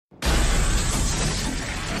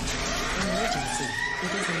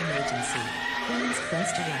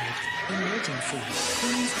Quest arrived. Emergency.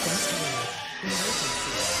 Queen's Quest arrived. Emergency.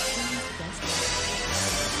 Queen's Quest arrived.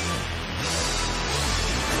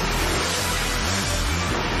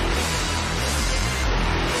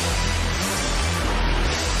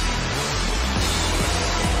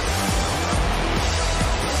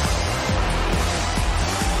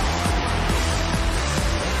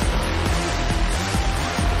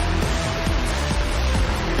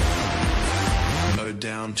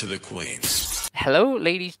 Down to the queens. Hello,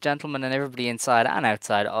 ladies, gentlemen, and everybody inside and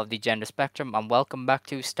outside of the gender spectrum, and welcome back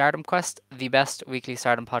to Stardom Quest, the best weekly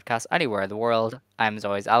Stardom podcast anywhere in the world. I'm as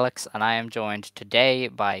always Alex, and I am joined today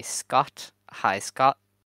by Scott. Hi, Scott.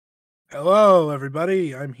 Hello,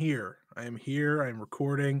 everybody. I'm here. I'm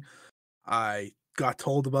recording. I got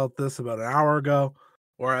told about this about an hour ago,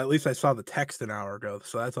 or at least I saw the text an hour ago,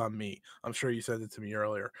 so that's on me. I'm sure you sent it to me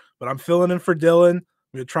earlier, but I'm filling in for Dylan.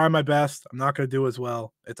 I'm going to try my best. I'm not going to do as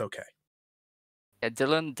well. It's okay. Yeah,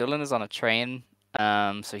 Dylan is on a train,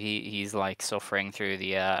 so he's like suffering through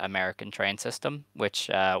the American train system, which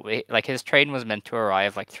like his train was meant to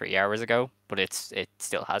arrive like 3 hours ago, but it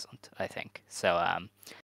still hasn't, I think. So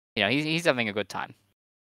he's having a good time.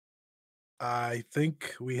 I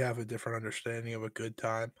think we have a different understanding of a good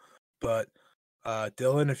time, but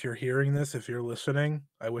Dylan, if you're hearing this, if you're listening,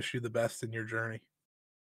 I wish you the best in your journey.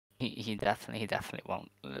 He definitely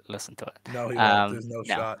won't listen to it. No, he won't. There's no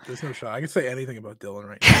shot. There's no shot. I can say anything about Dylan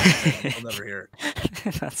right now. I'll never hear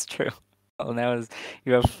it. That's true. Well, now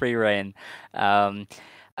you have free reign.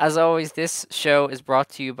 As always, this show is brought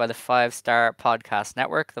to you by the 5-Star Podcast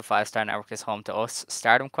Network. The 5-Star Network is home to us,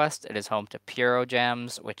 Stardom Quest. It is home to Puro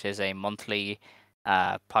Gems, which is a monthly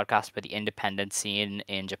podcast for the independent scene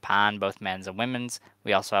in Japan, both men's and women's.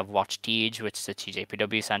 We also have Watch Tej, which is a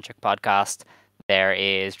TJPW-centric podcast. There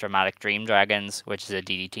is Dramatic Dream Dragons, which is a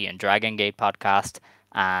DDT and Dragon Gate podcast.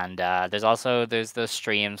 And there's those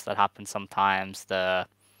streams that happen sometimes, the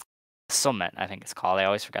Summit, I think it's called. I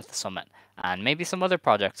always forget the Summit. And maybe some other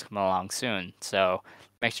projects come along soon. So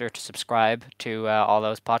make sure to subscribe to all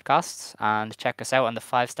those podcasts and check us out on the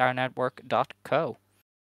 5starnetwork.co.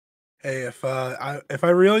 Hey, if I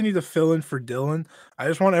really need to fill in for Dylan, I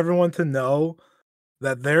just want everyone to know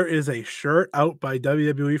that there is a shirt out by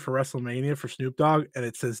WWE for WrestleMania for Snoop Dogg, and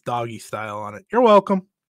it says Doggy Style on it. You're welcome.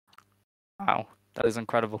 Wow, that is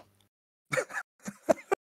incredible.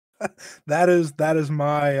 that is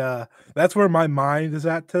my that's where my mind is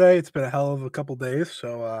at today. It's been a hell of a couple days,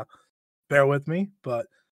 so bear with me. But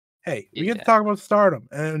hey, we get to talk about Stardom,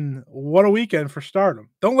 and what a weekend for Stardom.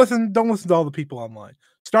 Don't listen to all the people online.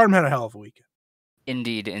 Stardom had a hell of a weekend.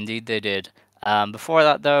 Indeed they did. Before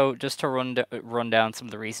that, though, just to run down some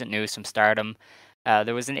of the recent news from Stardom,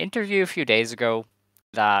 there was an interview a few days ago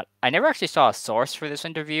that I never actually saw a source for this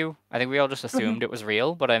interview. I think we all just assumed it was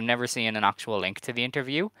real, but I've never seen an actual link to the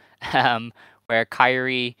interview, where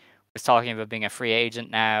KAIRI was talking about being a free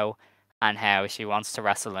agent now and how she wants to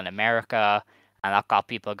wrestle in America, and that got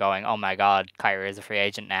people going, oh my god, KAIRI is a free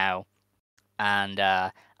agent now. And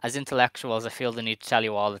as intellectuals, I feel the need to tell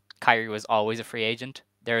you all that KAIRI was always a free agent.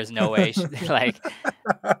 There is no way,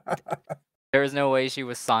 there is no way she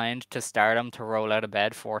was signed to Stardom to roll out of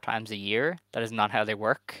bed 4 times a year. That is not how they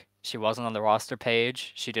work. She wasn't on the roster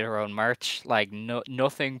page. She did her own merch.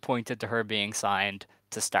 Nothing pointed to her being signed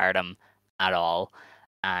to Stardom at all.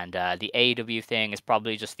 And the AEW thing is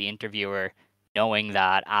probably just the interviewer knowing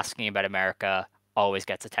that asking about America always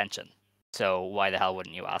gets attention. So why the hell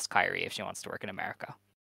wouldn't you ask KAIRI if she wants to work in America?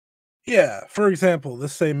 Yeah, for example,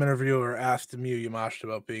 this same interviewer asked Miyu Yamashita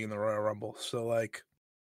about being in the Royal Rumble. So,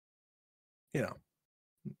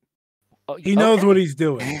 he knows what he's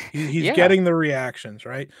doing. He's getting the reactions,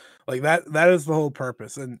 right? Like that is the whole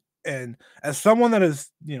purpose. And as someone that has,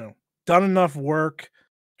 done enough work,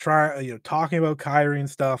 talking about KAIRI and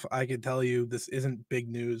stuff, I can tell you this isn't big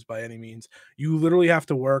news by any means. You literally have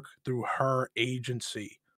to work through her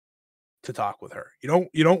agency to talk with her. You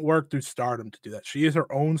don't work through Stardom to do that. She is her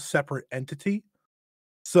own separate entity.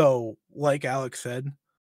 So, like Alex said,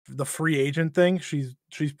 the free agent thing, she's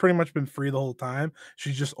pretty much been free the whole time.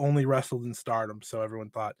 She's just only wrestled in Stardom, so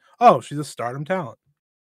everyone thought, oh, she's a Stardom talent.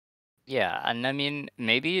 Yeah, and I mean,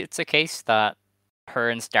 maybe it's a case that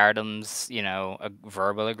her and Stardom's, a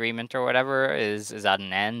verbal agreement or whatever is at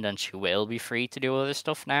an end, and she will be free to do other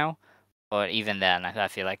stuff now. But even then, I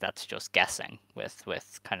feel like that's just guessing with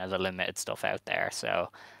kind of the limited stuff out there. So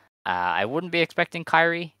I wouldn't be expecting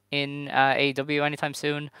KAIRI in AEW anytime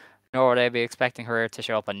soon, nor would I be expecting her to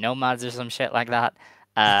show up on Nomads or some shit like that.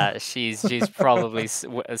 She's probably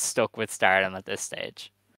stuck with Stardom at this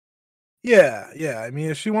stage. Yeah. I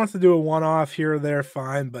mean, if she wants to do a one-off here or there,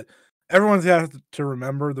 fine. But everyone's got to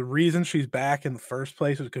remember the reason she's back in the first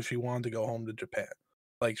place is because she wanted to go home to Japan.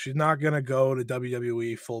 Like, she's not gonna go to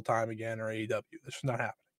WWE full time again or AEW. This is not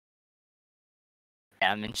happening.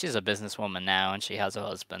 Yeah, I mean, she's a businesswoman now, and she has a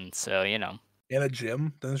husband, so you know. In a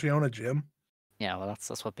gym? Doesn't she own a gym? Yeah, well,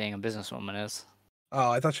 that's what being a businesswoman is.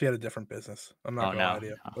 Oh, I thought she had a different business. I'm not Oh gonna no, lie to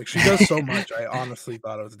you. no. Like, she does so much. I honestly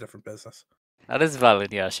thought it was a different business. That is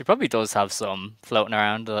valid, yeah. She probably does have some floating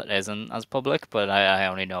around that isn't as public, but I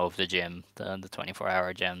only know of the gym, the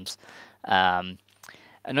 24-hour gyms. Um,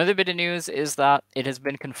 Another bit of news is that it has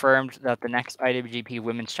been confirmed that the next IWGP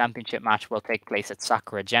Women's Championship match will take place at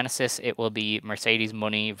Sakura Genesis. It will be Mercedes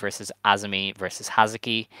Money versus Azumi versus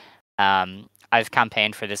Hazuki. I've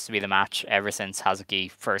campaigned for this to be the match ever since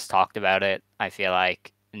Hazuki first talked about it. I feel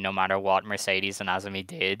like no matter what Mercedes and Azumi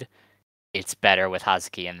did, it's better with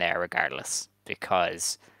Hazuki in there regardless.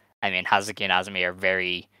 Because, I mean, Hazuki and Azumi are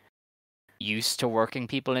very used to working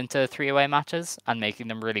people into three-way matches and making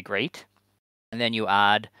them really great. And then you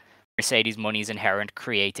add Mercedes Money's inherent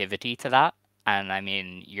creativity to that. And I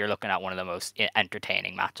mean, you're looking at one of the most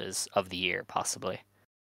entertaining matches of the year, possibly.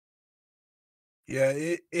 Yeah,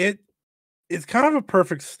 it's kind of a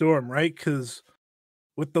perfect storm, right? Because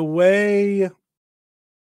with the way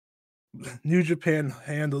New Japan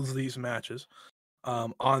handles these matches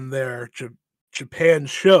on their Japan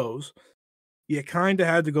shows, you kind of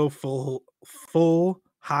had to go full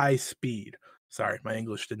high speed. Sorry, my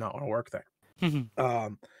English did not want to work there.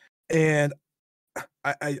 And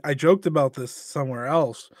I joked about this somewhere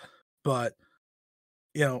else, but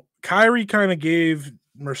you know, KAIRI kind of gave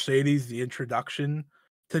Mercedes the introduction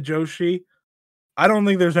to Joshi. I don't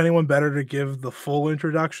think there's anyone better to give the full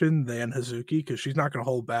introduction than Hazuki because she's not going to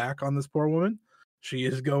hold back on this poor woman. She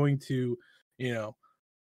is going to, you know,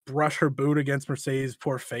 brush her boot against Mercedes'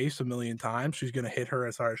 poor face a million times. She's going to hit her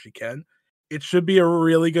as hard as she can. It should be a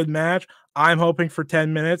really good match. I'm hoping for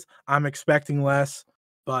 10 minutes. I'm expecting less,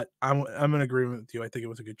 but I'm in agreement with you. I think it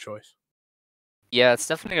was a good choice. Yeah, it's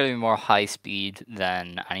definitely going to be more high speed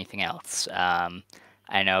than anything else.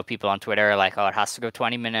 I know people on Twitter are like, oh, it has to go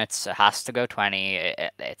 20 minutes. It has to go 20.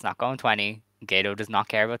 It's not going 20. Gato does not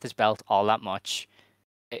care about this belt all that much.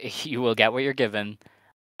 You will get what you're given.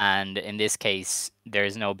 And in this case,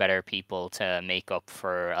 there's no better people to make up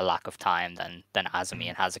for a lack of time than Azumi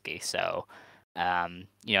and Hazuki. So,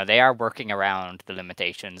 you know, they are working around the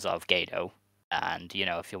limitations of Gato. And, you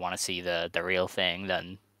know, if you want to see the real thing,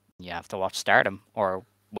 then you have to watch Stardom or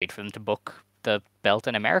wait for them to book the belt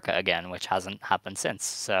in America again, which hasn't happened since.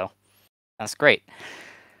 So that's great.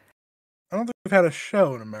 I don't think we've had a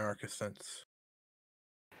show in America since.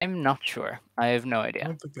 I'm not sure. I have no I idea.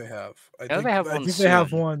 don't think they have. I know they have I one think they have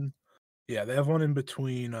soon. one. Yeah, they have one in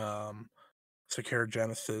between Sakura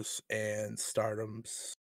Genesis and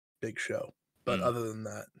Stardom's big show. But other than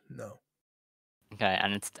that, no. Okay,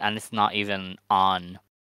 and it's not even on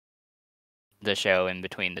the show in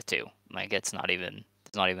between the two. Like it's not even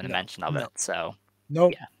a mention of it. So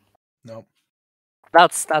Nope. yeah. Nope.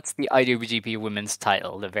 That's the IWGP Women's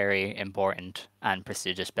title, the very important and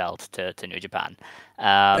prestigious belt to New Japan.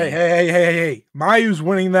 Hey! Mayu's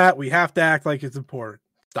winning that. We have to act like it's important.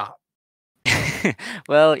 Stop.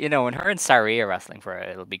 Well, you know, when her and Sari are wrestling for it,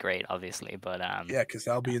 it'll be great, obviously. But Yeah, because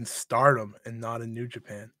that'll be in Stardom and not in New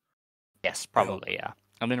Japan. yes, probably, yeah.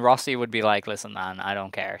 I mean, Rossi would be like, "Listen, man, I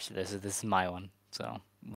don't care. So this is my one." So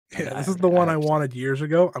yeah, this is the one I wanted years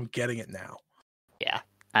ago. I'm getting it now. Yeah,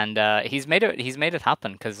 and he's made it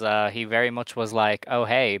happen because he very much was like, "Oh,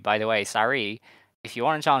 hey, by the way, sorry, if you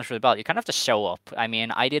want to challenge for the belt, you kind of have to show up." I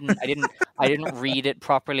mean, I didn't read it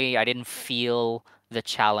properly. I didn't feel the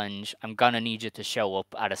challenge. I'm gonna need you to show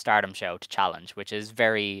up at a Stardom show to challenge, which is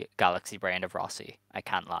very Galaxy brain of Rossi. I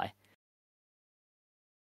can't lie.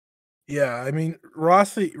 Yeah, I mean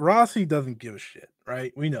Rossi doesn't give a shit,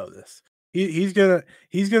 right? We know this. He's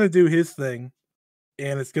gonna do his thing,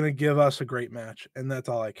 and it's gonna give us a great match, and that's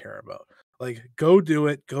all I care about. Like, go do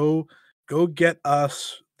it. Go get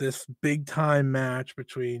us this big time match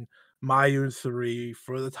between Mayu and Sari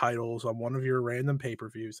for the titles on one of your random pay per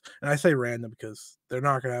views. And I say random because they're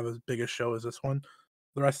not gonna have as big a show as this one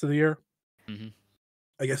the rest of the year. Mm-hmm.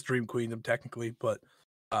 I guess Dream Queendom technically, but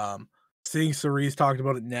seeing Cerise talked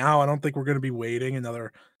about it now, I don't think we're going to be waiting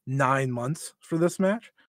another 9 months for this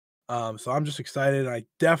match. So I'm just excited. I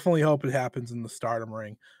definitely hope it happens in the Stardom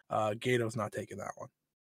ring. Gato's not taking that one.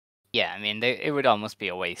 Yeah, I mean, it would almost be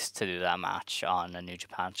a waste to do that match on a New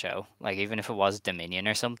Japan show. Like, even if it was Dominion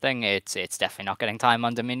or something, it's definitely not getting time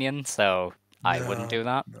on Dominion, so I wouldn't do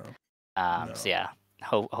that. No. So yeah,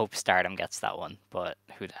 hope Stardom gets that one, but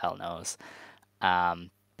who the hell knows?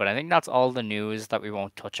 But I think that's all the news that we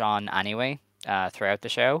won't touch on anyway. throughout the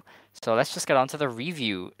show. So let's just get on to the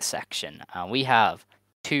review section. We have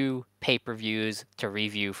 2 pay-per-views to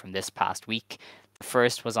review from this past week. The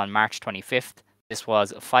first was on March 25th. This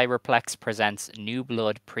was Fiberplex Presents New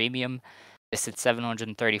Blood Premium. This had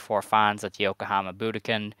 734 fans at the Yokohama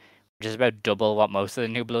Budokan, which is about double what most of the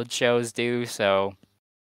New Blood shows do. So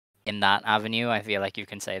in that avenue, I feel like you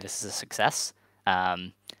can say this is a success.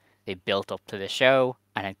 They built up to the show,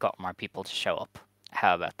 and it got more people to show up.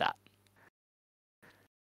 How about that?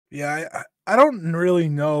 Yeah, I don't really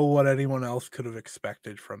know what anyone else could have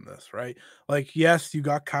expected from this, right? Like, yes, you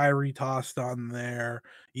got KAIRI tossed on there.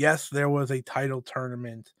 Yes, there was a title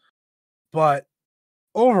tournament, but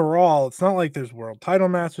overall, it's not like there's world title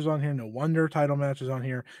matches on here. No wonder title matches on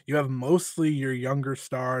here. You have mostly your younger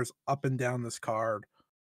stars up and down this card.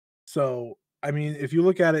 So, I mean, if you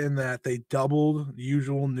look at it in that they doubled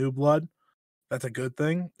usual new blood, that's a good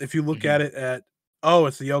thing. If you look at it at, oh,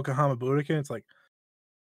 it's the Yokohama Budokan, it's like,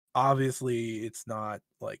 obviously it's not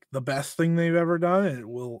like the best thing they've ever done,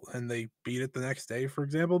 and they beat it the next day, for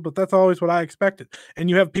example, but that's always what I expected. And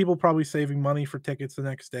you have people probably saving money for tickets the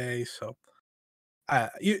next day, so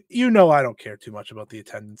you know I don't care too much about the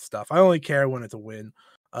attendance stuff. I only care when it's a win,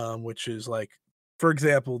 which is like, for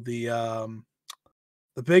example, the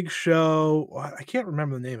big show. I can't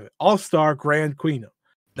remember the name of it. All Star Grand Queen.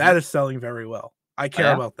 That is selling very well. I Oh, care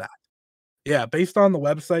yeah? about that. Yeah, based on the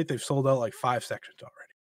website, they've sold out like 5 sections already.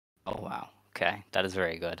 Oh, wow. Okay, that is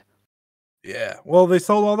very good. Yeah. Well, they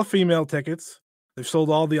sold all the female tickets. They've sold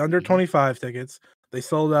all the under 25 tickets. They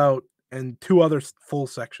sold out and 2 other full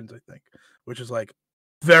sections, I think, which is like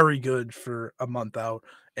very good for a month out.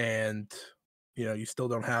 And you still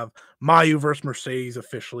don't have Mayu versus Mercedes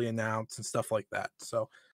officially announced and stuff like that. So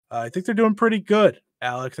I think they're doing pretty good,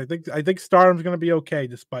 Alex. I think Stardom's going to be okay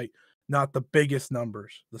despite not the biggest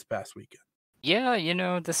numbers this past weekend. Yeah,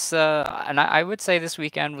 this and I would say this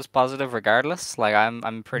weekend was positive regardless. Like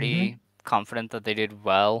I'm pretty confident that they did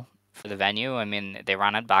well for the venue. I mean, they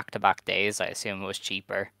ran it back-to-back days. I assume it was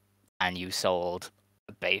cheaper, and you sold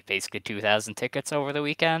basically 2,000 tickets over the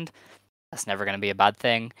weekend. That's never going to be a bad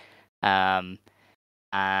thing. Um,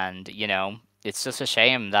 and it's just a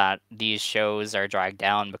shame that these shows are dragged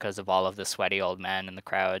down because of all of the sweaty old men in the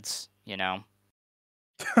crowds.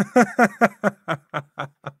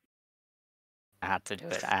 I had to do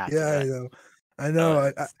it. I had to do Yeah, it. I So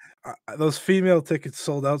know. it's Those female tickets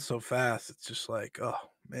sold out so fast. It's just like, oh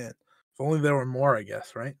man, if only there were more. I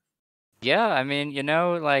guess, right? Yeah, I mean,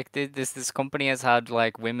 like this company has had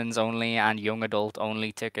like women's only and young adult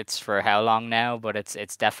only tickets for how long now, but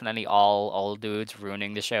it's definitely all old dudes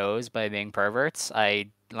ruining the shows by being perverts.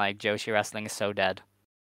 I like Joshi wrestling is so dead.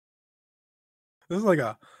 This is like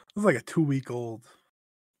a 2 week old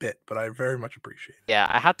bit, but I very much appreciate Yeah,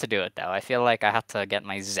 I had to do it though. I feel like I had to get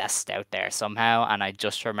my zest out there somehow, and I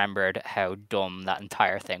just remembered how dumb that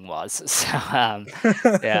entire thing was. So,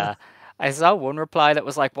 it. yeah. I saw one reply that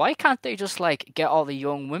was like, "Why can't they just like get all the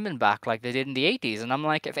young women back like they did in the 80s?" And I'm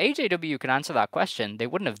like, if AJW could answer that question, they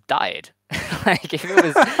wouldn't have died. Like if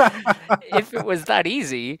it was that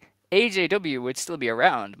easy, AJW would still be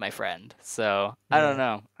around, my friend. So, I don't Yeah.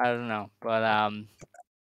 know. I don't know. But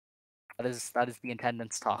that is the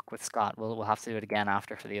attendance talk with Scott. We'll have to do it again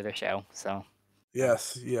after for the other show. So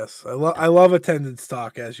Yes. I love attendance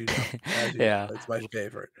talk, as you know. As you know, yeah, it's my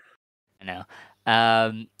favorite. I know.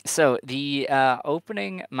 So the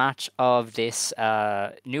opening match of this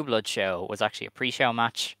New Blood show was actually a pre-show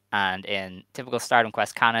match, and in typical Stardom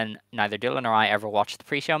Quest canon, neither Dylan or I ever watched the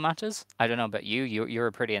pre-show matches. I don't know about you. You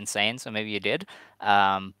were pretty insane, so maybe you did.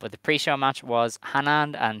 But the pre-show match was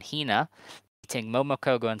Hanan and Hina beating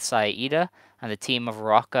Momokogo and Saida and the team of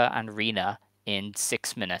Rocca and Rina in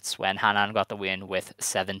 6 minutes when Hanan got the win with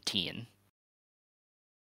 17.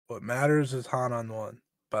 What matters is Hanan won,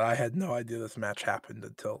 but I had no idea this match happened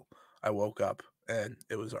until I woke up and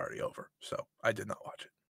it was already over. So I did not watch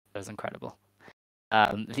it. That was incredible.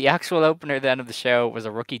 The actual opener then of the show was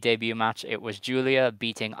a rookie debut match. It was Julia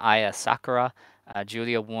beating Aya Sakura.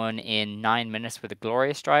 Julia won in 9 minutes with a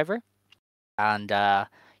glorious driver. And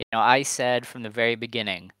I said from the very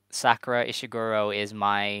beginning, Sakura Ishiguro is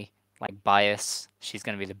my like bias. She's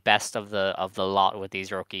going to be the best of the lot with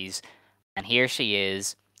these rookies. And here she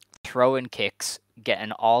is, throwing kicks,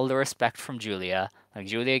 getting all the respect from Julia. Like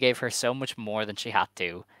Julia gave her so much more than she had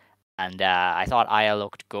to. And I thought Aya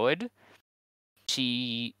looked good.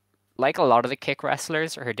 She, like a lot of the kick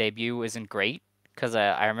wrestlers, her debut isn't great because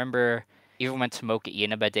I remember even when Tomoka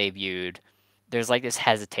Inaba debuted, there's like this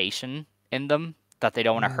hesitation in them that they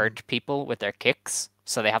don't want to Mm, hurt people with their kicks,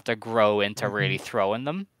 so they have to grow into really mhm. throwing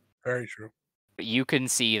them. Very true. But you can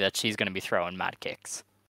see that she's going to be throwing mad kicks.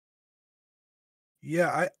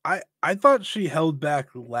 Yeah, I thought she held back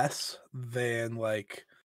less than like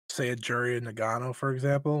say a Juria Nagano, for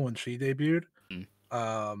example, when she debuted. Mm.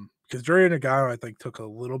 Because Juria Nagano, I think, took a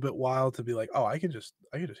little bit while to be like, oh, I can just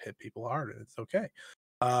hit people hard and it's okay.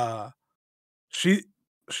 Uh, she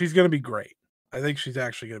she's gonna be great. I think she's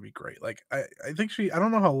actually gonna be great. Like I think I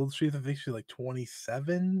don't know how old she is. I think she's like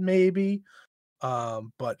 27, maybe.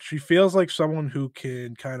 But she feels like someone who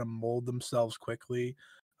can kind of mold themselves quickly,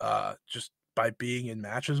 just by being in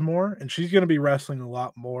matches more. And she's going to be wrestling a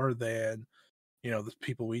lot more than the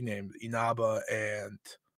people we named, Inaba and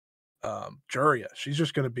Juria.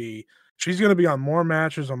 She's going to be on more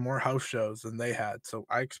matches on more house shows than they had. So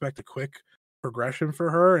I expect a quick progression for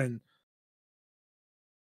her. And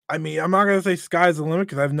I mean, I'm not going to say sky's the limit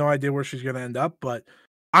because I have no idea where she's going to end up, but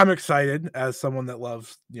I'm excited as someone that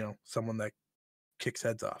loves, someone that kicks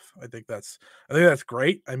heads off. I think that's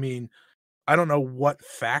great. I mean, I don't know what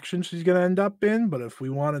faction she's gonna end up in, but if we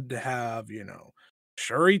wanted to have,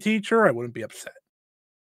 Shuri teacher, I wouldn't be upset.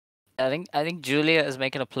 I think Julia is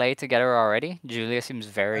making a play to get her already. Julia seems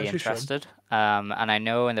very As she should. interested. And I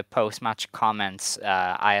know in the post match comments,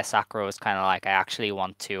 Aya Sakura was kind of like, I actually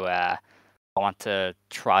want to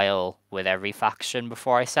trial with every faction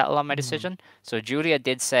before I settle on my Mhm. decision. So Julia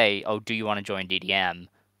did say, "Oh, do you want to join DDM?"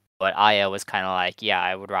 But Aya was kind of like, "Yeah,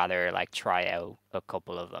 I would rather like try out a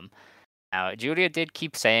couple of them." Now, Julia did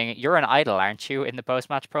keep saying, "You're an idol, aren't you?" in the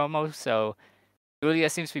post-match promo. So Julia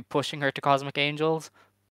seems to be pushing her to Cosmic Angels.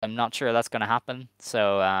 I'm not sure that's going to happen.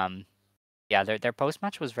 So yeah, their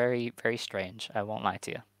post-match was very very strange. I won't lie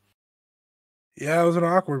to you. Yeah, it was an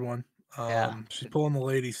awkward one. Yeah, She's pulling the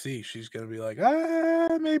Lady C. She's gonna be like,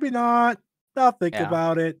 maybe not. I'll think yeah.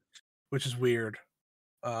 about it, which is weird.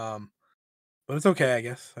 Um, but it's okay, I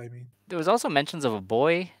guess. I mean, There was also mentions of a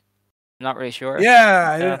boy. Not really sure.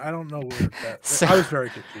 yeah, Yeah. I don't know where that. So, I was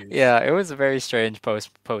very confused. yeah, it was a very strange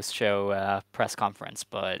post show press conference,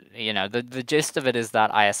 but the gist of it is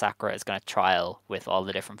that Aya Sakura is going to trial with all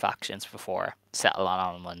the different factions before settle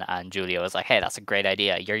on one. And Julia was like, "Hey, that's a great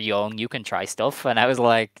idea. You're young, you can try stuff." And I was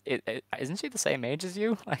like, "Isn't she the same age as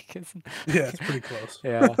you?" Like, isn't... Yeah, it's pretty close.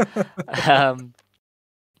 yeah. Um,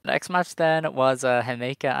 Next match then was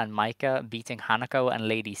Himeka and Maika beating Hanako and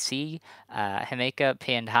Lady C. Himeka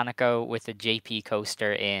pinned Hanako with a JP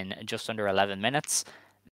coaster in just under 11 minutes.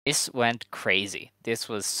 This went crazy. This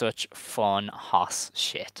was such fun hoss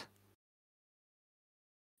shit.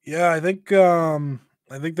 Yeah, I think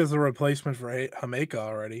there's a replacement for Hameka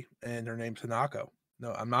already, and her name's Hanako.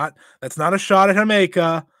 No, I'm not. That's not a shot at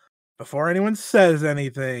Hameka. Before anyone says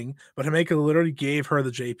anything, but Hameka literally gave her the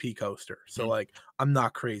JP coaster. So Mm. like, I'm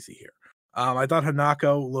not crazy here. I thought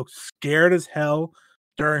Hanako looked scared as hell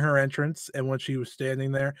during her entrance, and when she was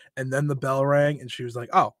standing there, and then the bell rang, and she was like,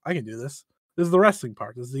 "Oh, I can do this. This is the wrestling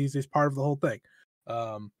part. This is the easiest part of the whole thing."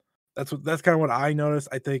 Um, that's kind of what I noticed.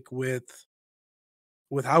 I think with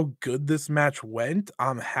how good this match went,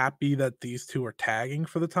 I'm happy that these two are tagging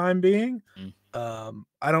for the time being. Mm.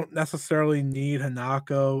 I don't necessarily need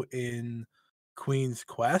Hanako in Queen's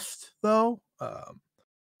Quest though,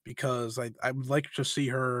 because I would like to see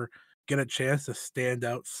her get a chance to stand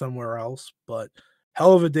out somewhere else. But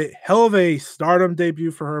hell of a Stardom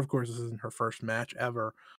debut for her. Of course, this isn't her first match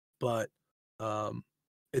ever, but um,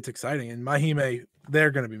 it's exciting. And Mahime,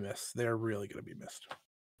 they're gonna be missed. They're really gonna be missed.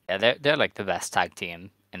 Yeah, they're like the best tag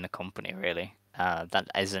team in the company, really. That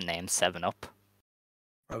is a name, 7 Up.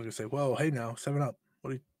 I was gonna say, whoa, hey now, 7 Up.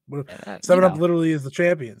 What? Yeah, 7 Up literally is the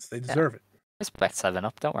champions. They yeah, deserve it. respect 7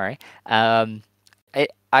 Up. Don't worry. Um,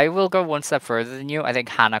 I will go one step further than you. I think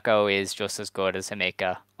Hanako is just as good as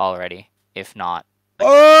Himeka already, if not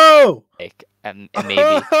Oh, like and maybe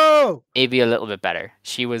oh! maybe a little bit better.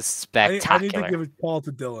 She was I need to spectacular. give a call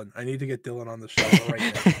to Dylan. I need to get Dylan on the show right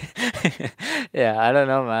now. Yeah, I don't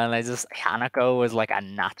know, man. Hanako was like a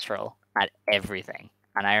natural at everything.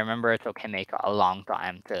 And I remember it took Himeka a long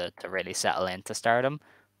time to really settle into Stardom.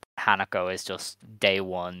 Hanako is just day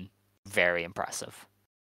one, very impressive.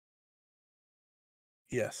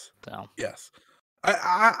 Yes, So yes.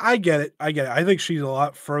 I get it. I get it. I think she's a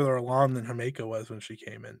lot further along than Hameka was when she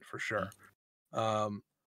came in, for mm, sure. Um,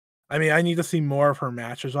 I mean, I need to see more of her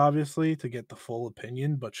matches, obviously, to get the full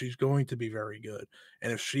opinion, but she's going to be very good.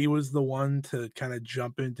 And if she was the one to kind of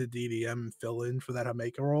jump into DDM and fill in for that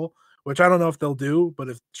Hameka role, which I don't know if they'll do, but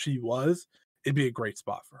if she was, it'd be a great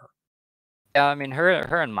spot for her. yeah, I mean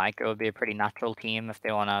her and Micah would be a pretty natural team if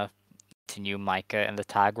they wanna continue Micah in the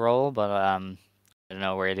tag role, but I don't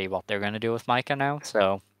know really what they're gonna do with Micah now,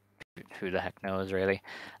 so who the heck knows really.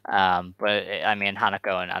 But I mean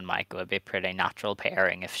Hanako and Micah would be a pretty natural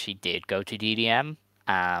pairing if she did go to DDM.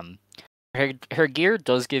 Um Her gear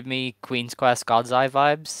does give me Queen's Quest God's Eye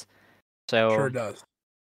vibes. So Sure does.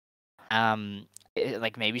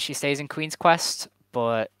 like maybe she stays in Queen's Quest,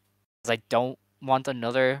 but I don't want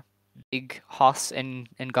another big hoss in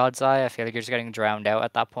God's Eye. I feel like you're just getting drowned out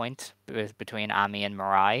at that point between Ami and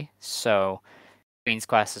Mirai. So Queen's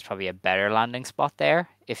Quest is probably a better landing spot there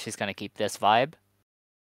if she's going to keep this vibe.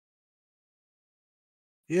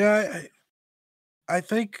 Yeah, I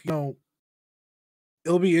think,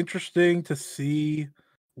 it'll be interesting to see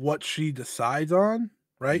what she decides on,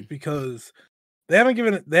 right? Because they haven't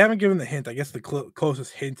given the hint. I guess the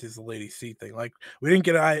closest hint is the Lady C thing. Like we didn't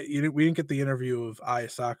get the interview of Aya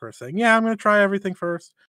Sakura saying, "Yeah, I'm going to try everything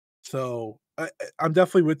first." So I'm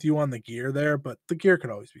definitely with you on the gear there, but the gear could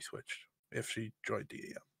always be switched if she joined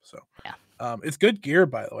DEM. So Yeah. it's good gear,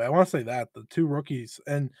 by the way. I want to say that the two rookies,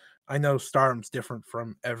 and I know Stardom's different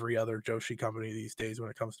from every other Joshi company these days when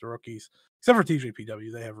it comes to rookies, except for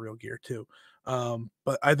TJPW. They have real gear too.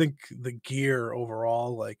 But I think the gear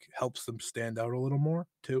overall like helps them stand out a little more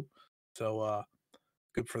too. So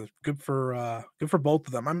good for both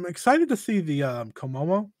of them. I'm excited to see the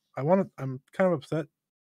Komomo. I'm kind of upset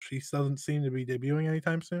she doesn't seem to be debuting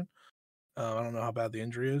anytime soon. I don't know how bad the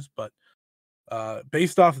injury is, but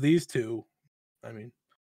based off these two, I mean,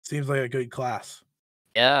 seems like a good class.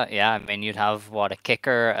 Yeah. I mean, you'd have a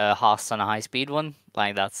kicker, a Haas, and a high speed one.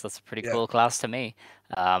 Like that's a pretty Yeah. cool class to me.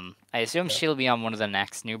 I assume Yeah. she'll be on one of the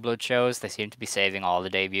next New Blood shows. They seem to be saving all the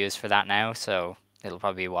debuts for that now, so it'll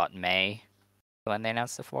probably be May when they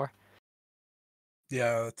announce the 4.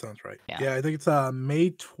 Yeah, that sounds right. Yeah. Yeah, I think it's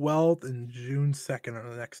May 12th and June 2nd are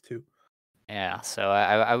the next two. Yeah, so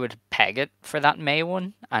I would peg it for that May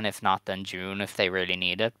one, and if not, then June if they really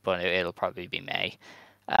need it, but it'll probably be May.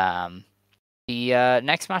 The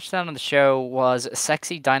next match then on the show was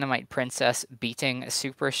Sexy Dynamite Princess beating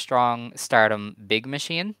super strong Stardom Big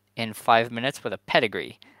Machine in 5 minutes with a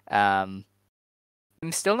pedigree. I'm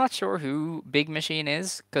still not sure who Big Machine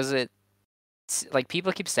is, because it's like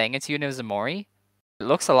people keep saying it's Yuno Zamori. It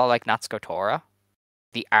looks a lot like Natsuko Tora.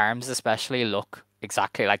 The arms especially look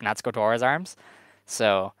exactly like Natsuko Tora's arms.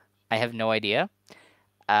 So I have no idea.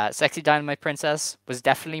 Sexy Dynamite Princess was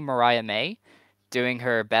definitely Mariah May doing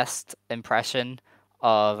her best impression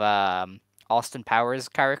of Austin Powers'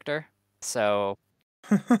 character. So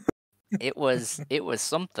it was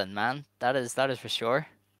something, man. That is for sure.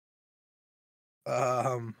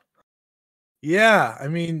 Yeah, I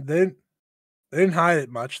mean they didn't hide it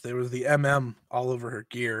much. There was the all over her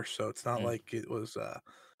gear, so it's not like it was a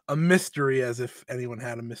mystery as if anyone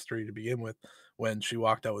had a mystery to begin with when she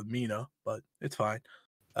walked out with Mina, but it's fine.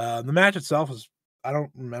 The match itself I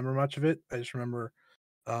don't remember much of it. I just remember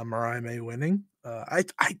Mariah May winning.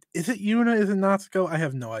 Is it Yuna? Is it Natsuko? I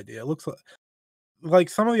have no idea. It looks like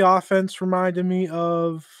some of the offense reminded me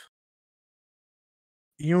of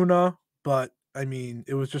Yuna, but I mean,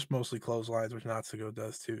 it was just mostly clotheslines, which Natsuko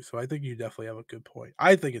does too. So I think you definitely have a good point.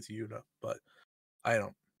 I think it's Yuna, but I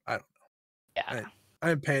don't know. Yeah. I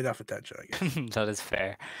didn't pay enough attention, I guess. That is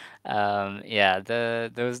fair. Yeah,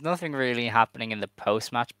 there was nothing really happening in the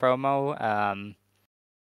post match promo.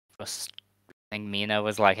 Just I think Mina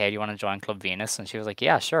was like, "Hey, do you want to join Club Venus?" And she was like,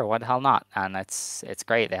 "Yeah, sure. What the hell not?" And it's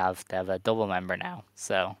great. They have a double member now,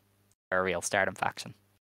 so they're a real Stardom faction.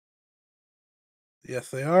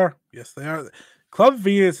 Yes, they are. Yes, they are. Club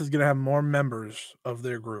Venus is gonna have more members of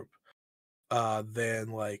their group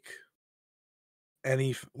than like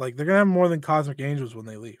they're gonna have more than Cosmic Angels when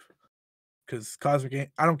they leave. Because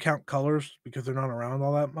I don't count colors because they're not around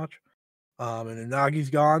all that much. And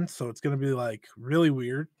Unagi's gone, so it's gonna be like really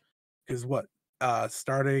weird. Because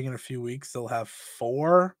starting in a few weeks they'll have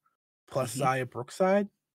 4 plus Zaya Brookside?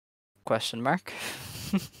 Question mark.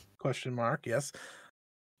 Question mark, yes.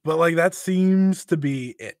 But like that seems to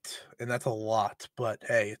be it, and that's a lot. But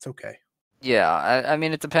hey, it's okay. Yeah, I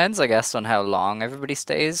mean, it depends, I guess, on how long everybody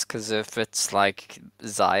stays. Because if it's like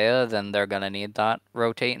Zaya, then they're gonna need that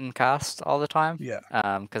rotating cast all the time. Yeah.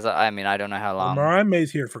 Because I mean, I don't know how Well, long. Mariah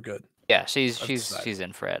May's here for good. Yeah, she's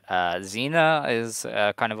in for it. Xena is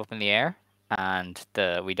kind of up in the air, and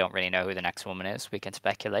we don't really know who the next woman is. We can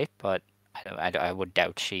speculate, but I would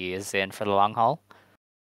doubt she is in for the long haul.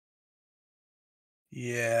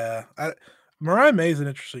 Yeah, Mariah May's an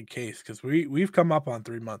interesting case because we've come up on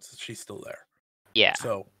 3 months and she's still there. Yeah.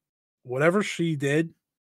 So whatever she did,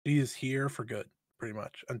 she is here for good, pretty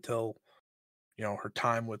much until her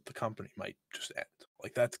time with the company might just end.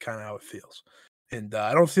 Like that's kind of how it feels. And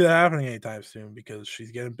I don't see that happening anytime soon because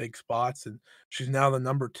she's getting big spots and she's now the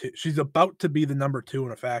number 2. She's about to be the number 2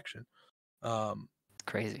 in a faction.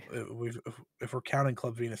 Crazy. If we're counting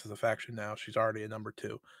Club Venus as a faction now, she's already a number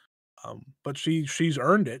 2. But she's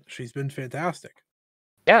earned it. She's been fantastic.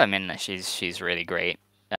 Yeah, I mean, she's really great.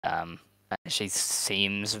 Um, she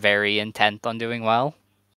seems very intent on doing well.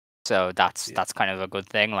 So that's kind of a good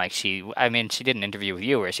thing. Like I mean, she did an interview with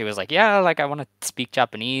you where she was like, "Yeah, like I want to speak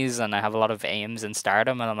Japanese and I have a lot of aims in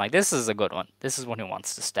Stardom." And I'm like, "This is a good one. This is one who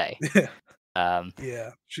wants to stay." Yeah, Um,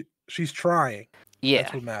 yeah. She's trying. That's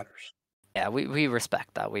yeah, what matters. yeah, we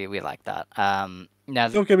respect that. We like that. Now,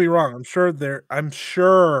 Don't get me wrong. I'm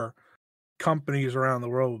sure companies around the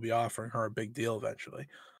world will be offering her a big deal eventually.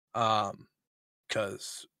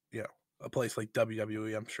 Because a place like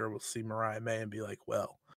WWE, I'm sure will see Mariah May and be like,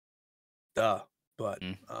 well, duh. But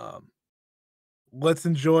mm, let's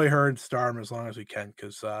enjoy her in Stardom as long as we can,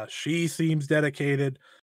 because she seems dedicated.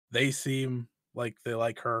 They seem like they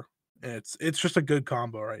like her, and it's just a good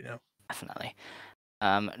combo right now. definitely.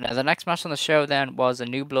 Now the next match on the show then was a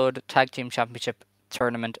New Blood Tag Team Championship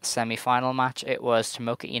Tournament semi-final match. It was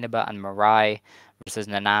Tomoka Inaba and Mirai versus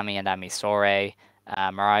Nanami and Ami Sourei.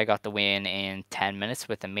 Mirai got the win in 10 minutes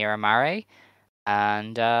with the Miramare,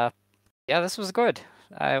 and yeah, this was good.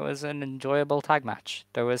 It was an enjoyable tag match.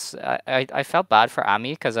 There was I felt bad for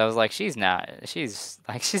Ami because I was like, she's not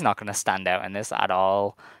gonna stand out in this at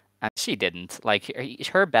all, and she didn't. Like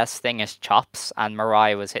her best thing is chops, and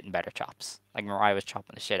Mariah was hitting better chops. Like Mariah was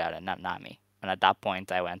chopping the shit out of Nami, and at that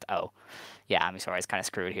point I went, oh yeah, Ami Sourei's kind of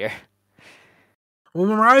screwed here. Well,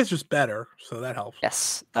 Mariah's just better, so that helps.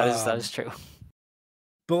 Yes, that is true.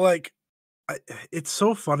 But like, it's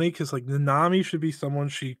so funny because like Nanami should be someone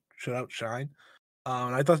she should outshine.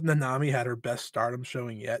 And I thought Nanami had her best Stardom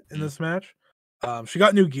showing yet in this match. She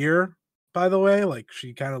got new gear, by the way. Like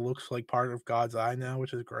she kind of looks like part of God's Eye now,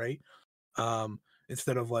 which is great.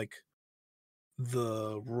 Instead of like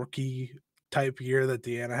the rookie type gear that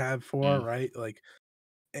Deanna had for, right? Like,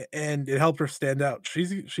 and it helped her stand out.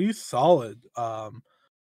 She's solid.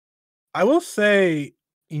 I will say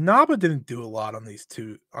Inaba didn't do a lot on these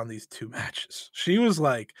two matches. She was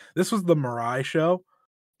like, this was the Mirai show,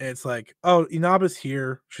 and it's like, oh, Inaba's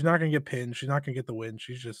here. She's not gonna get pinned. She's not gonna get the win.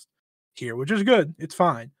 She's just here, which is good. It's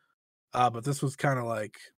fine. But this was kind of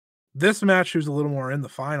like this match. She was a little more in the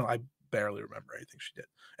final. I barely remember anything she did,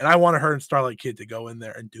 and I wanted her and Starlight Kid to go in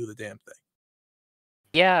there and do the damn thing.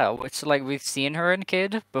 Yeah, which like we've seen her and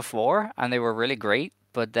Kid before, and they were really great.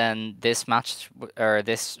 But then this match or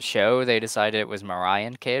this show, they decided it was Mariah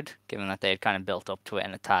and Kid, given that they had kind of built up to it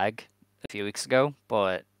in a tag a few weeks ago.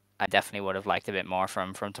 But I definitely would have liked a bit more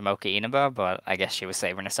from Tomoka Inaba, but I guess she was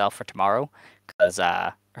saving herself for tomorrow because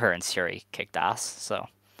her and Suri kicked ass. So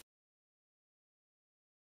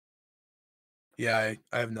Yeah,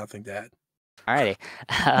 I have nothing to add. alrighty.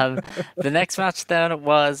 The next match then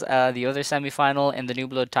was the other semi-final in the New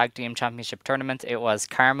Blood Tag Team Championship Tournament. It was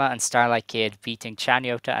Karma and Starlight Kid beating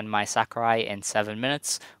Chanyota and Mai Sakurai in 7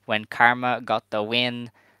 minutes when Karma got the win.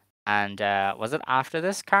 And was it after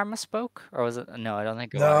this Karma spoke? Or was it? No, I don't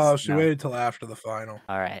think it was. No, she waited till after the final.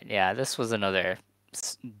 Alright, yeah, this was another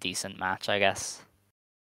decent match, I guess.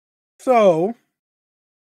 So,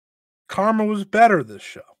 Karma was better this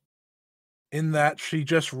show in that she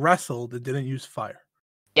just wrestled and didn't use fire.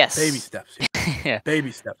 Yes. Baby steps here. Yeah.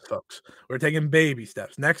 Baby steps, folks. We're taking baby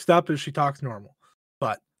steps. Next up is she talks normal.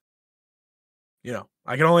 But,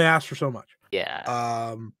 I can only ask for so much.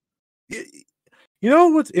 Yeah. You know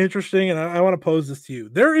what's interesting, and I want to pose this to you.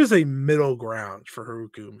 There is a middle ground for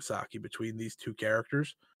Haruka Umasaki between these two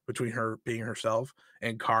characters, between her being herself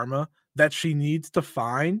and Karma, that she needs to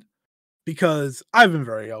find, because I've been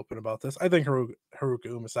very open about this. I think Haruka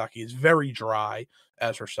Umasaki is very dry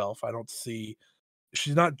as herself. I don't see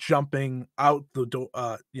she's not jumping out the door,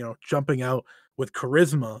 jumping out with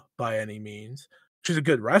charisma by any means. She's a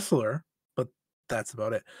good wrestler, but that's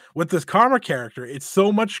about it. With this Karma character, it's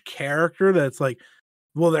so much character that it's like,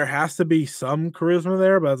 well, there has to be some charisma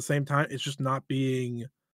there, but at the same time, it's just not being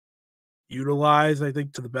utilized, I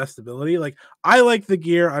think, to the best ability. Like, I like the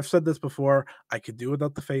gear. I've said this before. I could do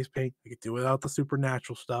without the face paint. I could do without the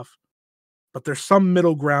supernatural stuff. But there's some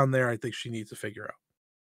middle ground there I think she needs to figure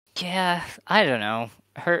out. Yeah, I don't know.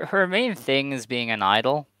 Her main thing is being an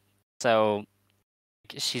idol. So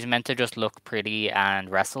she's meant to just look pretty and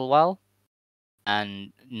wrestle well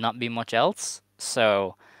and not be much else.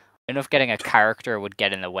 So I don't know if getting a character would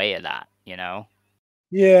get in the way of that, you know?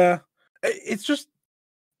 Yeah. It's just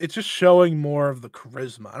showing more of the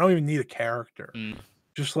charisma. I don't even need a character.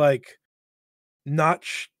 Just like not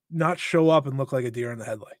show up and look like a deer in the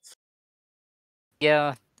headlights.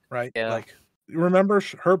 Yeah. Right? Yeah. Like, remember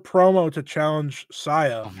her promo to challenge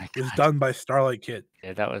Saya was God. done by Starlight Kid.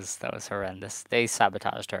 Yeah, that was horrendous. They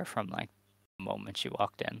sabotaged her from like the moment she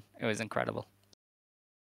walked in. It was incredible.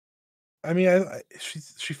 I mean,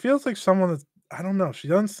 she feels like someone that's, I don't know. She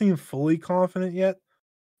doesn't seem fully confident yet.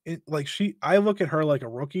 I look at her like a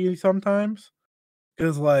rookie sometimes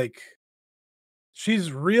because like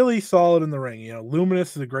she's really solid in the ring. You know,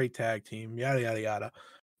 Luminous is a great tag team. Yada yada yada.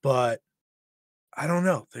 But I don't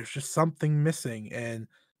know. There's just something missing. And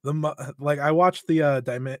like I watched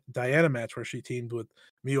the Diana match where she teamed with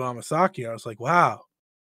Miyu Amasaki. And I was like, wow,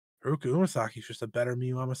 Haruka Umasaki's just a better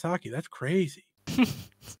Miyu Amasaki. That's crazy.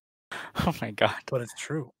 Oh my god. But it's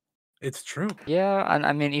true. It's true. Yeah, and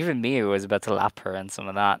I mean, even Miyu was about to lap her in some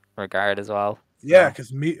of that regard as well. Yeah, So,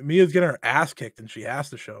 because Mia's getting her ass kicked and she has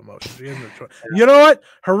to show emotion. She has no choice. You know what?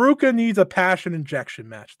 Haruka needs a passion injection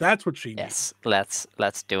match. That's what she needs. yes,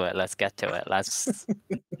 let's do it. Let's get to it.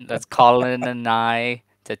 Let's call in an eye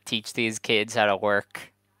to teach these kids how to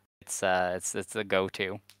work. It's the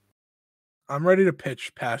go-to. I'm ready to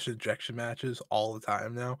pitch passion injection matches all the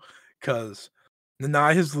time now because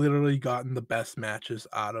Nanai has literally gotten the best matches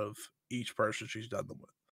out of each person she's done them with.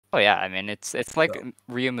 Oh yeah, I mean it's like So,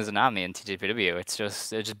 Ryu Mizunami in TJPW. It's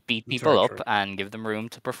just beat that's people very up true. and give them room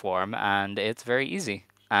to perform, and it's very easy.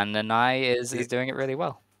 And Nanai is The, doing it really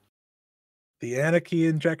well. the anarchy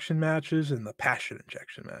injection matches and the passion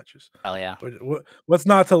injection matches. Oh yeah. What's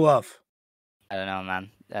not to love? I don't know, man.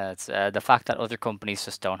 It's the fact that other companies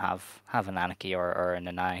just don't have an Anarchy or an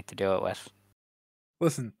Nanai to do it with.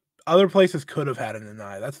 Listen, other places could have had an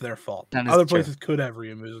Nanai. That's their fault. That is Other true. places could have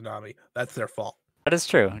Ryu Mizunami. That's their fault. That is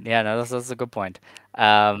true. Yeah, no, that's a good point.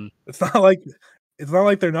 It's not like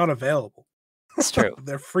they're not available. It's true.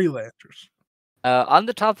 They're freelancers. On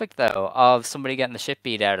the topic though of somebody getting the shit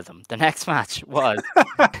beat out of them, the next match was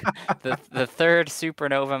the third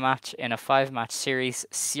Supernova match in a 5-match series.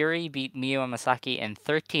 Siri beat Miyu Amasaki in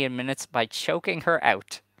 13 minutes by choking her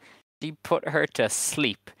out. She put her to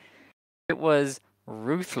sleep. It was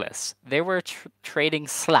ruthless. They were trading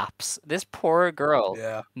slaps. This poor girl,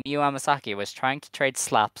 Yeah. Miyu Amasaki, was trying to trade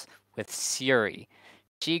slaps with Siri.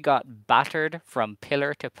 She got battered from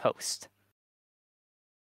pillar to post.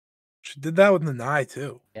 She did that with Nanai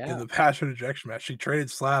too. Yeah. In the passion injection match. She traded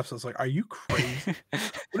slaps. I was like, are you crazy?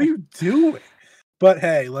 What are you doing? But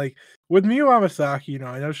hey, like with Miyu Amasaki, you know,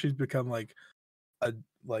 I know she's become like a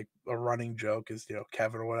running joke is, you know,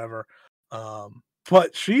 Kevin or whatever.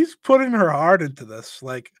 But she's putting her heart into this.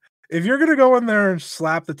 Like, if you're gonna go in there and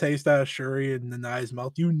slap the taste out of Shuri and Nanai's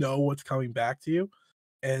mouth, you know what's coming back to you.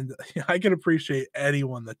 And I can appreciate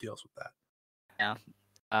anyone that deals with that.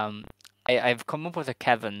 Yeah. I've come up with a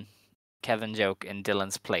Kevin joke in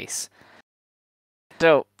Dylan's place.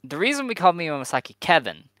 So the reason we call Miyu Amasaki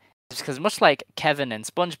Kevin is because much like Kevin in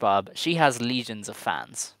SpongeBob, she has legions of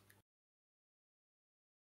fans.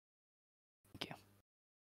 Thank you.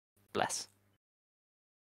 Bless.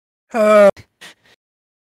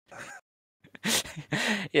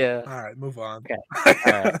 Yeah. All right, move on. Okay.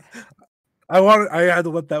 All right. I had to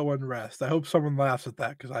let that one rest. I hope someone laughs at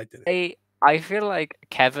that because I did it. I feel like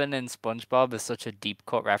Kevin in SpongeBob is such a deep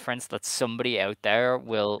cut reference that somebody out there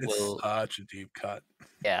will. Such a deep cut.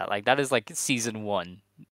 Yeah, like that is like season 1.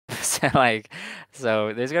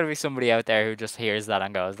 so there's gonna be somebody out there who just hears that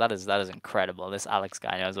and goes, that is incredible. This Alex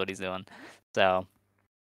guy knows what he's doing. So,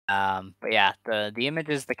 but yeah, the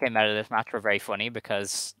images that came out of this match were very funny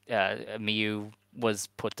because Miyu was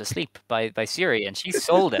put to sleep by Siri and she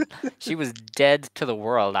sold it. She was dead to the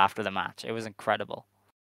world after the match. It was incredible.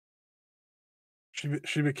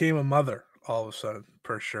 She became a mother all of a sudden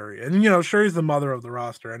per Shuri, and you know Shuri's the mother of the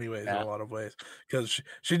roster anyways in a lot of ways because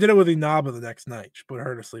she did it with Inaba the next night. She put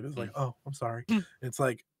her to sleep. It's like, oh, I'm sorry. It's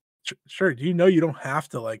like, sure, do you know you don't have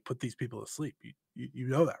to like put these people to sleep? You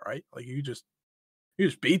know that, right? Like you just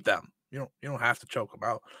beat them. You don't have to choke them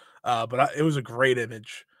out. It was a great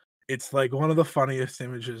image. It's like one of the funniest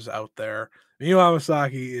images out there. Miyu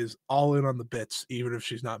Amasaki is all in on the bits, even if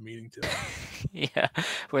she's not meaning to. Yeah,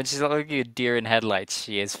 when she's looking at deer in headlights,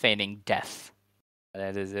 she is feigning death.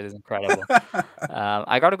 It is incredible.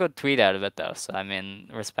 I got a good tweet out of it though, so I mean,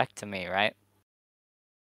 respect to me, right?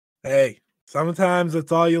 Hey, sometimes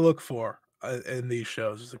that's all you look for in these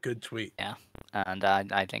shows is a good tweet. Yeah, and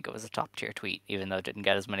I think it was a top tier tweet, even though it didn't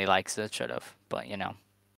get as many likes as it should have. But you know,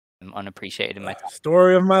 I'm unappreciated in my time.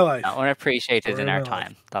 Story of my life. Unappreciated in our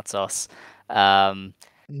time. That's us. Mm.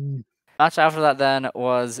 Match after that then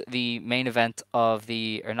was the main event of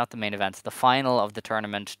the final of the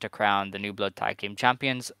tournament to crown the New Blood Tag Team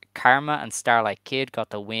Champions. Karma and Starlight Kid got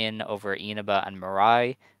the win over Inaba and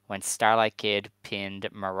Mirai when Starlight Kid pinned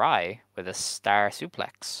Mirai with a star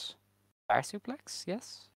suplex. Star suplex,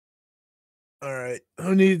 yes? All right.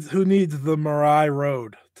 Who needs the Mirai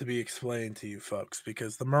Road to be explained to you folks?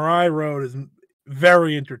 Because the Mirai Road is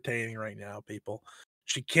very entertaining right now, people.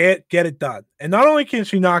 She can't get it done. And not only can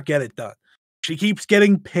she not get it done, she keeps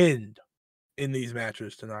getting pinned in these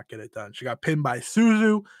matches to not get it done. She got pinned by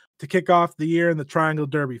Suzu to kick off the year in the Triangle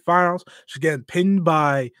Derby finals. She's getting pinned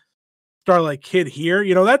by Starlight Kid here.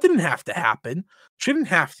 That didn't have to happen. She didn't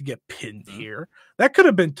have to get pinned here. That could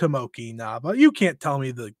have been Tomoki Inaba. You can't tell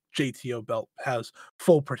me the JTO belt has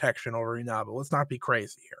full protection over Inaba. Let's not be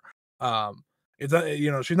crazy here.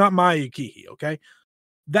 She's not Maya Yukihi, okay?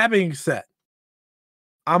 That being said,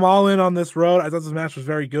 I'm all in on this road. I thought this match was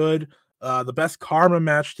very good. The best Karma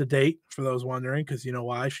match to date, for those wondering, because you know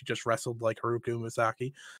why? She just wrestled like Haruka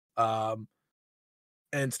Umasaki.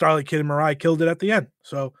 And Starlight Kid and Mirai killed it at the end.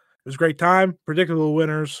 So it was a great time. Predictable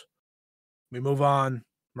winners. We move on.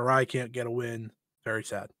 Mirai can't get a win. Very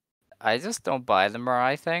sad. I just don't buy the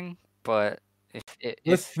Mirai thing, but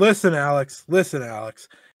Listen, Alex.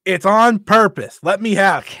 It's on purpose. Let me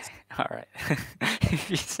have it. All right. If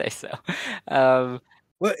you say so.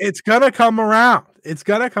 Well, it's gonna come around. She's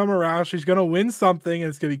gonna win something, and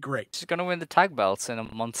it's gonna be great. She's gonna win the tag belts in a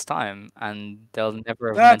month's time, and they'll never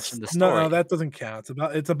have mentioned the story. No, that doesn't count.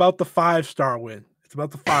 It's about the 5-star win. It's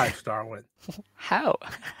about the 5-star win. How?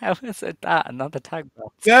 How is it that and not the tag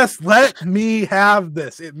belts? Just let me have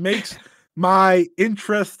this. It makes my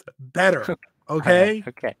interest better. Okay.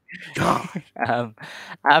 Okay. God.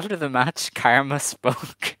 After the match, Karma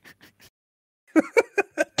spoke.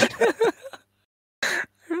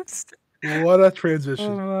 What a transition.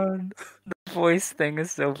 Oh, man. The voice thing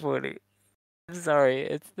is so funny. I'm sorry,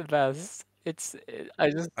 it's the best.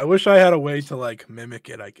 I wish I had a way to like mimic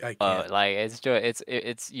it. I can't. Like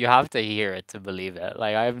it's you have to hear it to believe it.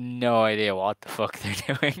 Like I have no idea what the fuck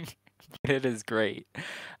they're doing, but it is great.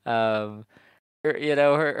 Her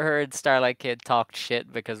and Starlight Kid talked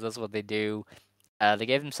shit because that's what they do. They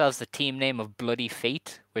gave themselves the team name of Bloody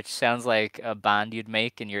Fate, which sounds like a band you'd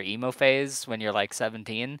make in your emo phase when you're like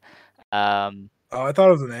 17. I thought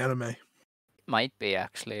it was an anime. Might be,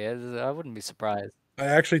 actually. I wouldn't be surprised. I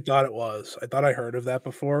actually thought it was. I thought I heard of that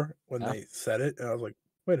before when they said it, and I was like,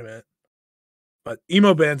 wait a minute. But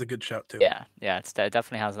emo band's a good shout, too. Yeah, it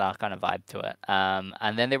definitely has that kind of vibe to it.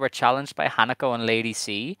 And then they were challenged by HANAKO and Lady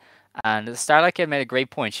C. And Starlight Kid made a great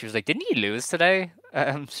point. She was like, didn't you lose today?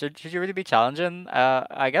 Should you really be challenging?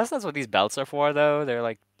 I guess that's what these belts are for, though. They're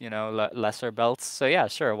like, lesser belts. So yeah,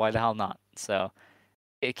 sure. Why the hell not? So,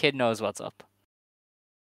 Kid knows what's up.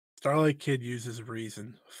 Starlight Kid uses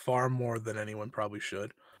reason far more than anyone probably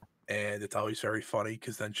should. And it's always very funny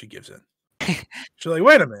because then she gives in. She's like,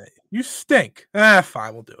 wait a minute. You stink.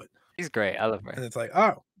 Fine, we'll do it. She's great. I love her. And it's like,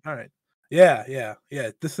 oh, all right. Yeah.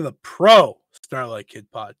 This is a pro Starlight Kid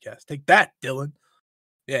podcast. Take that, Dylan.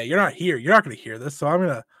 Yeah, you're not here. You're not going to hear this. So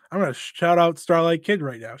I'm gonna shout out Starlight Kid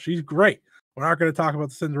right now. She's great. We're not going to talk about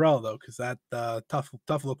the Cinderella though, because that tough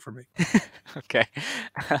look for me. Okay.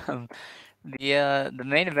 The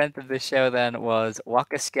main event of this show then was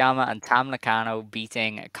Waka Tsukiyama and Tam Nakano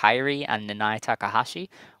beating KAIRI and Nanai Takahashi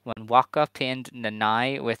when Waka pinned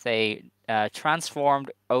Nanai with a transformed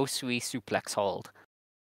Osui suplex hold.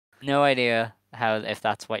 No idea if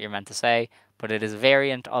that's what you're meant to say, but it is a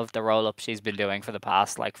variant of the roll-up she's been doing for the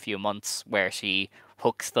past few months where she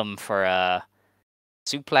hooks them for a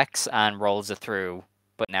suplex and rolls it through,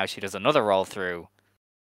 but now she does another roll through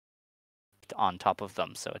on top of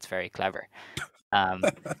them, so it's very clever.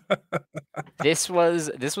 This was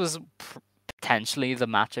potentially the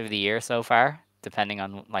match of the year so far, depending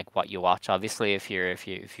on what you watch. Obviously, if you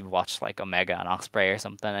watch Omega and Osprey or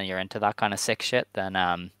something, and you're into that kind of sick shit, then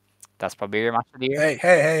that's probably your match of the year.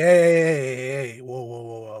 Hey!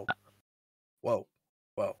 Whoa!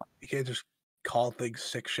 You can't just call things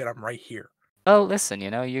sick shit. I'm right here. Oh, listen,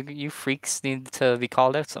 you freaks need to be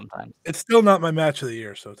called out sometimes. It's still not my match of the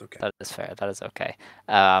year, so it's okay. That is fair. That is okay.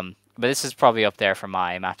 But this is probably up there for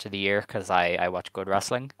my match of the year because I watch good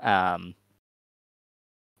wrestling. So,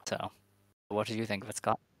 what did you think of it,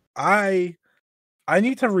 Scott? I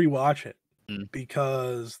need to rewatch it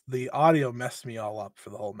because the audio messed me all up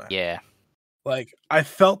for the whole match. Yeah. I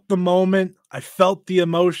felt the moment, I felt the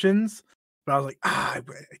emotions, but I was like, I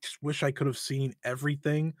just wish I could have seen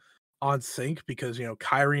everything on sync because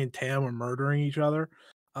KAIRI and Tam were murdering each other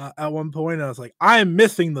at one point. And I was like, I am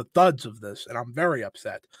missing the thuds of this, and I'm very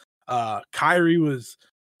upset. KAIRI was,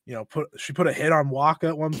 she put a hit on Waka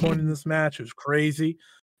at one point in this match. It was crazy.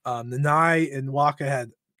 Nanai and Waka had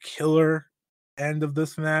killer end of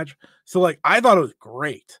this match. So I thought it was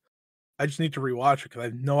great. I just need to rewatch it because I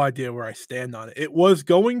have no idea where I stand on it. It was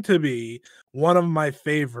going to be one of my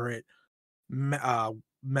favorite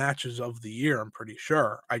matches of the year. I'm pretty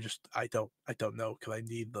sure. I don't know because I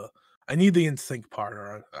need the in sync part,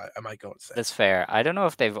 or I might go insane. That's fair. I don't know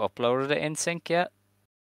if they've uploaded it in sync yet.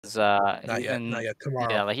 Not yet. Not Even yet. yeah,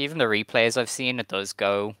 Tomorrow. like even the replays I've seen, it does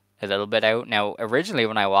go a little bit out. Now, originally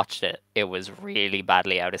when I watched it, it was really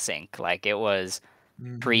badly out of sync. Like it was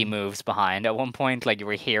 3 Mhm. moves behind. At one point, like you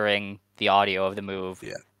were hearing the audio of the move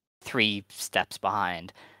Yeah. 3 steps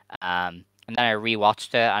behind. And then I rewatched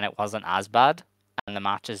it and it wasn't as bad. And the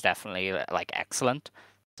match is definitely like excellent.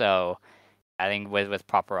 So I think with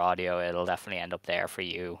proper audio, it'll definitely end up there for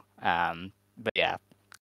you. But yeah,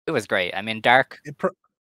 it was great. I mean,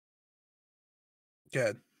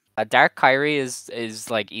 Good. Dark Kyrie is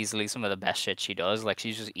like easily some of the best shit she does. Like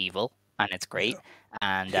she's just evil and it's great.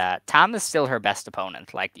 Yeah. And Tam is still her best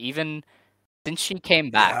opponent. Like even since she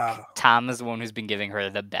came back, Yeah. Tam is the one who's been giving her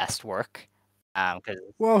the best work. 'Cause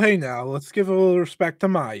Well, hey now, let's give a little respect to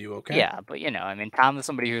Mayu, okay? yeah, but I mean, Tam is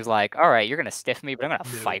somebody who's like, all right, you're gonna stiff me, but I'm gonna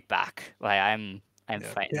New. fight back. Like I'm Yeah.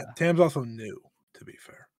 fighting. Tam's also new, to be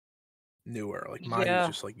fair. Newer. Like Mayu's Yeah,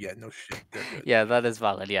 just like, yeah, no shit, they're good. yeah, that is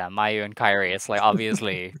valid. Yeah, Mayu and Kairi, it's like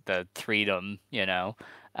obviously the freedom,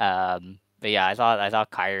 But yeah, I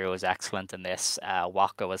thought Kairi was excellent in this.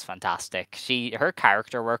 Waka was fantastic. Her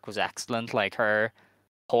character work was excellent. Like her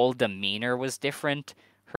whole demeanor was different.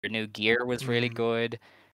 Her new gear was really Mm, good.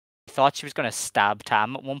 I thought she was gonna stab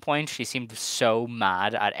Tam at one point. She seemed so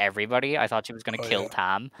mad at everybody. I thought she was gonna oh kill yeah.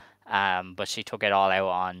 Tam. But she took it all out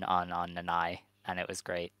on Nanai, and it was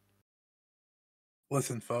great.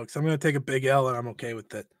 Listen, folks, I'm gonna take a big L and I'm okay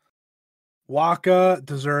with it. Waka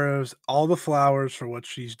deserves all the flowers for what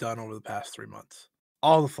she's done over the past 3 months.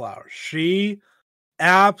 All the flowers. She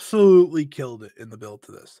absolutely killed it in the build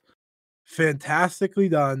to this. Fantastically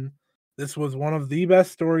done. This was one of the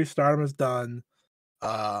best stories Stardom has done.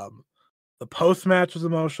 Um, the post match was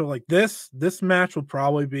emotional. Like this match will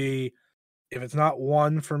probably be, if it's not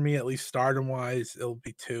one for me, at least Stardom wise, it'll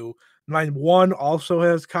be two. My one also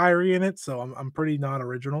has KAIRI in it, so I'm pretty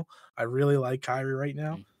non-original. I really like KAIRI right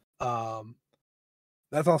now. Mm. Um,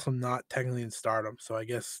 that's also not technically in Stardom, so I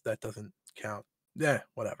guess that doesn't count. Yeah,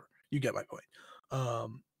 whatever. You get my point.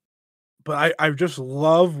 Um, but I just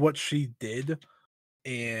love what she did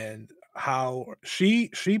and how she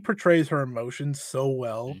portrays her emotions so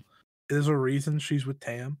well. Mm. There's a reason she's with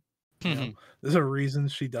Tam, you know. There's a reason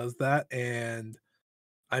she does that, and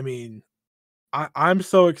I mean, I'm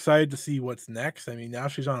so excited to see what's next. I mean, now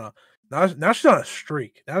she's on a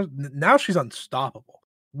streak. Now she's unstoppable.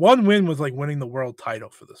 One win was like winning the world title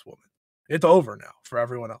for this woman. It's over now for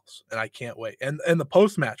everyone else, and I can't wait. And the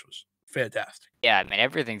post match was fantastic. Yeah, I mean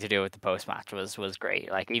everything to do with the post match was great.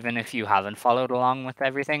 Like even if you haven't followed along with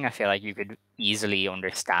everything, I feel like you could easily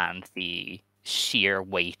understand the sheer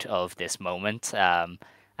weight of this moment.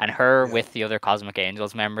 And her Yeah. with the other Cosmic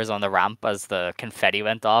Angels members on the ramp as the confetti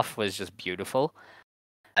went off was just beautiful.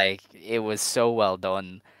 Like it was so well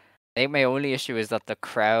done. I think my only issue is that the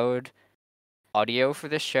crowd audio for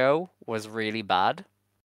this show was really bad.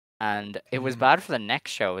 And it was Mhm. bad for the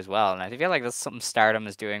next show as well. And I feel like that's something Stardom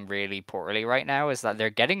is doing really poorly right now, is that they're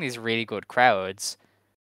getting these really good crowds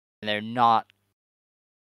and they're not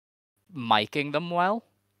miking them well.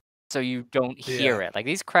 So you don't Yeah. hear it. Like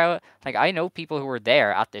these like I know people who were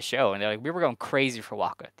there at the show and they're like, we were going crazy for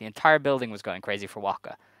Waka. The entire building was going crazy for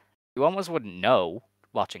Waka. You almost wouldn't know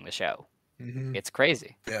watching the show. Mhm. It's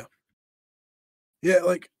crazy. Yeah. Yeah,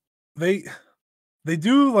 like they they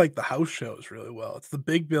do like the house shows really well. It's the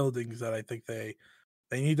big buildings that I think they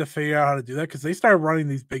need to figure out how to do that because they started running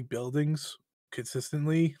these big buildings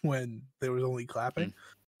consistently when there was only clapping.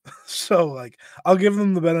 Mm. So like I'll give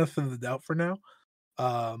them the benefit of the doubt for now.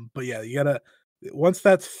 But yeah, you gotta once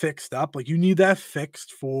that's fixed up, like you need that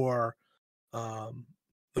fixed for um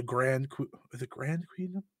the is it Grand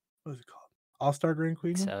Queendom? What is it called? All-Star Grand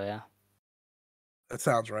Queendom? So yeah. That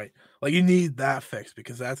sounds right. Like you need that fixed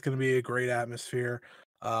because that's gonna be a great atmosphere.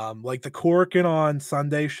 Like the Corkin on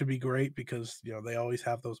Sunday should be great because they always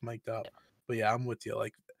have those mic'd up. But yeah, I'm with you.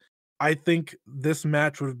 Like I think this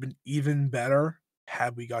match would have been even better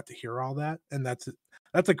had we got to hear all that, and that's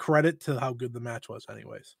a credit to how good the match was,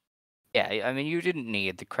 anyways. Yeah, I mean, you didn't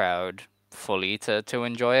need the crowd fully to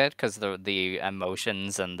enjoy it because the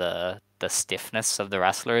emotions and the stiffness of the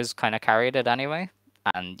wrestlers kind of carried it anyway.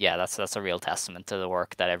 And yeah, that's a real testament to the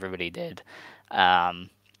work that everybody did. And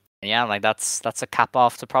yeah, like that's a cap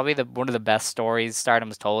off to probably the one of the best stories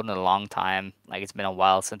Stardom's told in a long time. Like it's been a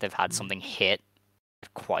while since they've had something hit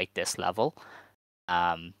at quite this level.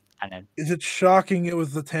 And then Is it shocking it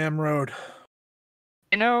was the Tam Road?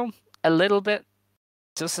 you know a little bit.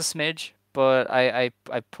 Just a smidge, but I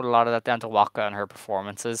put a lot of that down to Waka and her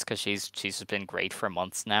performances because she's just been great for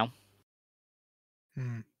months now.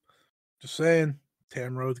 Just saying.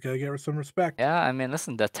 Tam Rhodes gotta get her some respect. Yeah, I mean,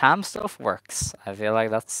 listen, the Tam stuff works. I feel like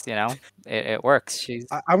that's, it works. She's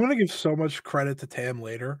I'm gonna give so much credit to Tam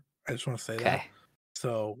later. I just want to say that. okay.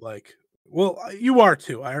 So like, well, you are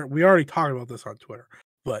too. We already talked about this on Twitter,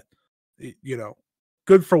 but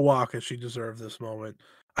good for Waka. She deserved this moment.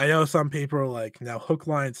 I know some people are like, now hook,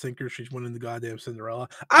 line, sinker. She's winning the goddamn Cinderella.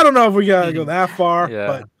 I don't know if we gotta go that far, Yeah.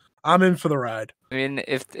 but I'm in for the ride. I mean,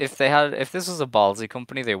 if this was a ballsy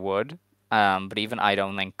company, they would. But even I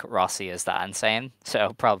don't think Rossi is that insane,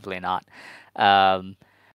 so probably not. Um,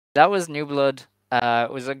 that was New Blood.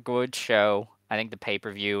 It was a good show. I think the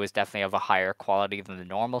pay-per-view was definitely of a higher quality than the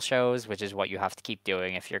normal shows, which is what you have to keep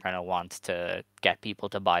doing if you're going to want to get people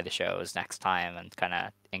to buy the shows next time and kind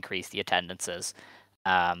of increase the attendances.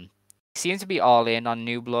 Seems to be all in on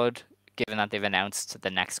New Blood, given that they've announced the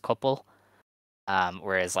next couple.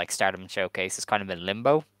 Whereas like Stardom Showcase is kind of in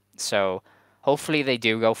limbo. So hopefully they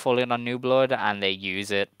do go full in on New Blood and they use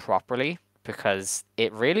it properly, because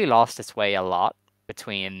it really lost its way a lot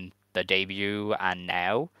between the debut and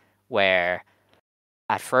now, where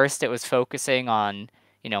at first it was focusing on,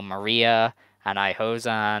 Maria and Ai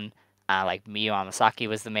like Miyu Amasaki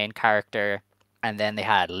was the main character, and then they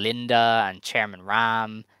had Linda and Chairman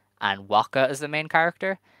Ram and Waka as the main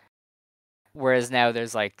character. Whereas now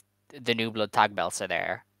there's like the New Blood tag belts are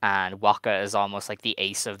there, and Waka is almost like the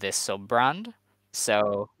ace of this sub brand.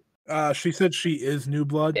 So She said she is New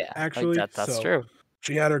Blood, yeah, like actually. that's So true.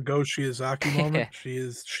 she had her Go Shiozaki moment. She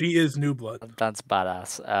is New Blood. That's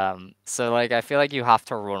badass. So like I feel like you have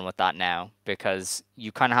to run with that now, because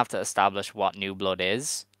you kind of have to establish what New Blood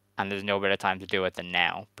is, and there's no better time to do it than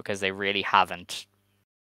now, because they really haven't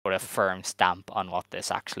put a firm stamp on what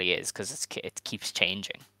this actually is, because it keeps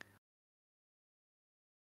changing.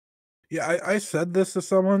 Yeah, I said this to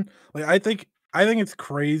someone. Like, I think it's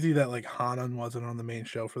crazy that like Hanan wasn't on the main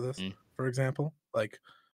show for this. For example, like,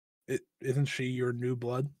 isn't she your New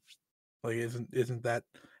Blood? Like, isn't that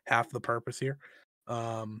half the purpose here?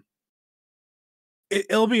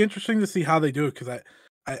 It'll be interesting to see how they do it, because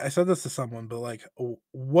I said this to someone, but like,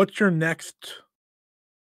 what's your next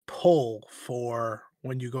pull for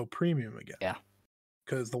when you go premium again? Yeah.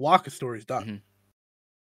 Because the Waka story's done. Mm-hmm.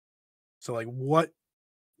 So like,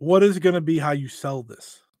 what is going to be how you sell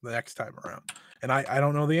this the next time around? And I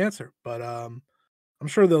don't know the answer, but I'm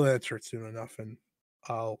sure they'll answer it soon enough, and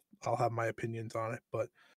I'll have my opinions on it. But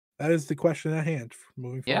that is the question at hand for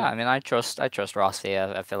moving Yeah, forward. I mean, I trust Rossi.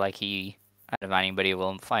 I feel like he, out of anybody,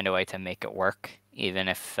 will find a way to make it work, even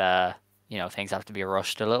if things have to be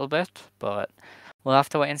rushed a little bit. But we'll have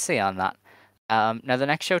to wait and see on that. Now, the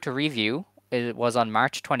next show to review was on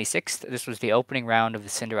March 26th. This was the opening round of the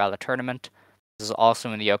Cinderella tournament. This is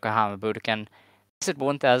also in the Yokohama Budokan. This had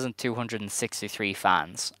 1,263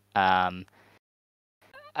 fans. I've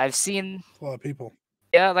seen A lot of people.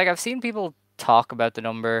 Yeah, like I've seen people talk about the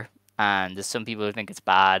number, and there's some people who think it's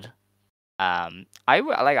bad.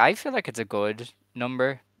 I feel like it's a good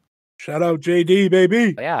number. Shout out JD,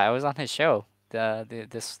 baby. Yeah, I was on his show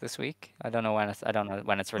this week. I don't know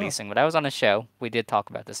when it's releasing, but I was on his show. We did talk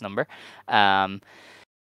about this number. I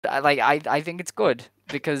think it's good,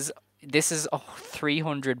 because this is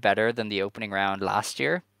 300 better than the opening round last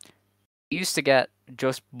year. We used to get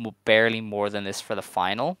just barely more than this for the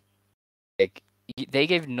final. Like, they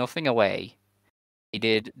gave nothing away. They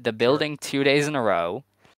did the building 2 days in a row,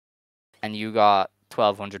 and you got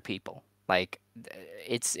 1,200 people. Like,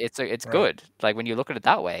 it's Right. good. Like, when you look at it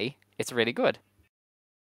that way, it's really good.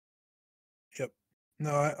 Yep.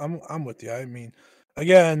 No, I'm with you. I mean,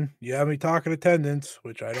 again, you have me talking attendance,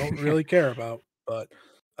 which I don't really care about, but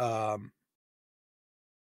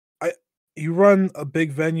you run a big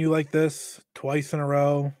venue like this twice in a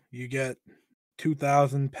row, you get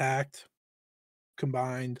 2,000 packed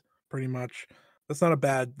combined, pretty much. That's not a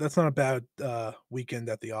bad weekend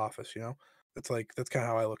at the office, you know? That's kind of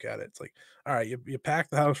how I look at it. It's like, all right, you pack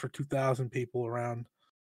the house for 2,000 people around.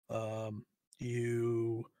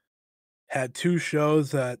 You had two shows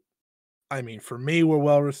that, I mean, for me, were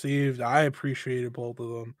well received. I appreciated both of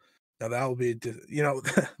them. Now that will be,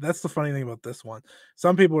 that's the funny thing about this one.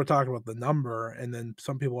 Some people were talking about the number, and then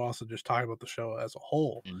some people were also just talking about the show as a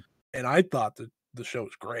whole. And I thought that the show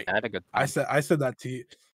was great. I had a good I time. said that to you.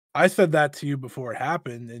 I said that to you before it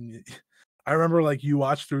happened, and I remember like you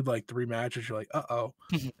watched through like 3 matches. You're like, uh-oh,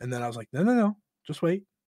 and then I was like, no, just wait.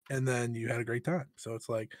 And then you had a great time. So it's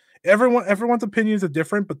like everyone's opinions are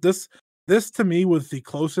different, but this to me was the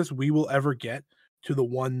closest we will ever get to the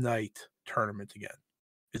one night tournament again.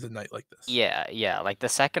 Is a night like this. Yeah. Like, the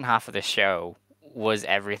second half of the show was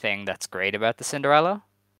everything that's great about the Cinderella.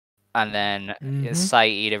 And then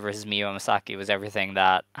Saida versus Miyu Amasaki was everything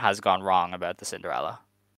that has gone wrong about the Cinderella.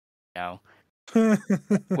 You know,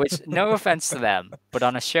 which no offense to them, but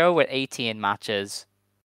on a show with 18 matches,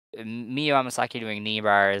 Miyu Amasaki doing knee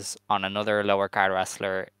bars on another lower card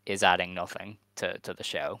wrestler is adding nothing to the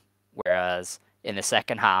show. Whereas in the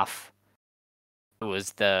second half, it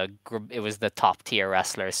was the top tier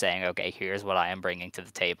wrestler saying, "Okay, here's what I am bringing to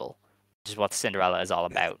the table," which is what Cinderella is all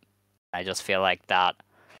about. I just feel like that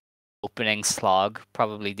opening slog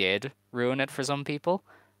probably did ruin it for some people.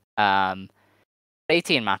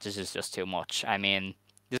 18 matches is just too much. I mean,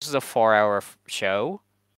 this was a 4-hour show,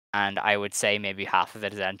 and I would say maybe half of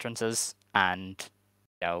it is entrances and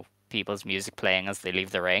people's music playing as they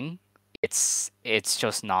leave the ring. It's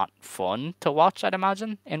just not fun to watch, I'd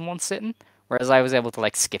imagine, in one sitting. Whereas I was able to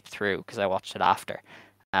skip through because I watched it after.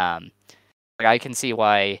 I can see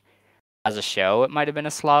why, as a show, it might have been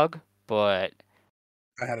a slog, but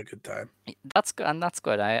I had a good time. That's good, and that's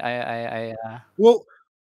good. Well,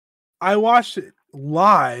 I watched it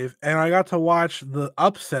live, and I got to watch the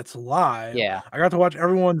upsets live. Yeah. I got to watch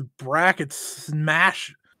everyone's brackets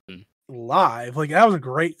smash live. That was a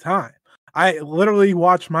great time. I literally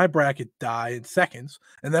watched my bracket die in seconds,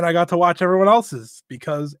 and then I got to watch everyone else's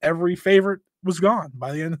because every favorite was gone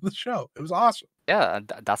by the end of the show. It was awesome. Yeah,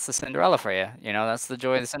 that's the Cinderella for you. That's the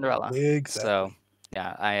joy of the Cinderella. Exactly. So,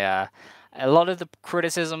 yeah, a lot of the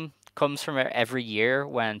criticism comes from every year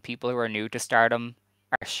when people who are new to Stardom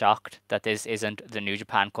are shocked that this isn't the New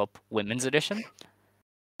Japan Cup Women's Edition.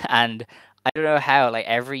 And I don't know how,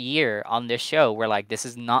 every year on this show, we're like, this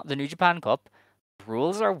is not the New Japan Cup.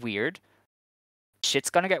 Rules are weird. Shit's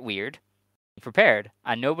gonna get weird. Be prepared.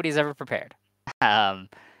 And nobody's ever prepared. And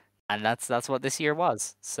that's what this year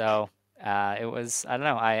was. So it was, I don't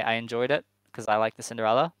know, I enjoyed it because I like the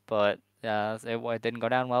Cinderella, but it didn't go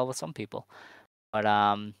down well with some people.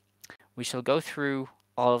 But we shall go through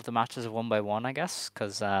all of the matches one by one, I guess,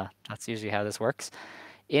 because that's usually how this works.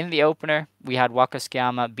 In the opener, we had Waka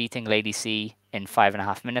Tsukiyama beating Lady C in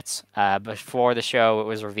 5.5 minutes. Before the show, it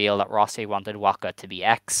was revealed that Rossi wanted Waka to be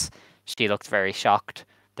X. She looked very shocked.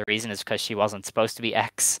 The reason is because she wasn't supposed to be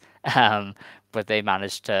X, but they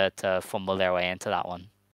managed to fumble their way into that one.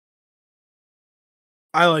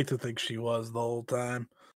 I like to think she was the whole time,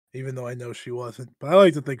 even though I know she wasn't. But I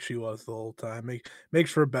like to think she was the whole time.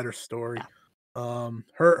 Makes for a better story. Yeah.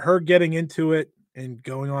 Her getting into it and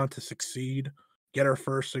going on to succeed, get her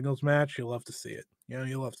first singles match, you'll love to see it.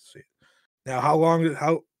 You'll love to see it. Now,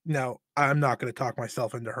 now I'm not going to talk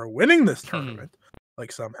myself into her winning this tournament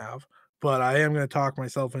like some have, but I am going to talk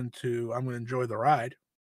myself into I'm going to enjoy the ride.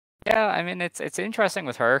 Yeah, I mean it's interesting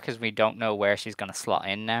with her because we don't know where she's going to slot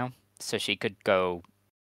in now, so she could go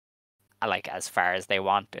as far as they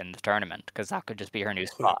want in the tournament because that could just be her new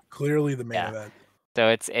spot. Clearly the main event. So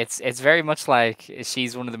it's very much like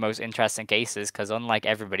she's one of the most interesting cases because unlike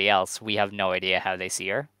everybody else, we have no idea how they see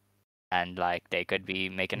her, and they could be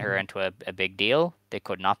making her into a big deal. They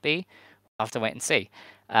could not be. We'll have to wait and see.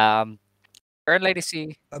 Third Lady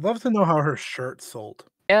C. I'd love to know how her shirt sold.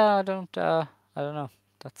 Yeah, I don't know.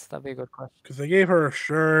 That'd be a good question. Because they gave her a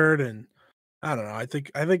shirt, and I don't know. I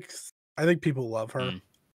think people love her,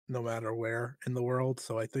 no matter where in the world.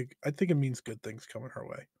 So I think it means good things coming her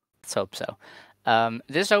way. Let's hope so.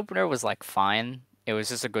 This opener was fine. It was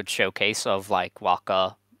just a good showcase of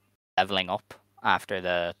Waka leveling up after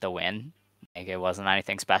the win. It wasn't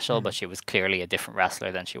anything special, but she was clearly a different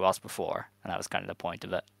wrestler than she was before, and that was kind of the point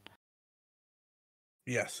of it.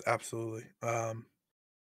 Yes, absolutely.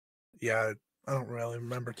 Yeah, I don't really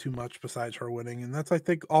remember too much besides her winning, and that's I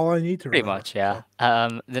think all I need to remember. Pretty much, yeah.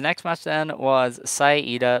 So. The next match then was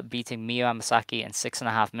Saida beating Miyu Amasaki in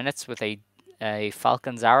 6.5 minutes with a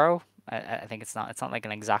Falcon's Arrow. I think it's not like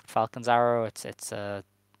an exact Falcon's Arrow. It's a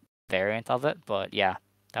variant of it, but yeah,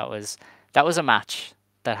 that was a match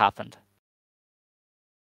that happened.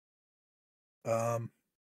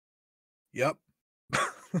 Yep.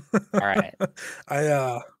 All right.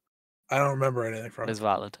 I don't remember anything from it. It is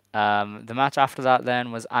valid. The match after that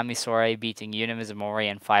then was Ami Sourei beating Yuna Mizumori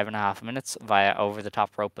in 5.5 minutes via over the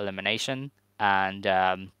top rope elimination, and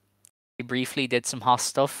we briefly did some Hoss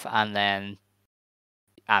stuff, and then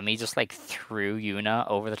Ami just threw Yuna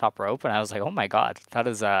over the top rope, and I was like, oh my god, that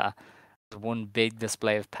is one big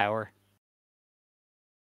display of power.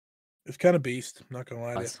 It's kind of beast, I'm not gonna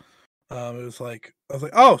lie to you. It was I was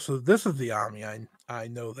like, oh, so this is the Ami I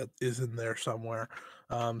know that is in there somewhere.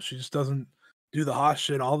 She just doesn't do the Hoss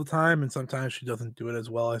shit all the time, and sometimes she doesn't do it as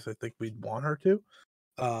well as I think we'd want her to.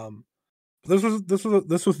 This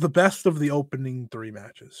was the best of the opening 3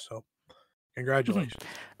 matches. So Congratulations.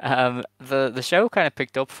 The show kind of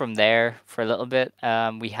picked up from there for a little bit.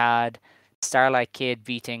 We had Starlight Kid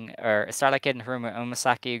Starlight Kid and Haruma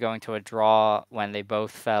Umasaki going to a draw when they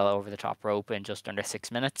both fell over the top rope in just under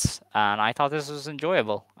 6 minutes, and I thought this was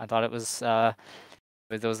enjoyable. I thought it was there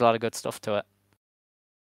was a lot of good stuff to it.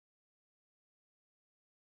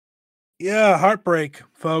 Yeah, heartbreak,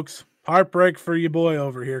 folks. Heartbreak for you boy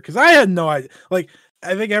over here, because I had no idea. Like,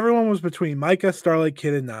 I think everyone was between Micah, Starlight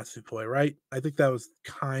Kid, and Natsupoi, right? I think that was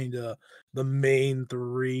kind of the main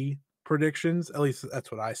three predictions. At least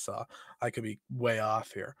that's what I saw. I could be way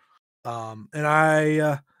off here. And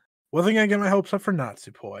I wasn't gonna get my hopes up for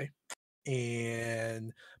Natsupoi,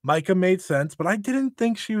 and Micah made sense, but I didn't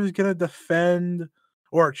think she was gonna defend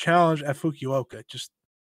or challenge at Fukuoka. Just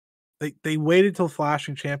they waited till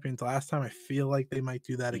Flashing Champions last time. I feel like they might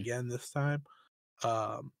do that again this time.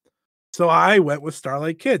 So I went with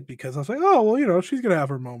Starlight Kid because I was like, oh, well, she's going to have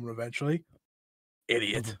her moment eventually.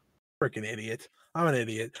 Idiot. Freaking idiot. I'm an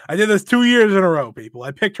idiot. I did this 2 years in a row, people.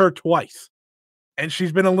 I picked her twice. And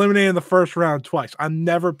she's been eliminated in the first round twice. I'm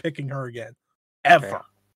never picking her again. Ever.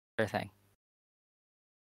 Sure thing.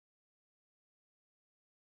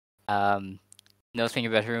 Nothing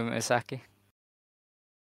about Haruma Umasaki?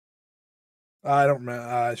 I don't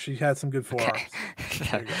know. She had some good forearms.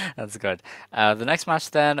 Okay. That's good. The next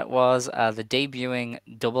match then was the debuting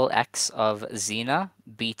Double X of Xena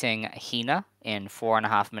beating Hina in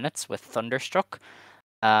 4.5 minutes with Thunderstruck.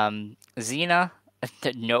 Xena,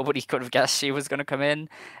 nobody could have guessed she was going to come in.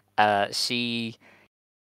 She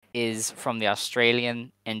is from the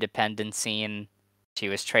Australian independent scene. She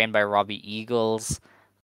was trained by Robbie Eagles.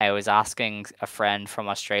 I was asking a friend from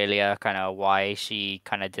Australia kind of why she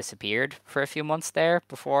kind of disappeared for a few months there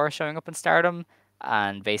before showing up in Stardom,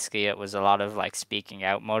 and basically it was a lot of like speaking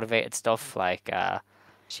out motivated stuff. Like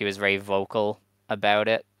she was very vocal about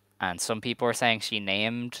it, and some people were saying she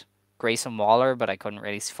named Grayson Waller, but I couldn't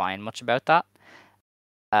really find much about that.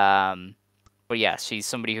 But yeah, she's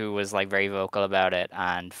somebody who was like very vocal about it,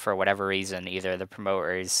 and for whatever reason, either the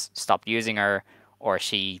promoters stopped using her or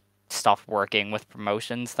she stopped working with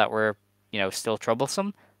promotions that were, still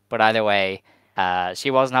troublesome. But either way,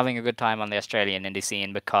 she wasn't having a good time on the Australian indie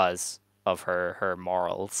scene because of her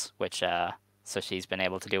morals, which so she's been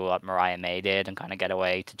able to do what Mariah May did and kind of get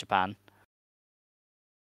away to Japan.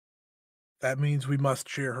 That means we must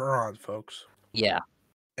cheer her on, folks. Yeah.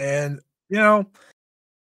 And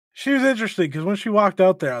she was interesting because when she walked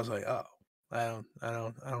out there, I was like, oh, I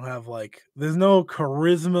don't have like, there's no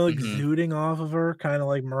charisma exuding off of her, kind of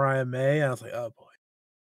like Mariah May. I was like, oh boy.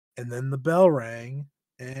 And then the bell rang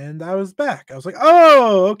and I was back. I was like,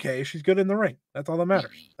 oh, okay, she's good in the ring. That's all that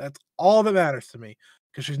matters. That's all that matters to me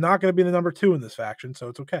because she's not going to be the number 2 in this faction, so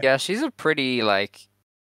it's okay. Yeah, she's a pretty like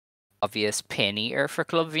obvious pin eater for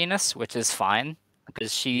Club Venus, which is fine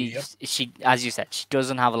because she, as you said, she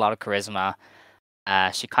doesn't have a lot of charisma.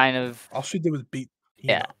 She kind of all she did was beat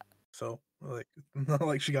Hina. So like, not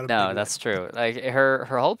like she got a no, that's true. Like her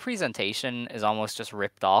whole presentation is almost just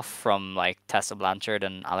ripped off from like Tessa Blanchard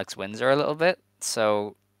and Alex Windsor a little bit.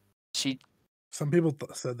 So some people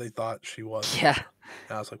said they thought she was. Yeah.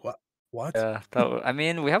 And I was like, what? What? Yeah. I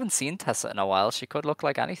mean, we haven't seen Tessa in a while. She could look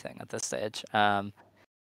like anything at this stage. But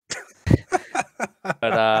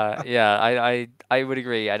yeah, I would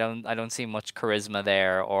agree. I don't see much charisma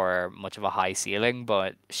there or much of a high ceiling,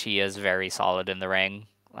 but she is very solid in the ring.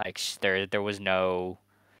 Like there was no,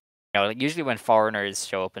 like usually when foreigners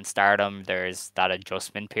show up in Stardom, there's that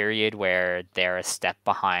adjustment period where they're a step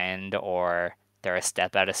behind or they're a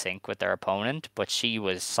step out of sync with their opponent. But she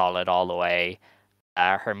was solid all the way.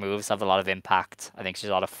 Her moves have a lot of impact. I think she's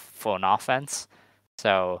a lot of fun offense.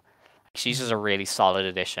 So she's just a really solid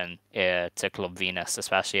addition to Club Venus,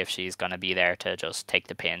 especially if she's going to be there to just take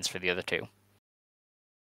the pins for the other two.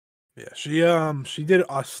 Yeah, she did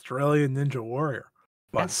Australian Ninja Warrior.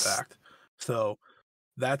 Fun fact. So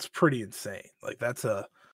that's pretty insane. Like that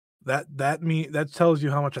tells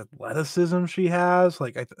you how much athleticism she has.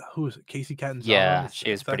 Like who is it? Casey Catanzaro? Yeah, she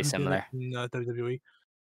is pretty similar in WWE.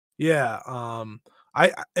 Yeah,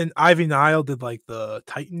 and Ivy Nile did like the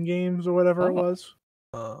Titan Games or whatever it was.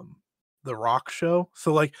 The Rock show.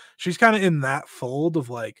 So like she's kind of in that fold of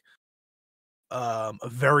like a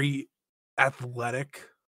very athletic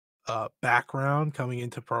background coming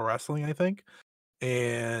into pro wrestling, I think.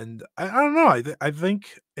 And I don't know. I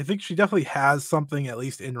think she definitely has something, at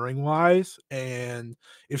least in ring wise. And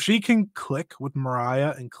if she can click with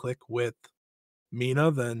Mariah and click with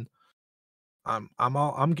Mina, then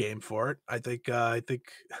I'm game for it. I think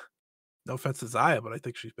No offense to Zaya, but I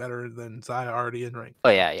think she's better than Zaya already in ring. Oh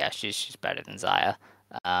yeah, she's better than Zaya.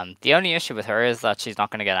 The only issue with her is that she's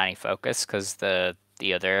not going to get any focus because the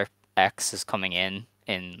other X is coming in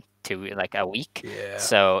like a week. Yeah.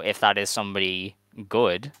 So if that is somebody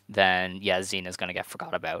good, then yeah, Xena's going to get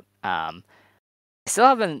forgot about. I still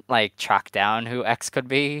haven't like tracked down who X could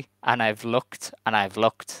be, and I've looked and I've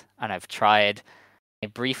looked and I've tried. I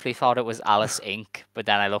briefly thought it was Alice Inc., but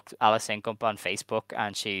then I looked Alice Inc. up on Facebook,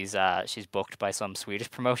 and she's booked by some Swedish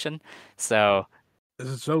promotion. So is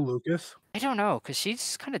it so Lucas? I don't know, because she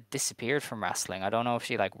just kind of disappeared from wrestling. I don't know if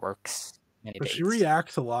she like works many But dates. she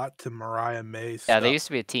reacts a lot to Mariah May's Yeah, stuff. they used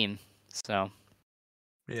to be a team. So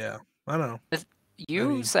yeah, I don't know.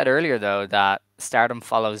 You said earlier though that Stardom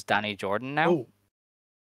follows Danny Jordan now. Oh.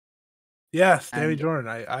 Yes, Danny Jordan.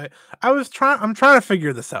 I'm trying to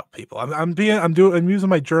figure this out, people. I'm using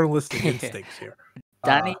my journalistic instincts here.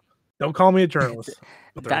 Danny, don't call me a journalist.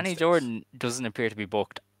 Danny Jordan doesn't appear to be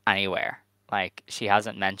booked anywhere. Like she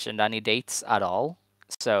hasn't mentioned any dates at all.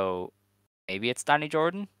 So maybe it's Danny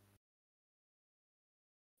Jordan.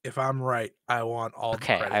 If I'm right, I want all the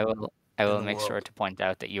credit. I will make sure to point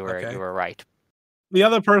out that you were right. The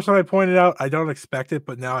other person I pointed out, I don't expect it,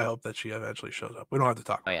 but now I hope that she eventually shows up. We don't have to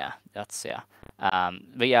talk about yeah, that's yeah.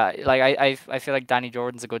 But yeah, like I feel like Danny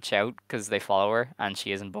Jordan's a good shout because they follow her and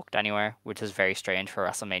she isn't booked anywhere, which is very strange for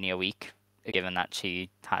WrestleMania week, given that she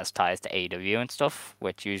has ties to AEW and stuff,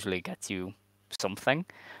 which usually gets you something.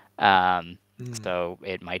 So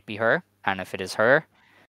it might be her, and if it is her,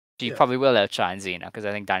 she probably will outshine Xena because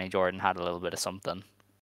I think Danny Jordan had a little bit of something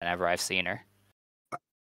whenever I've seen her.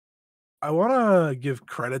 I want to give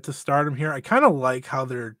credit to Stardom here. I kind of like how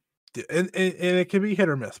they're, and it can be hit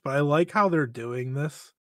or miss, but I like how they're doing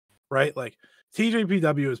this, right? Like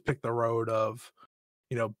TJPW has picked the road of,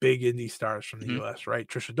 big indie stars from the US, right?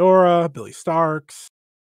 Trish Adora, Billy Starks,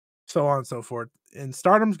 so on and so forth. And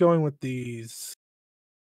Stardom's going with these,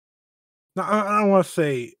 I don't want to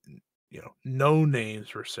say, no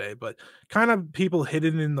names per se, but kind of people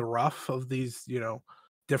hidden in the rough of these,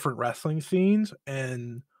 different wrestling scenes,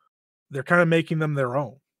 and they're kind of making them their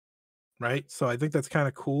own, right? So I think that's kind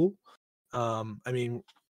of cool. I mean,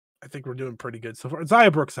 I think we're doing pretty good so far.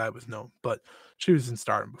 Zaya Brookside was known, but she was in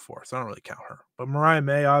Stardom before, so I don't really count her. But Mariah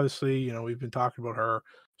May, obviously, we've been talking about her.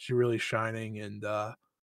 She's really shining, and I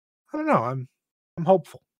don't know. I'm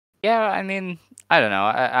hopeful. Yeah, I mean, I don't know.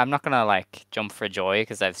 I'm not gonna like jump for joy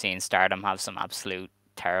because I've seen Stardom have some absolute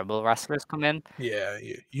terrible wrestlers come in. Yeah,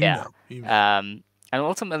 you know. And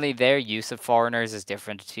ultimately, their use of foreigners is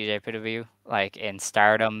different to TJPW. Like in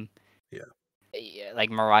Stardom, like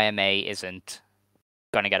Mariah May isn't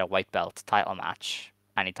gonna get a white belt title match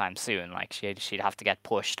anytime soon. Like she'd have to get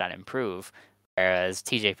pushed and improve. Whereas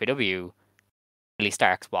TJPW, Billy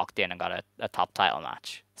Starks walked in and got a top title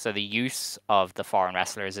match. So the use of the foreign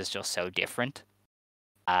wrestlers is just so different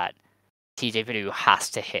that TJPW has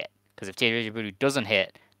to hit. Because if TJPW doesn't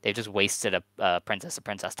hit, they've just wasted a Princess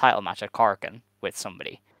title match at Corkin with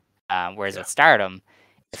somebody. Whereas with Stardom,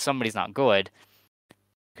 if somebody's not good,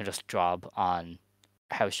 you can just job on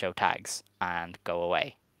house show tags and go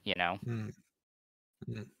away,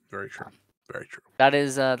 Very true. Very true. That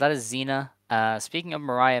is Xena. Speaking of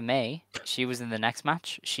Mariah May, she was in the next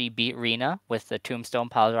match. She beat Rena with the Tombstone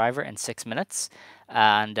Piledriver in 6 minutes,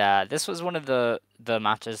 and this was one of the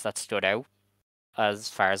matches that stood out as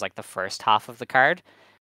far as like the first half of the card,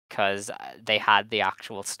 because they had the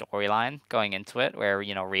actual storyline going into it, where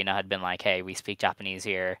Rena had been like, "Hey, we speak Japanese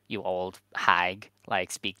here, you old hag,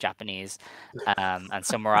 like speak Japanese," and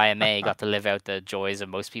so Mariah May got to live out the joys of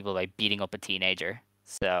most people by beating up a teenager.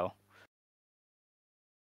 So.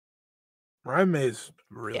 Mariah May's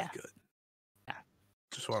really good. Yeah.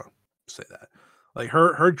 Just want to say that. Like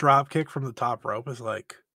her drop kick from the top rope is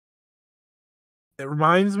like, it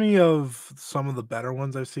reminds me of some of the better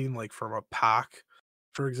ones I've seen, like from a Pac,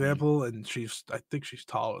 for example, and I think she's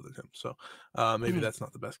taller than him. So maybe that's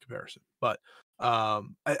not the best comparison. But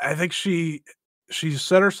I think she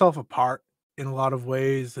set herself apart in a lot of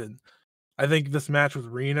ways, and I think this match with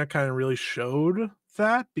Rena kind of really showed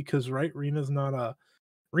that, because Rena's not a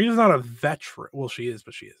veteran. Well, she is,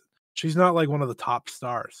 but she isn't. She's not like one of the top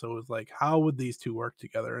stars. So it was like, how would these two work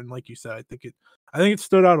together? And like you said, I think it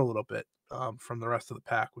stood out a little bit from the rest of the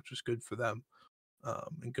pack, which is good for them.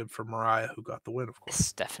 And good for Mariah, who got the win, of course.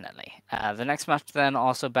 Yes, definitely. The next match then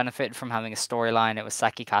also benefited from having a storyline. It was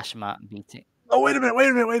Saki Kashima beating. Oh, wait a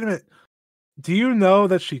minute. Do you know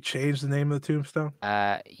that she changed the name of the Tombstone?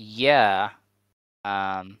 Yeah.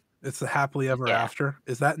 It's the Happily Ever After.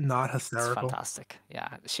 Is that not hysterical? It's fantastic.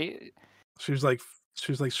 Yeah. She was like,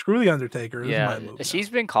 screw the Undertaker. This is my move.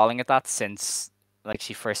 She's been calling it that since like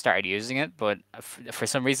she first started using it, but for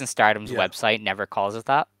some reason Stardom's website never calls it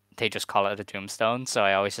that. They just call it a tombstone, so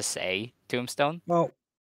I always just say tombstone. Well,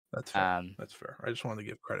 that's fair. That's fair. I just wanted to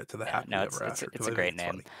give credit to the happily ever after it's because a I think great it's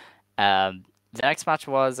name. funny. The next match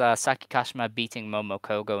was Saki Kashima beating Momo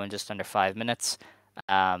Kogo in just under 5 minutes.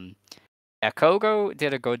 Kogo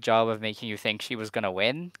did a good job of making you think she was gonna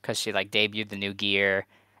win because she like debuted the new gear,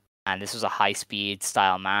 and this was a high speed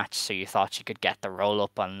style match, so you thought she could get the roll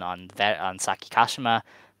up on Saki Kashima,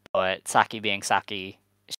 but Saki being Saki,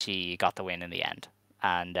 she got the win in the end,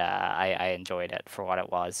 and I enjoyed it for what it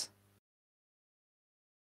was.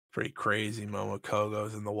 Pretty crazy.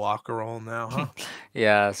 Momokogo's in the Waka roll now, huh?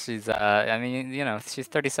 Yeah, she's I mean, she's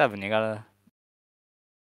 37. You gotta.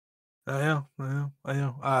 I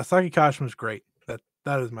know. Saki Kashima's great.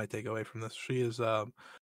 That is my takeaway from this. She is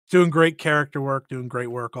doing great character work, doing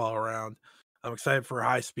great work all around. I'm excited for a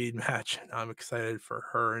high speed match. I'm excited for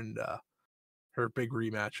her and her big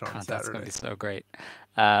rematch on God, Saturday. that's gonna be so great.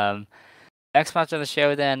 Next match of the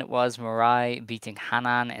show then was Mirai beating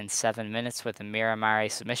Hanan in 7 minutes with a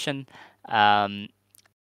Miramari submission. I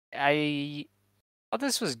thought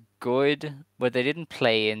this was good, but they didn't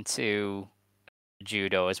play into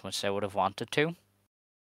judo as much as I would have wanted to.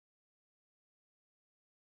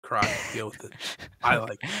 Cry, deal with it. I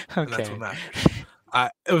like it, and that's what matters.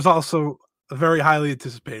 It was also very highly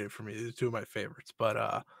anticipated for me. These are two of my favorites,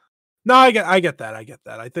 but no, I get that.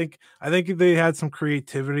 I think they had some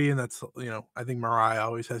creativity, and that's I think Mariah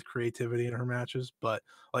always has creativity in her matches. But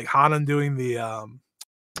like Hanan doing the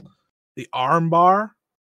arm bar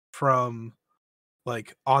from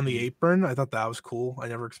like on the apron, I thought that was cool. I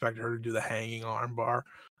never expected her to do the hanging arm bar.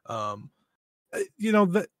 I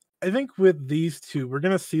think with these two, we're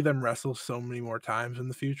gonna see them wrestle so many more times in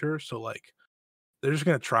the future. So like they're just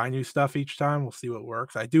gonna try new stuff each time. We'll see what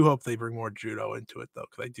works. I do hope they bring more judo into it though,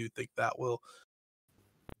 because I do think that will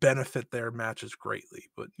benefit their matches greatly.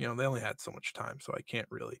 But they only had so much time, so I can't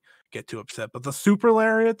really get too upset. But the super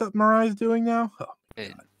lariat that Mariah's doing now,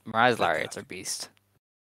 Mariah's lariats are beast.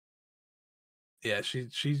 Yeah,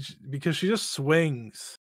 she's because she just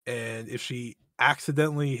swings, and if she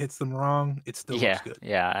accidentally hits them wrong, it still looks good.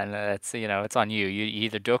 Yeah, and it's it's on you. You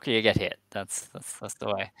either duck or you get hit. That's the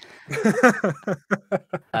way.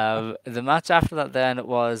 The match after that then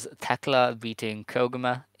was Tekla beating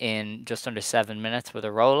Koguma in just under 7 minutes with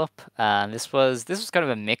a roll up. And this was kind of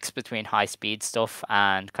a mix between high speed stuff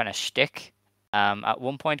and kind of shtick. At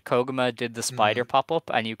one point, Koguma did the spider pop up,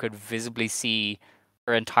 and you could visibly see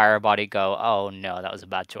her entire body go, "Oh no, that was a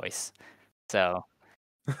bad choice." So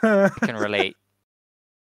I can relate.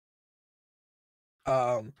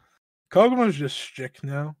 Koguma's just shtick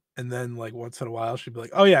now, and then like once in a while she'd be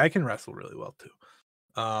like, "Oh yeah, I can wrestle really well too."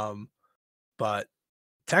 But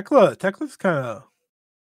Tekla's kind of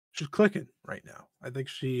she's clicking right now. I think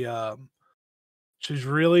she's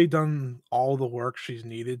really done all the work she's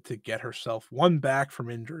needed to get herself back from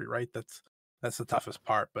injury. Right, that's the toughest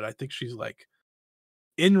part. But I think she's like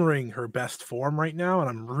in ring her best form right now, and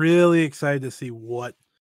I'm really excited to see what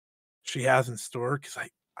she has in store because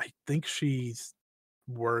I think she's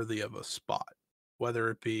worthy of a spot, whether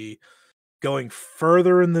it be going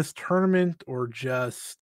further in this tournament or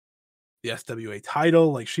just the SWA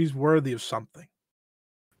title. Like she's worthy of something.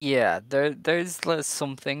 Yeah, there's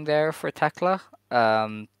something there for Tekla.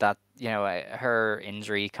 That her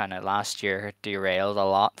injury kind of last year derailed a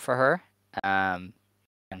lot for her.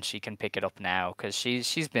 And she can pick it up now because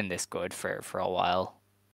she's been this good for a while.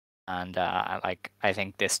 And I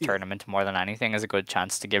think this tournament more than anything is a good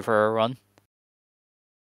chance to give her a run.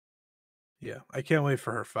 Yeah, I can't wait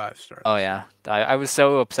for her 5-star. Oh yeah, I was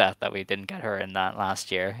so upset that we didn't get her in that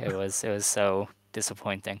last year. It was so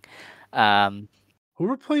disappointing. Who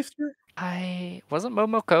replaced her? I wasn't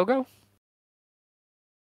Momo Kogo.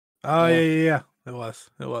 Oh yeah. It was.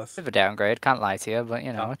 Bit of a downgrade, can't lie to you, but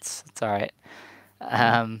it's all right.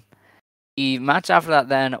 The match after that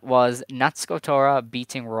then was Natsuko Tora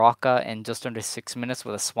beating Rocca in just under 6 minutes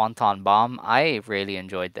with a swanton bomb. I really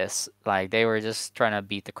enjoyed this. Like they were just trying to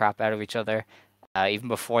beat the crap out of each other. Even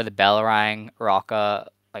before the bell rang, Rocca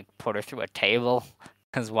like put her through a table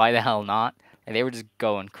because why the hell not? And they were just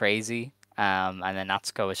going crazy. And then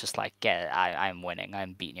Natsuko was just like, I'm winning.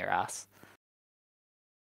 I'm beating your ass."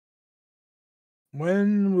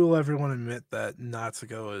 When will everyone admit that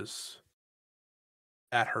Natsuko is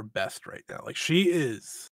at her best right now? Like she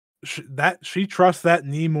is. She trusts that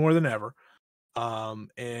knee more than ever.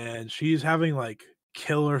 And she's having like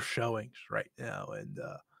killer showings right now. And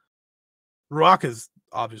Rock is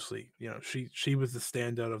obviously, she was the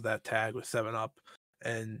standout of that tag with 7-Up,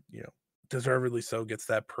 and deservedly so gets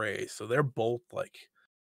that praise. So they're both like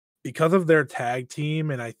because of their tag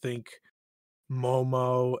team, and I think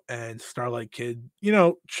Momo and Starlight Kid,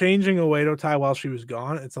 changing Oedo Tai while she was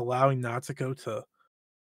gone, it's allowing Natsuko to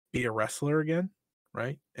be a wrestler again,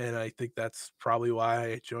 right? And I think that's probably why I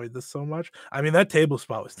enjoyed this so much. I mean, that table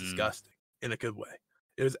spot was disgusting in a good way.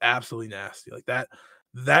 It was absolutely nasty. Like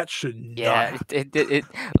that should not Yeah, happen.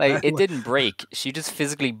 it didn't break. She just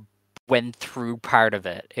physically went through part of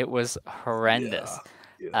it. It was horrendous.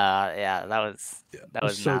 Yeah, that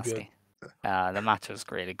was so good. nasty. The match was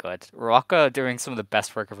really good. Waka doing some of the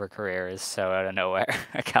best work of her career is so out of nowhere.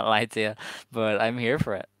 I can't lie to you, but I'm here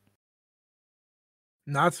for it.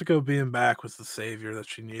 Natsuko being back was the savior that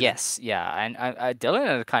she needed. Yes, yeah, and Dylan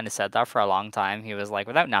had kind of said that for a long time. He was like,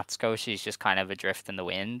 without Natsuko, she's just kind of adrift in the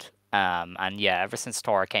wind. And yeah, ever since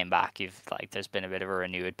Tora came back, there's been a bit of a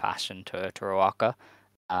renewed passion to Waka.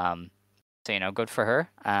 So good for her,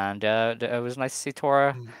 and it was nice to see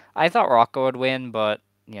Tora. I thought Waka would win, but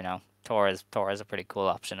Tora's a pretty cool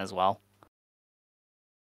option as well.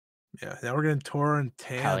 Yeah, now we're getting Tora and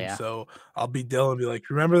Tam, yeah. so I'll be Dylan and be like,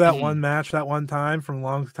 remember that one match that one time from a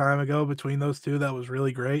long time ago between those two that was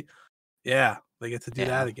really great? Yeah, they get to do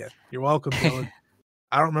that again. You're welcome, Dylan.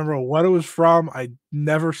 I don't remember what it was from. I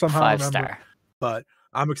never somehow 5-star. But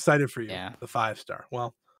I'm excited for you. Yeah. The 5-star.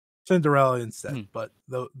 Well, Cinderella instead, but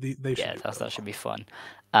they should that should be fun.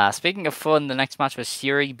 Speaking of fun, the next match was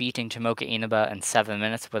Shuri beating Tomoka Inaba in 7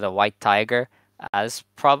 minutes with a white tiger. It's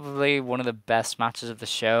probably one of the best matches of the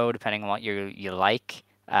show, depending on what you like.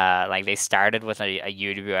 They started with a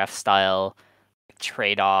UWF style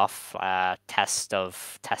trade-off test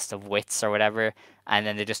of wits or whatever, and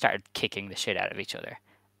then they just started kicking the shit out of each other.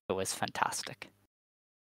 It was fantastic.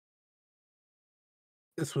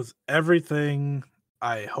 This was everything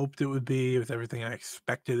I hoped it would be. It was everything I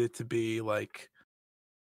expected it to be. Like,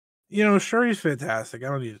 Shuri's fantastic. I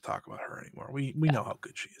don't need to talk about her anymore. We know how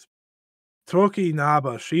good she is. Tomoka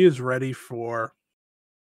Inaba, she is ready for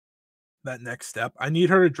that next step. I need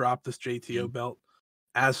her to drop this JTO belt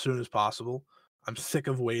as soon as possible. I'm sick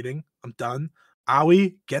of waiting. I'm done.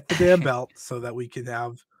 Aoi, get the damn belt so that we can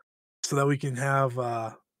have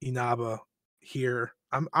Inaba here.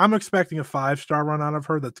 I'm expecting a 5-star run out of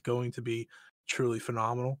her that's going to be truly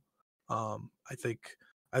phenomenal. I think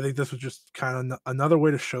this was just kind of another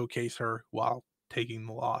way to showcase her while taking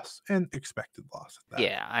the loss and expected loss at that.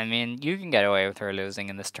 Yeah, I mean, you can get away with her losing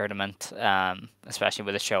in this tournament, especially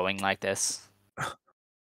with a showing like this.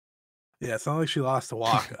 Yeah, it's not like she lost to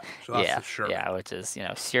Waka. She lost to Shuri. Yeah, which is,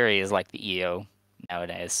 Shuri is like the EO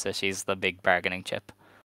nowadays, so she's the big bargaining chip.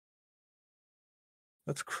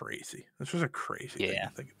 That's crazy. That's just a crazy thing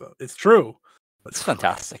to think about. It's true. It's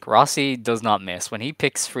fantastic. Rossi does not miss. When he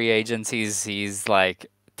picks free agents, he's like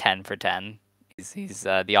 10 for 10. He's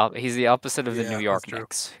the opposite of the New York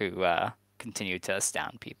Knicks, who continue to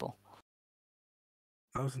astound people.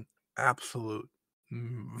 That was an absolute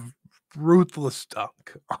ruthless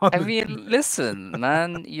dunk. I mean, listen,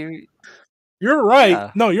 man, you're right.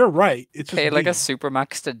 Yeah. No, you're right. It's just like a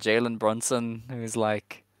supermax to Jalen Brunson, who's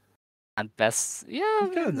like at best,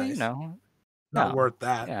 nice. Not worth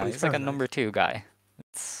that. Yeah, but he's like a number 2 guy.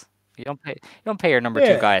 You don't pay your number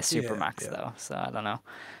 2 guy a supermax though, so I don't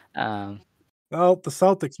know. Well, the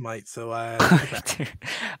Celtics might, so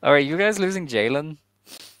all right, you guys losing Jalen?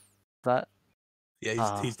 Yeah,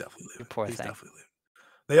 he's definitely leaving. Poor thing. Definitely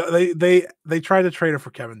leaving. They tried to trade him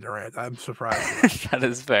for Kevin Durant. I'm surprised. That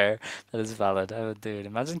is fair. That is valid. Dude,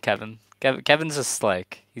 imagine Kevin. Kevin's just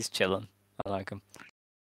like, he's chilling. I like him.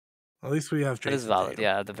 At least we have Jason. That is valid. Tatum.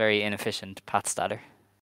 Yeah, the very inefficient Pat Statter.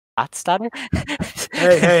 Pat Statter?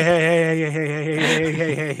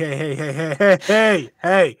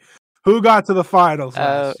 Hey! Who got to the finals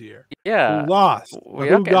last year? Yeah. Who lost? We're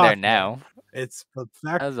not getting there now. It's the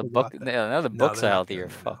fact that now the Bucks are healthy. You're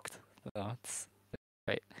fucked. So it's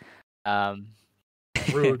right.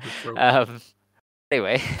 Rude.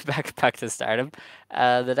 Anyway, back to Stardom.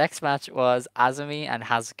 The next match was Azumi and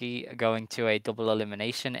Hazuki going to a double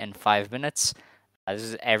elimination in 5 minutes. This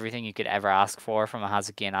is everything you could ever ask for from a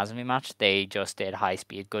Hazuki and Azumi match. They just did high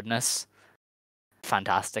speed goodness.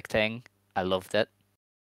 Fantastic thing. I loved it.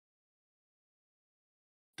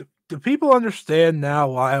 Do people understand now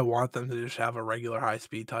why I want them to just have a regular high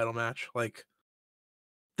speed title match? Like,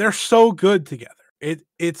 they're so good together.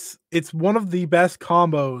 It's one of the best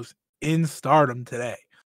combos in Stardom today.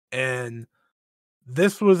 And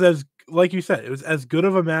this was, as like you said, it was as good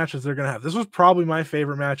of a match as they're gonna have. This was probably my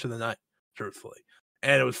favorite match of the night, truthfully.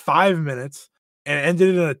 And it was 5 minutes and it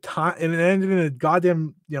ended in a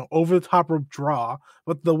goddamn, over the top rope draw.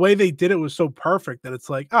 But the way they did it was so perfect that it's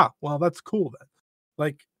like, well, that's cool then.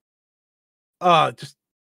 Like, just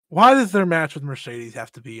Why does their match with Mercedes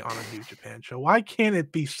have to be on a New Japan show? Why can't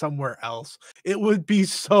it be somewhere else? It would be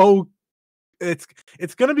so. It's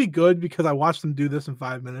gonna be good because I watched them do this in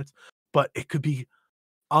 5 minutes, but it could be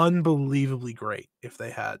unbelievably great if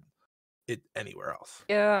they had it anywhere else.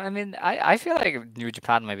 Yeah, I mean, I feel like New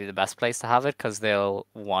Japan might be the best place to have it because they'll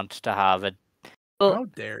want to have it. Well, How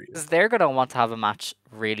dare you? 'cause they're gonna want to have a match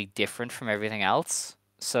really different from everything else,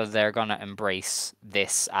 so they're gonna embrace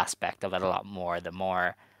this aspect of it a lot more. The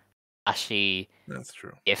more actually That's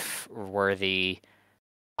true. if worthy,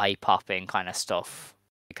 eye popping kind of stuff,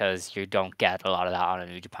 because you don't get a lot of that on a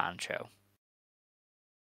New Japan show.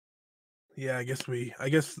 Yeah, I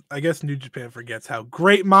guess New Japan forgets how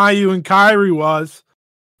great Mayu and KAIRI was.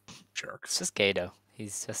 It's Jerks. just Gato.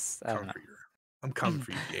 He's just I don't know. I'm coming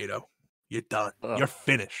for you, Gato. You're done. Ugh. You're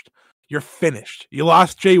finished. You're finished. You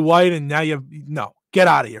lost Jay White, and now get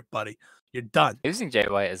out of here, buddy. You're done. Losing Jay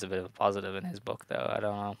White is a bit of a positive in his book, though. I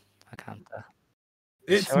don't know. I can't.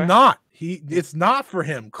 It's sure? not. It's not for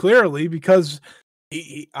him clearly because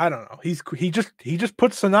I don't know. He just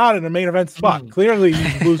put Sonata in a main event spot. Clearly,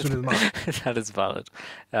 he's losing his mind. That is valid.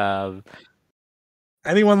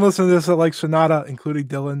 Anyone listening to this that likes Sonata, including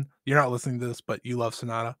Dylan, you're not listening to this, but you love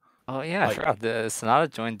Sonata. Oh yeah, I Like- forgot. The Sonata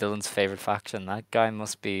joined Dylan's favorite faction. That guy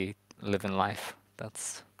must be living life.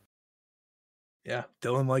 That's Yeah,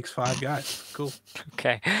 Dylan likes 5 guys. Cool.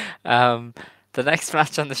 okay. The next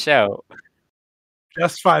match on the show.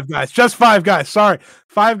 Just 5 guys. Just 5 guys. Sorry.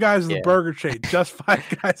 5 guys is the Yeah. burger chain. Just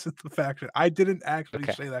 5 guys is the faction. I didn't actually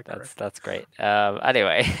say that correctly. That's great.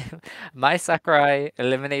 Anyway, Mai Sakurai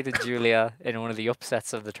eliminated Julia in one of the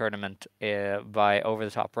upsets of the tournament by over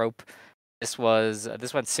the top rope. This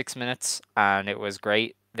went 6 minutes and it was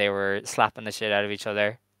great. They were slapping the shit out of each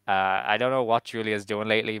other. I don't know what Julia's doing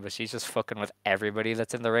lately, but she's just fucking with everybody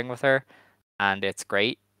that's in the ring with her, and it's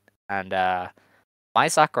great. And Mai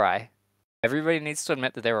Sakurai, everybody needs to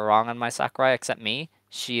admit that they were wrong on Mai Sakurai except me.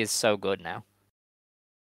 She is so good now.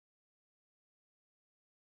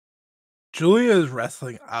 Julia is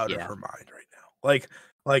wrestling out of Yeah. her mind right now.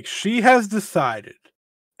 Like she has decided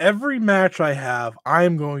every match I have,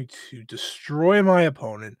 I'm going to destroy my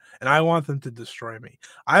opponent, and I want them to destroy me.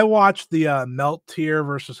 I watched the Melt Tier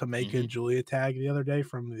versus Hameka and Julia tag the other day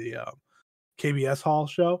from the KBS Hall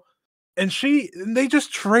show, and they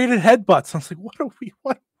just traded headbutts. I was like, what are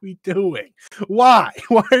we doing? Why?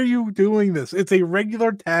 Why are you doing this? It's a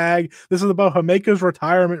regular tag. This is about Hameka's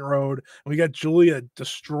retirement road, and we got Julia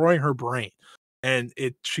destroying her brain. And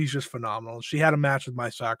she's just phenomenal. She had a match with Mai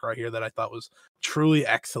Sakurai here that I thought was truly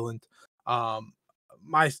excellent. Credit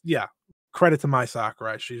to Mai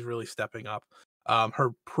Sakurai. She's really stepping up.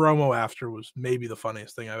 Her promo after was maybe the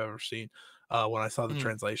funniest thing I've ever seen. When I saw the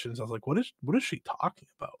translations, I was like, what is she talking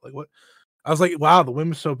about? Like what? I was like, wow, the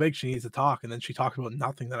women's so big, she needs to talk. And then she talked about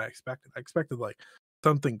nothing that I expected. I expected like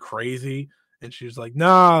something crazy. And she was like,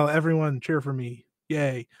 no, everyone cheer for me.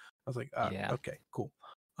 Yay. I was like, okay, cool.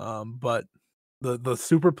 But the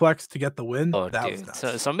superplex to get the win, Oh, that dude. was nuts.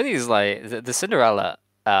 So some of these, like the Cinderella,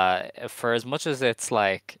 for as much as it's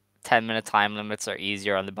like 10-minute time limits are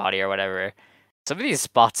easier on the body or whatever, some of these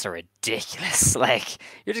spots are ridiculous. Like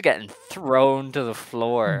you're just getting thrown to the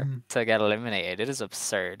floor to get eliminated. It is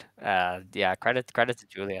absurd. Yeah, credit to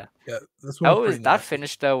Julia. Yeah, this one was That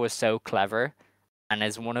finish though was so clever, and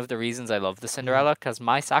is one of the reasons I love the Cinderella, because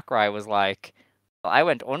Mai Sakurai was like, well, I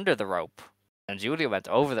went under the rope, and Julia went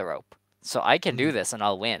over the rope. So I can do this and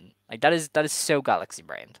I'll win. Like that is so galaxy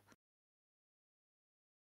brained.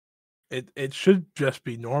 It should just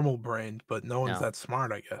be normal brained, but no one's No. that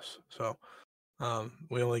smart, I guess. So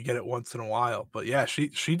we only get it once in a while. But yeah,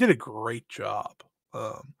 she did a great job.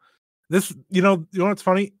 This you know what's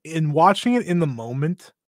funny? In watching it in the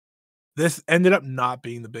moment, this ended up not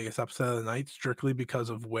being the biggest upset of the night, strictly because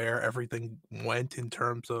of where everything went in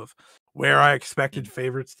terms of where I expected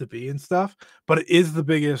favorites to be and stuff. But it is the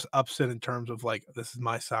biggest upset in terms of like, this is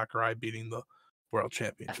Mai Sakurai beating the world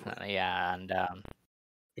champion. Definitely, yeah, and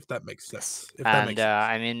if that makes sense.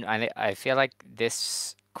 I mean, I feel like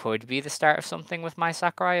this could be the start of something with Mai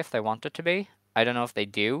Sakurai if they want it to be. I don't know if they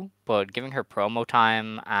do, but giving her promo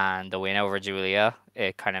time and the win over Julia,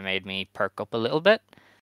 it kind of made me perk up a little bit.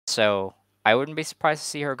 So I wouldn't be surprised to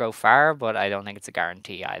see her go far, but I don't think it's a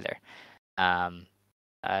guarantee either.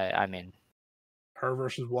 I mean, her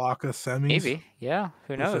versus Waka semis. Maybe, yeah.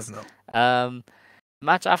 Who knows? No?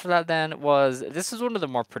 Match after that then this was one of the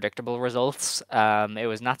more predictable results. It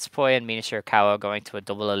was Natsupoi and Mina Shirakawa going to a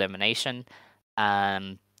double elimination.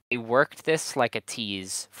 They worked this like a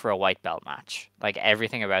tease for a white belt match. Like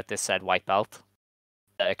everything about this said white belt.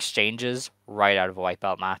 The exchanges right out of a white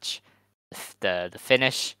belt match. The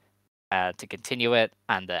finish, to continue it,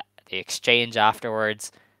 and the exchange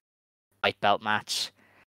afterwards, white belt match.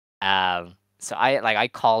 So I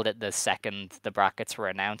called it the second the brackets were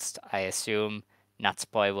announced. I assume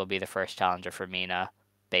Natsupoi will be the first challenger for Mina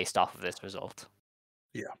based off of this result.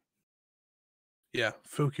 Yeah,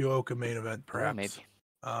 Fukuoka main event Oh, perhaps. maybe.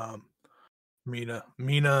 Mina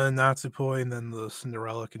and Natsupoi, and then the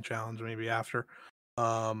Cinderella can challenge maybe after.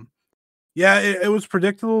 Yeah, it was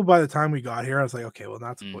predictable by the time we got here. I was like, okay, well,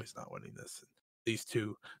 Natsupoi's not winning this. These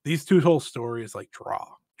two whole story is like draw.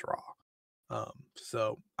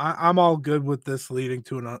 So I'm all good with this leading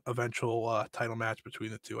to an eventual title match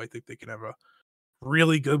between the two. I think they can have a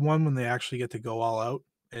really good one when they actually get to go all out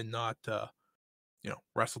and not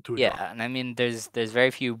wrestle to a draw. Yeah, and I mean, there's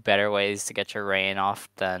very few better ways to get your reign off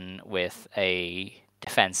than with a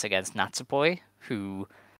defense against Natsupoi, who,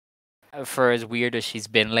 for as weird as she's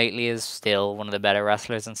been lately, is still one of the better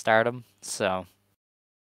wrestlers in Stardom. So,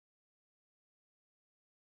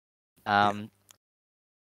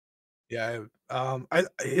 Yeah, I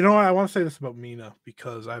want to say this about Mina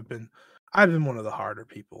because I've been one of the harder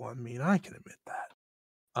people on Mina. I can admit that.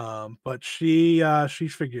 But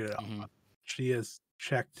she's figured it out. mhm. She has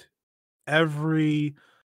checked every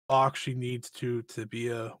box she needs to be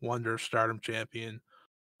a Wonder Stardom champion.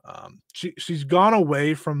 She's gone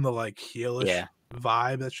away from the like heelish Yeah.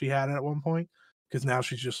 vibe that she had at one point because now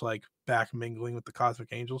she's just like back mingling with the Cosmic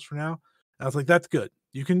Angels for now. And I was like, that's good.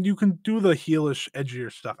 You can do the heelish,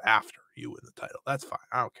 edgier stuff after you win the title. That's fine.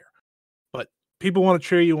 I don't care. But people want to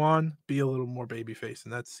cheer you on, be a little more babyface,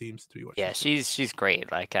 and that seems to be what Yeah, she's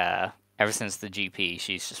great. Like ever since the GP,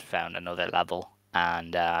 she's just found another level.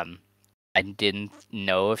 And I didn't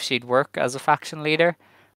know if she'd work as a faction leader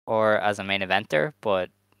or as a main eventer, but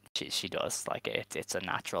she does. Like it's a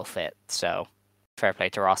natural fit. So fair play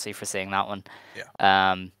to Rossi for seeing that one.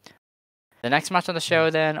 Yeah. The next match on the show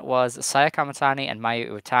then was Saya Kamatani and Mayu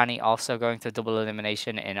Iwatani also going to double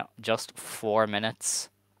elimination in just 4 minutes.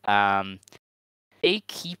 They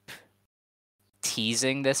keep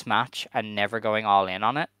teasing this match and never going all in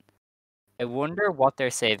on it. I wonder what they're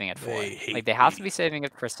saving it for. Like they have to be saving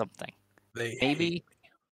it for something. Maybe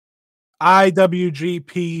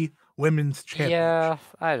IWGP Women's Championship. Yeah,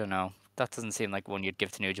 I don't know. That doesn't seem like one you'd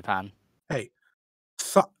give to New Japan. Hey,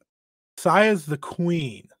 Saya's the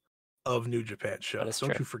queen of New Japan shows.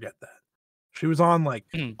 Don't you forget that. She was on like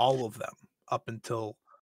all of them up until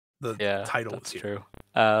the title was here. True.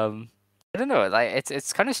 I don't know. Like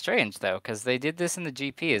it's kind of strange though, because they did this in the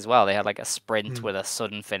GP as well. They had like a sprint with a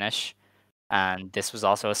sudden finish, and this was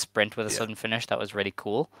also a sprint with a sudden finish. That was really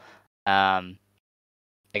cool. Like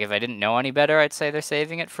if I didn't know any better, I'd say they're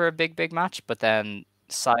saving it for a big match. But then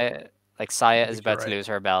Saya is about to lose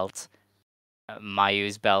her belt.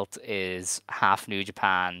 Mayu's belt is half New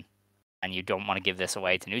Japan, and you don't want to give this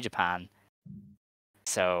away to New Japan.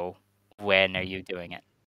 So when are you doing it?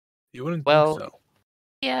 You wouldn't think so.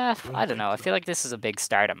 Yeah, I don't know. I feel like this is a big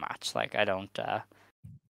Stardom match. Like I don't.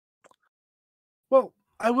 Well,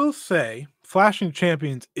 I will say, Flashing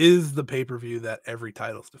Champions is the pay-per-view that every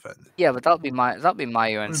title's defended. Yeah, but that'll be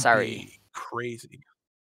Mayu and Sari. Crazy.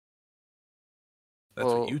 That's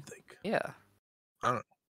what you think. Yeah. I don't know.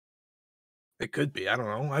 It could be. I don't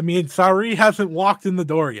know. I mean, Sari hasn't walked in the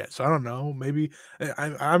door yet, so I don't know. Maybe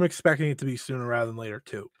I'm expecting it to be sooner rather than later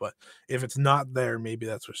too. But if it's not there, maybe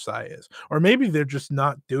that's what Sai is, or maybe they're just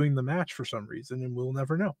not doing the match for some reason, and we'll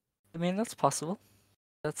never know. I mean, that's possible.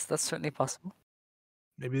 That's certainly possible.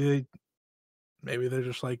 Maybe they're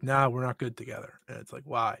just like, nah, we're not good together, and it's like,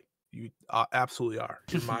 why? You absolutely are.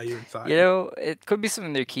 You're Mayu and Sai. You know, it could be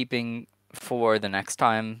something they're keeping for the next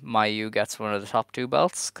time Mayu gets one of the top 2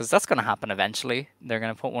 belts, because that's going to happen eventually. They're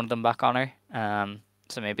going to put one of them back on her.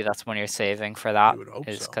 So maybe that's when you're saving for that,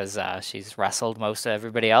 is because she's wrestled most of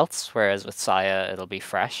everybody else, whereas with Saya it'll be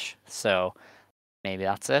fresh. So maybe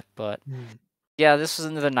that's it. But yeah, this was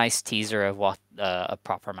another nice teaser of what a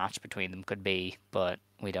proper match between them could be, but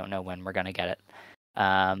we don't know when we're going to get it.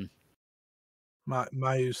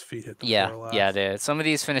 Mayu's feet hit the floor last. Yeah. Some of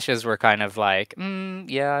these finishes were kind of like,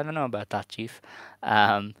 yeah, I don't know about that, Chief.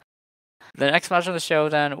 The next match on the show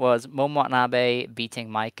then was Momo Watanabe beating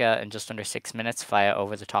Maika in just under 6 minutes via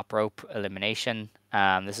over the top rope elimination.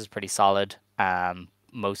 This is pretty solid.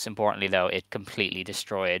 Most importantly, though, it completely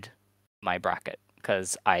destroyed my bracket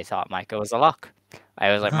because I thought Maika was a lock.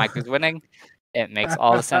 I was like, Maika's winning. It makes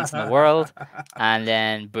all the sense in the world. And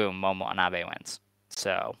then, boom, Momo Watanabe wins.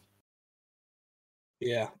 So...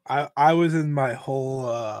 Yeah, I was in my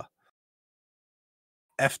whole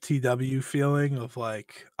FTW feeling of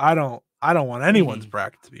like I don't want anyone's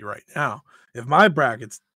bracket to be right now. If my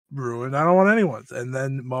bracket's ruined. I don't want anyone's. And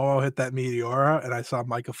then Momo hit that Meteora, and I saw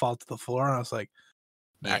Micah fall to the floor, and I was like,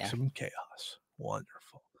 maximum chaos.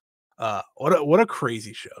 Wonderful. What a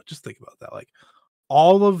crazy show. Just think about that. Like,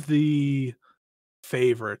 all of the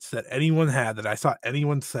favorites that anyone had that I saw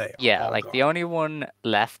anyone say. Yeah, all like gone. the only one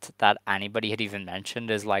left that anybody had even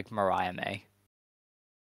mentioned is like Mariah May,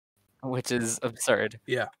 which is absurd.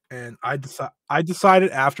 Yeah, and I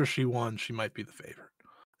decided after she won, she might be the favorite,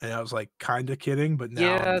 and I was like, kind of kidding, but now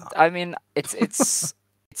I'm Yeah, not. I mean, it's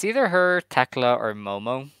either her, Tekla, or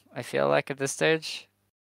Momo. I feel like at this stage,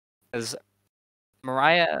 because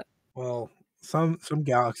Mariah, Well, some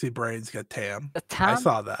Galaxy brains get Tam. the I Tam,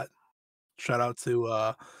 saw that. Shout out to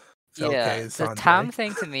yeah, LK and the Sanjay. Tam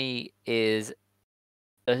thing to me is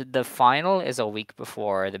the final is a week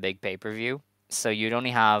before the big pay-per-view, so you'd only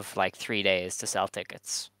have like 3 days to sell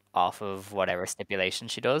tickets off of whatever stipulation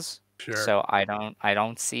she does. Sure. So I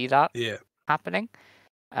don't see that Yeah. happening.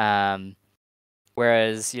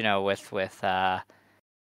 Whereas, with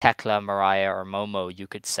Tekla, Mariah, or Momo, you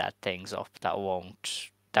could set things up that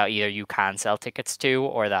either you can sell tickets to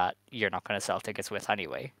or that you're not going to sell tickets with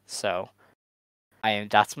anyway. So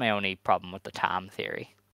that's my only problem with the Tam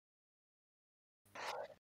theory.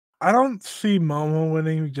 I don't see Momo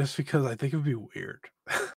winning just because I think it would be weird.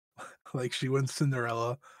 Like, she wins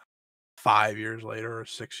Cinderella 5 years later or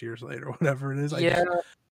 6 years later, whatever it is. Yeah,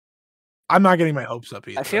 I'm not getting my hopes up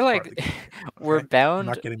either. I feel That's part of like the game. we're Okay? I'm not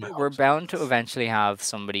bound getting my we're hopes up bound on to this. eventually have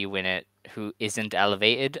somebody win it who isn't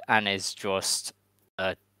elevated and is just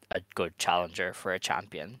a good challenger for a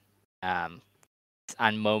champion. And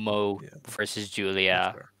Momo Yeah, versus that's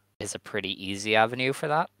Julia fair. is a pretty easy avenue for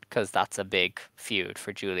that because that's a big feud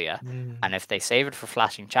for Julia. And if they save it for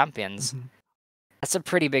Flashing Champions, Mhm. that's a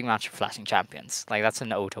pretty big match for Flashing Champions. Like, that's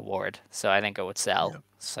an Ota award, so I think it would sell. Yeah.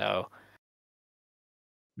 So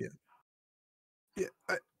Yeah.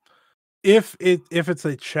 If it's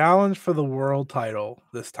a challenge for the world title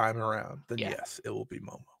this time around, then yeah, yes, it will be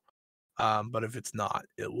Momo. But if it's not,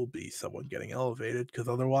 it will be someone getting elevated because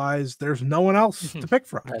otherwise there's no one else to pick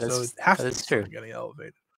from. that So it is has that to is be true. someone getting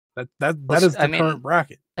elevated. That Well, is I the mean, current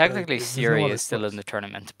bracket. technically There's no Siri other is still in choice. the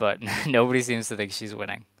tournament, but nobody seems to think she's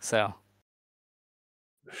winning. So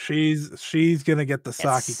She's gonna get the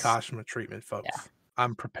Saki yes, Kashima treatment, yeah. folks.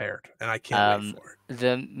 I'm prepared and I can't wait for it.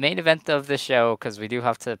 The main event of the show, because we do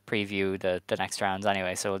have to preview the next rounds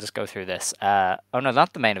anyway, so we'll just go through this. Oh no,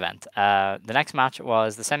 not the main event. The next match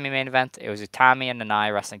was the semi-main event. It was Utami and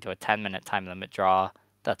Nanai wrestling to a 10-minute time limit draw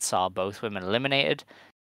that saw both women eliminated.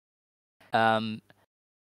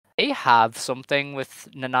 They have something with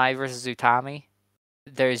Nanai versus Utami.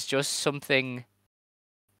 There's just something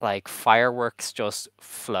like fireworks just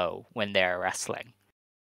flow when they're wrestling.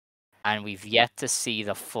 And we've yet to see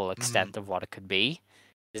the full extent of what it could be.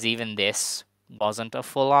 Because even this wasn't a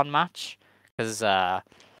full-on match. Because I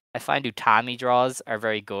find Utami draws are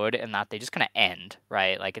very good in that they just kind of end,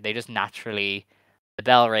 right? Like, they just naturally... The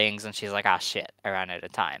bell rings and she's like, ah, shit, I ran out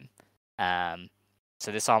of time.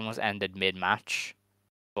 So this almost ended mid-match.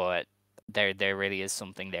 But there really is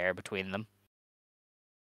something there between them.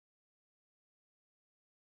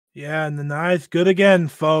 Yeah, and the Nanai's good again,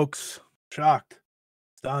 folks. Shocked.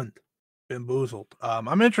 Stunned. Bamboozled.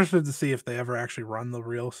 I'm interested to see if they ever actually run the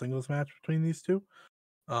real singles match between these two.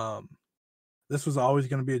 This was always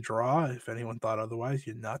going to be a draw. If anyone thought otherwise,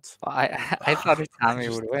 you're nuts. Well, I thought Utami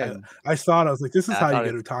would win. I saw it. I was like, this is I how you thought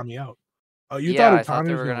get Utami out. Oh, you Yeah, thought I thought Utami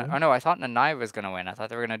they was were going to gonna. win? Oh no, I thought Nanai was gonna win. I thought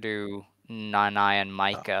they were gonna do Nanai and Oh.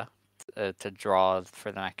 Micah to draw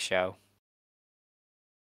for the next show.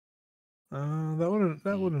 That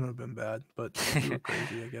wouldn't have been bad, but you were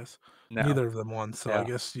crazy, I guess. No. Neither of them won, so I Yeah.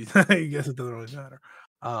 guess I guess it doesn't really matter.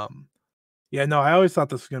 Yeah, no, I always thought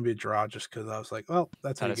this was gonna be a draw just because I was like, well,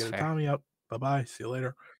 that's how That you is get fair. Utami out. Bye bye. See you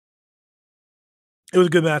later. It was a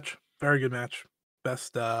good match. Very good match.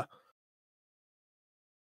 Best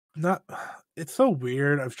not it's so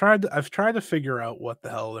weird. I've tried to figure out what the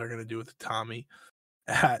hell they're gonna do with Tommy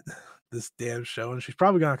at this damn show, and she's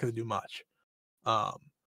probably not gonna do much.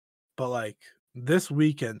 But like this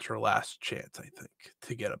weekend's her last chance, I think,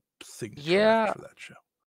 to get a signature match Yeah. for that show.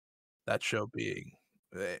 That show being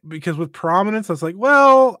because with prominence, I was like,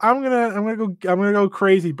 well, I'm gonna go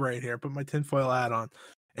crazy brain here, put my tinfoil hat on,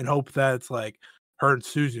 and hope that it's like her and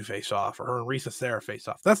Suzu face off or her and Risa Sarah face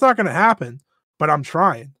off. That's not gonna happen, but I'm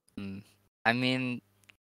trying. I mean,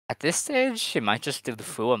 at this stage, she might just do the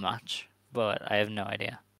Fua match, but I have no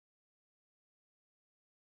idea.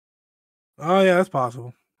 Oh yeah, that's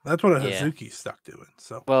possible. That's what a Yeah. Hazuki's stuck doing.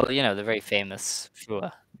 So Well, the very famous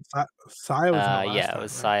Fua. Saya was in it last Yeah, time, it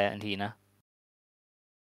was right? Saya and Hina.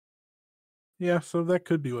 Yeah, so that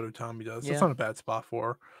could be what Utami does. That's Yeah. not a bad spot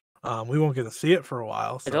for her. We won't get to see it for a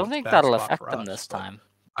while, I so don't it's a think bad that'll spot affect for them us. this But time.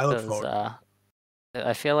 I look Because forward.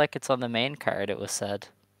 I feel like it's on the main card, it was said.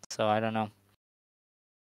 So I don't know.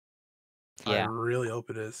 I Yeah. really hope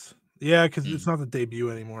it is. Yeah, because it's not the debut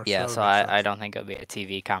anymore, so Yeah, that would so make sense. I don't think it'll be a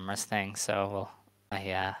TV cameras thing, so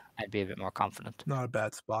I'd be a bit more confident. Not a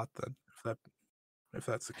bad spot then, if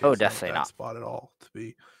that's the case. Oh, Not a definitely bad not. spot at all to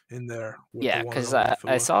be in there with Yeah, the one and because only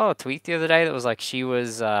I Fua. saw a tweet the other day that was like she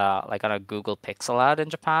was like on a Google Pixel ad in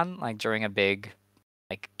Japan, like during a big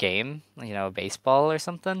like game, you know, baseball or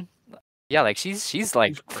something. Yeah, like she's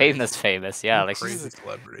like She's crazy. famous. Yeah, She's a like crazy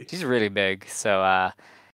celebrity. she's really big. So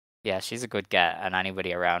yeah, she's a good get, and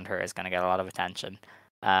anybody around her is gonna get a lot of attention.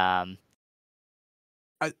 Um,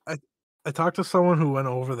 I talked to someone who went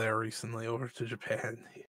over there recently, over to Japan,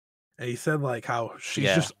 and he said like how she's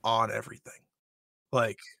Yeah. just on everything.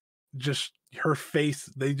 Like just her face,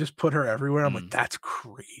 they just put her everywhere. I'm like, that's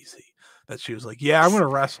crazy. That she was like, yeah, I'm gonna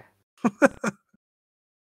wrestle.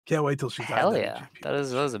 Can't wait till she's Hell yeah, IWGP. that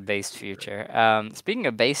is a based future. Speaking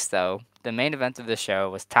of base though, the main event of the show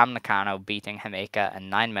was Tam Nakano beating Himeka in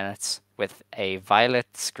 9 minutes with a violet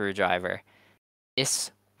screwdriver.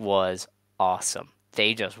 This was awesome.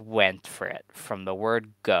 They just went for it from the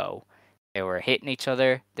word go. They were hitting each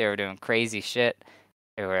other. They were doing crazy shit.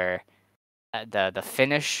 They were the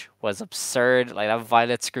finish was absurd. Like that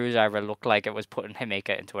violet screwdriver looked like it was putting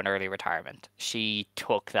Himeka into an early retirement. She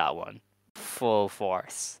took that one full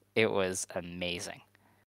force. It was amazing.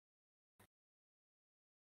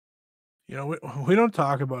 You know, we don't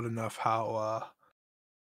talk about enough how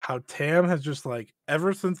Tam has just like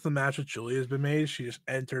ever since the match with Julia has been made, she just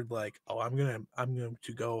entered like, oh, I'm going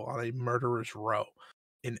to go on a murderer's row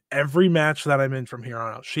in every match that I'm in from here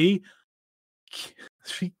on out. She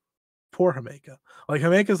poor Himeka. Like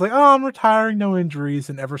Himeka's like, oh, I'm retiring, no injuries,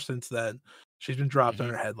 and ever since then, she's been dropped on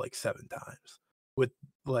her head like 7 times. With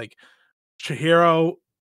like Chihiro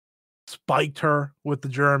spiked her with the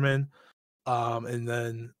German, and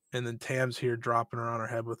then Tam's here dropping her on her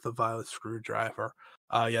head with the violet screwdriver.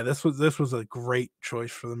 Yeah, this was a great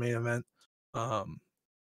choice for the main event.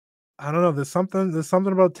 I don't know. There's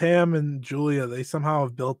something about Tam and Julia. They somehow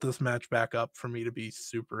have built this match back up for me to be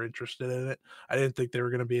super interested in it. I didn't think they were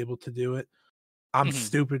going to be able to do it. I'm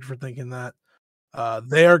stupid for thinking that.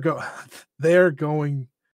 They are they are going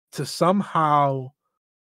to somehow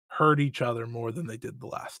hurt each other more than they did the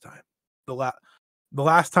last time. The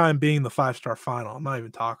last time being the 5-star final. I'm not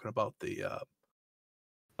even talking about the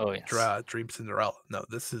Oh yes. Dream Cinderella. No,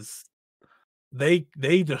 this is they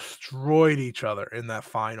destroyed each other in that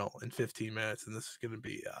final in 15 minutes, and this is going to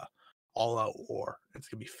be all out war. It's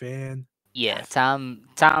going to be fan. Yeah, Tam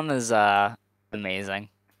is amazing,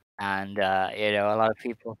 and you know a lot of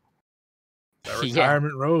people. The Yeah,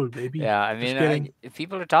 retirement road, baby. yeah. I Just mean, kidding.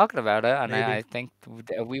 people are talking about it, and Maybe I think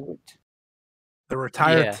we would. the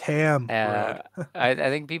retired Yeah, Tam road. I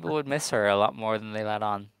think people would miss her a lot more than they let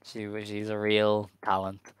on. She's a real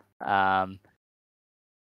talent. Um,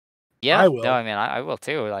 yeah, I no, will. I mean I will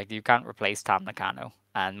too. Like you can't replace Tam Nakano,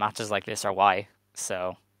 and matches like this are why.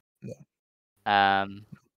 So, No. um,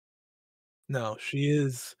 No, she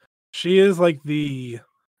is like the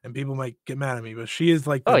and people might get mad at me, but she is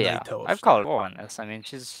like the oh yeah, Naito of I've called Stardom. war on this. I mean,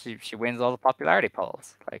 she wins all the popularity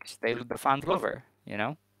polls. Like the fans love her. You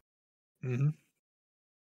know. Mhm.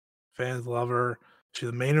 Fans love her. She's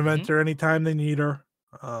a main Mm-hmm. eventer anytime they need her.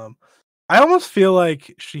 I almost feel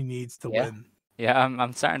like she needs to Yeah. win Yeah,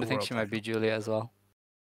 I'm starting the to think world she might be title. Julia as well.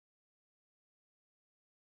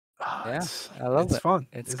 Yeah, I love It's it. fun,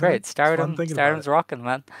 It's isn't it? great. It's fun thinking about it. Stardom's rocking,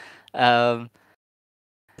 man. Um,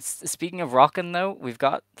 speaking of rocking though, we've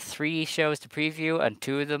got 3 shows to preview, and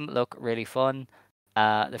 2 of them look really fun.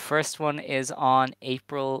 The first one is on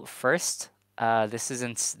April 1st. This is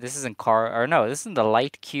in this is in the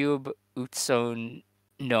Light Cube Utsunomiya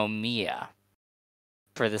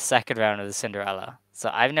for the second round of the Cinderella. So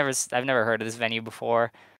I've never heard of this venue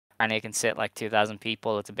before, and it can sit like 2,000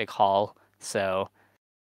 people. It's a big hall, so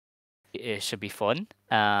it should be fun.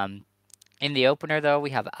 In the opener though, we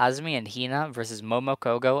have Azumi and Hina versus Momo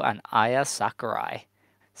Kogo and Aya Sakurai.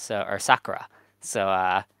 Sakura. So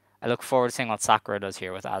I look forward to seeing what Sakura does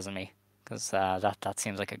here with Azumi, because that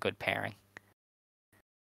seems like a good pairing.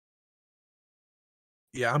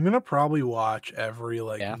 Yeah, I'm gonna probably watch every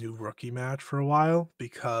like Yeah. new rookie match for a while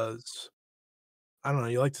because I don't know.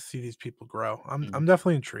 You like to see these people grow. I'm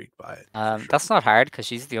definitely intrigued by it for sure. That's not hard because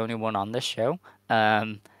she's the only one on this show.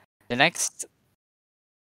 The next,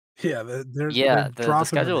 Yeah, they're yeah, the dropping them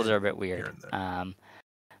schedules are a in bit here weird. and there.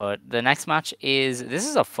 But the next match this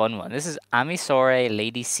is a fun one. This is Amisore,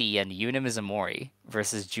 Lady C, and Yuna Mizumori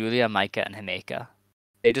versus Julia, Maika, and Himeka.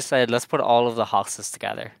 They decided let's put all of the hosses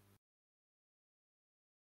together.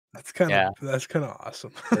 That's kind Yeah. of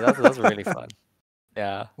awesome. Yeah, that's really fun.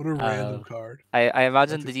 Yeah. What a random card. I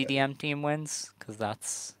imagine That's the exciting. DDM team wins because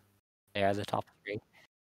they are the top 3.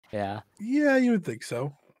 Yeah, Yeah, you would think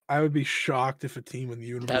so. I would be shocked if a team in the that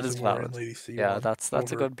universe is and we're in valid. Lady C Yeah, won that's a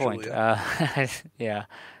over good point. Julia. Yeah.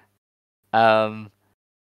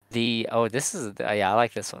 This is yeah, I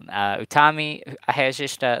like this one. Utami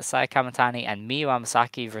Hayashishita, Sai Kamatani, and Miyu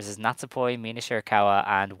Amasaki versus Natsupoi, Mina Shirakawa,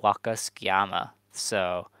 and Waka Tsukiyama.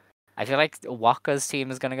 So I feel like Waka's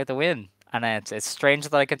team is gonna get the win, and it's strange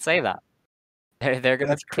that I could say that. They're gonna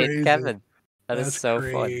That's pin crazy. Kevin. That is That's so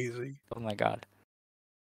fun. crazy. Oh my god.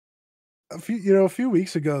 A few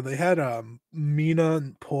weeks ago they had Mina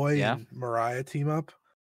and Poi Yeah. and Mariah team up,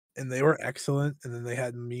 and they were excellent. And then they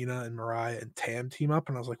had Mina and Mariah and Tam team up,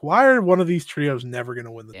 and I was like, why are one of these trios never going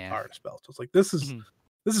to win the Yeah. artist belt? I was like, this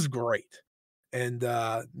is great. And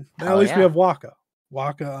now at Hell least we yeah. have Waka.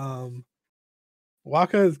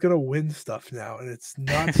 Waka is gonna win stuff now, and it's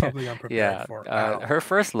not something I'm prepared Yeah. for at all. Her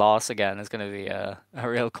first loss again is gonna be a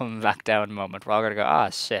real coming back down moment. We're all gonna go, ah,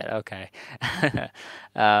 shit, okay.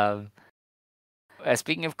 um,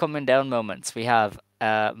 Speaking of coming down moments, we have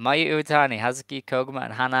Mayu Iwatani, Hazuki Koguma,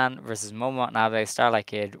 and Hanan versus Momo Watanabe, Starlight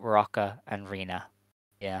Kid, Rocka, and Rina.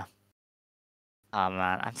 Yeah. Oh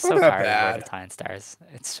man, I'm so Not that tired of World of bad. Time Stars.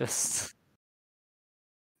 It's just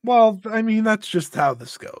Well, I mean, that's just how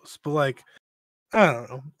this goes. But like, I don't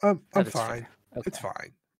know. I'm that is fine. fair. It's Okay.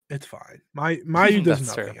 fine. It's fine. Mayu does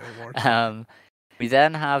That's true. nothing anymore. It's fine. We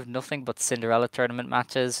then have nothing but Cinderella tournament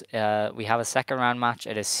matches. We have a second round match.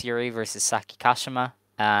 It is Siri versus Saki Kashima,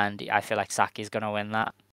 and I feel like Saki's gonna win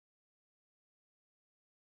that.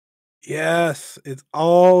 Yes, it's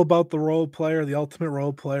all about the role player, the ultimate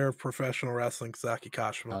role player of professional wrestling, Saki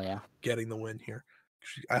Kashima, Oh yeah. getting the win here.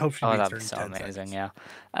 I hope she Oh, beats that'd her be in so 10 amazing. seconds.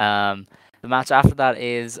 Yeah. The match after that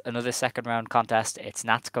is another second round contest. It's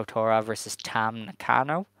Natsuko Tora versus Tam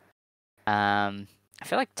Nakano. I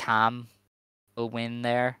feel like Tam will win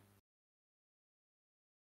there.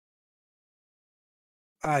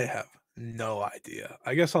 I have no idea.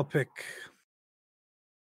 I guess I'll pick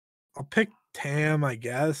Tam, I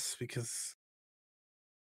guess, because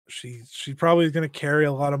she probably is going to carry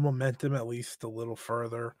a lot of momentum at least a little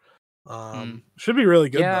further. Should be really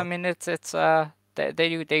good Yeah, I though. mean it's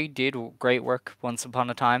they did great work once upon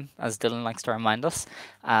a time, as Dylan likes to remind us,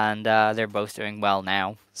 and they're both doing well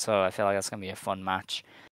now. So I feel like that's gonna be a fun match.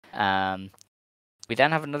 We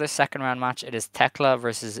then have another second round match. It is Tekla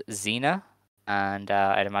versus Xena, and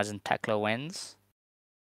I'd imagine Tekla wins.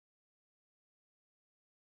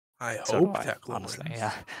 I So do hope I, Tekla honestly. wins.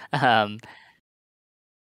 Yeah. Um,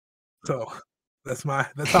 So that's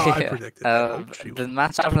how I predicted. I hope she the wins.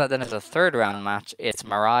 match after that then is a third round match. It's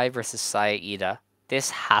Mirai versus Saya Ida. This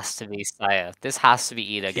has to be Saya. This has to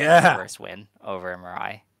be Ida getting her Yeah. first win over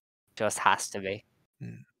Mirai. Just has to be.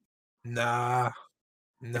 Nah,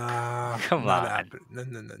 Come not on. happening.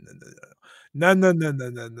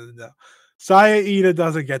 No. Saya Ida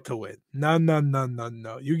doesn't get to win.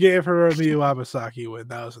 No. You gave her a Miyu Abasaki win.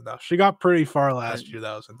 That was enough. She got pretty far last year.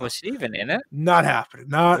 That was enough. Was she even in it? Not happening.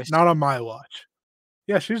 Was Not she on my watch.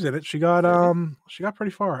 Yeah, she was in it. really? She got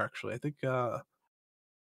pretty far actually. I think yeah,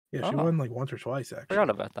 she Oh, won like once or twice forgot actually.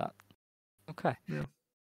 about that. Okay. Yeah.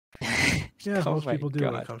 Yeah, Oh most my people do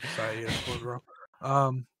when it god. comes to Saya Ida Split Row.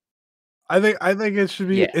 I think it should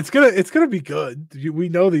be Yeah. it's gonna be good. We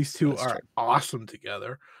know these two That's are true. awesome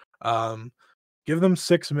together. Give them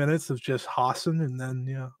 6 minutes of just hossing, and then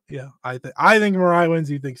yeah. I think Mariah wins.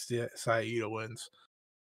 You think Saida wins?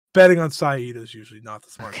 Betting on Saida is usually not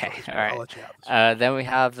the smart Okay, choice, all but I'll right. let you have this. Then we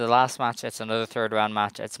have the last match. It's another third round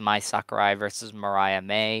match. It's Mai Sakurai versus Mariah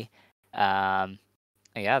May. Yeah,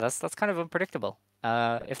 that's kind of unpredictable.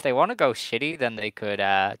 If they want to go shitty, then they could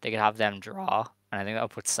have them draw, and I think that'll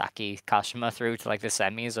put Saki Kashima through to like the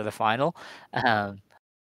semis or the final.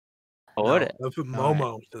 Would No, it? they'll put All right.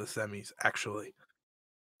 Momo to the semis actually.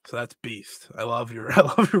 So that's beast. I love your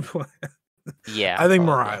plan. Yeah, I think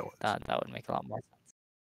probably. Mariah wins. That would make a lot more sense.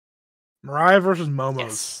 Mariah versus Momo's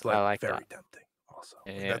Yes, I like like very that. tempting. Also,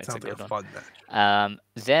 Yeah, that it's a sounds like a good one. fun match.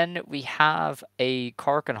 Then we have a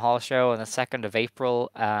Cork and Hall show on the 2nd of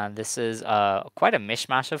April, and this is quite a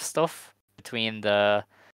mishmash of stuff between the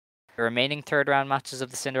remaining third round matches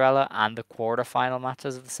of the Cinderella and the quarterfinal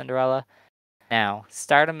matches of the Cinderella. Now,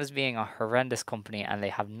 Stardom is being a horrendous company, and they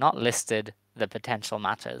have not listed the potential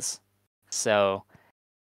matches. So,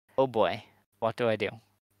 oh boy, what do I do?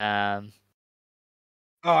 Oh,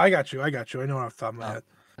 I got you. I know off the top of my Oh, head.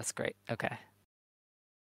 that's great. Okay.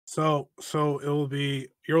 So it will be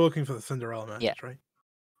you're looking for the Cinderella matches, Yeah. right?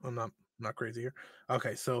 I'm not crazy here.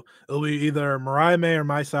 Okay, so it'll be either Mariah May or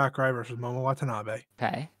Mai Sakurai versus Momo Watanabe.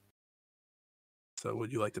 Okay. So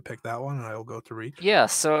would you like to pick that one, and I will go to Reach? Yeah.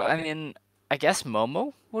 So I mean, I guess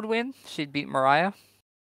Momo would win. She'd beat Mariah.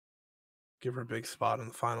 Give her a big spot on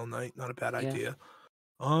the final night. Not a bad Yeah. idea.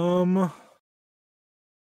 Momo,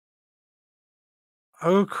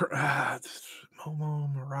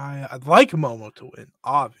 Mariah. I'd like Momo to win,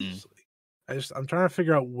 obviously. I'm trying to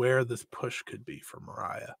figure out where this push could be for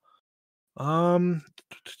Mariah.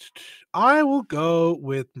 I will go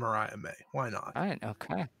with Mariah May. Why not? All right.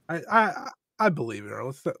 Okay. I believe in her.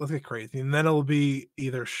 Let's get crazy, and then it'll be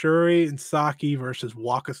either Shuri and Saki versus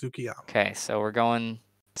Waka Tsukiyama. Okay. So we're going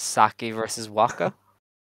Saki versus Waka.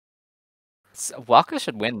 Waka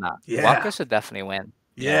should win that. Yeah. Waka should definitely win.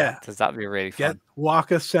 Yeah. Because that'd be really Get fun.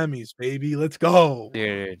 Waka semis, baby. Let's go.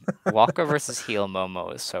 Dude, Waka versus heel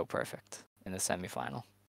Momo is so perfect in the semifinal.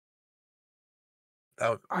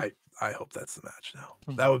 I hope that's the match now.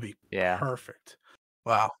 That would be perfect.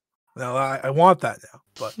 Wow. Now I want that now.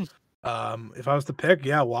 But if I was to pick,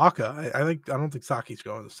 Waka. I don't think Saki's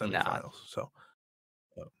going to the semifinals. So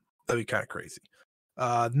that'd be kind of crazy.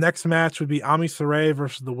 Next match would be Ami Sourei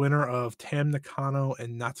versus the winner of Tam Nakano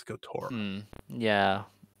and Natsuko Tora. Yeah.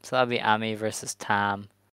 So that'd be Ami versus Tam.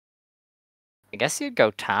 I guess you'd go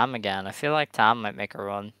Tam again. I feel like Tam might make a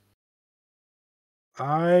run.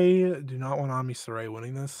 I do not want Ami Sourei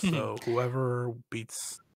winning this, so whoever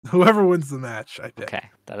wins the match, I pick. Okay,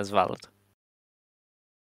 that is valid.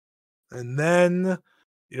 And then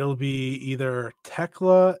it'll be either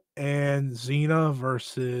Tekla and Xena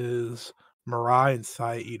versus Mirai and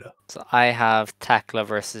Saida. So I have Tekla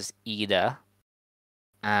versus Ida,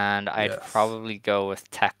 and I'd probably go with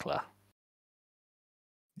Tekla.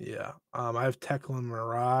 Yeah, I have Tekla and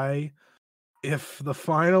Mirai. If the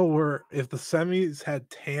semis had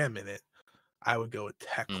Tam in it, I would go with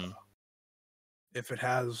Tekla. If it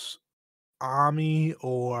has Ami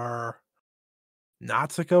or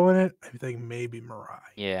Natsuko in it, I think maybe Mirai.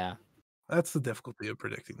 Yeah. That's the difficulty of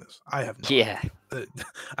predicting this. I have no idea.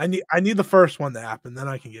 I need the first one to happen, then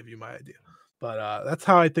I can give you my idea. But that's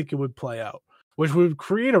how I think it would play out, which would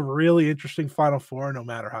create a really interesting Final Four no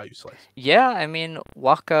matter how you slice it. Yeah, I mean,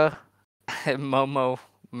 Waka, Momo,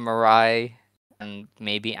 Mirai, and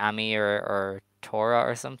maybe Ami or Tora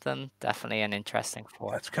or something. Definitely an interesting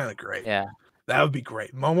four. That's kind of great. Yeah. That would be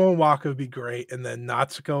great. Momo and Waka would be great, and then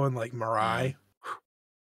Natsuko and like Mirai.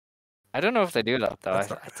 I don't know if they do that though.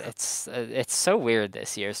 It's so weird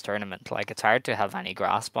this year's tournament. Like it's hard to have any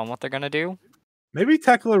grasp on what they're gonna do. Maybe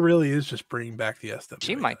Tekla really is just bringing back the SW.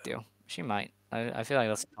 She might do. She might. I feel like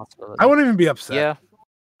that's a possibility. I wouldn't even be upset. Yeah.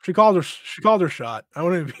 She called her shot. I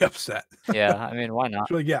wouldn't even be upset. Yeah, I mean, why not?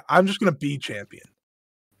 She's like, yeah, I'm just gonna be champion.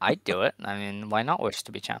 I'd do it. I mean, why not wish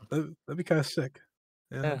to be champ? That'd be kind of sick.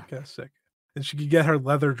 Yeah, that'd be kind of sick. And she could get her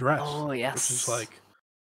leather dress. Oh yes. Which is like,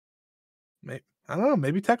 I don't know.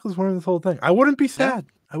 Maybe Tekla's winning this whole thing. I wouldn't be sad.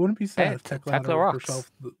 I wouldn't be sad if Tekla had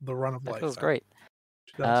herself the run of life. Tekla's great.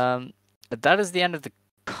 But that is the end of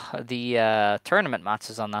the tournament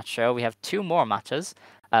matches on that show. We have two more matches.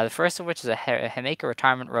 The first of which is a Himeka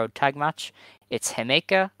Retirement Road tag match. It's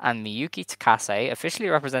Himeka and Miyuki Takase, officially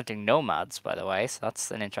representing Nomads, by the way, so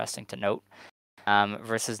that's an interesting to note,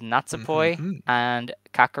 versus Natsupoi and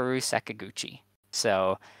Kakeru Sekiguchi.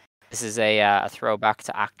 So this is a throwback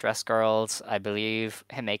to Actress Girls. I believe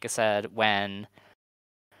Himeka said when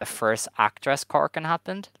the first Actress Corkin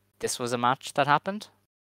happened, this was a match that happened.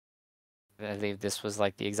 I believe this was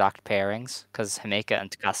like the exact pairings because Himeka and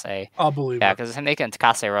Takase. I'll believe. Yeah, because Himeka and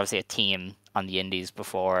Takase were obviously a team on the Indies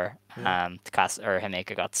before Takase or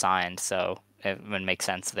Himeka got signed, so it would make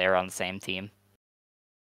sense they were on the same team.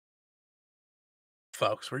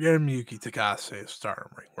 Folks, we're getting Miyuki Takase Stardom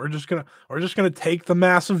Ring. We're just gonna take the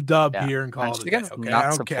massive dub here and call it a day.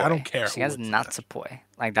 Okay, I don't care. She has Natsupoi.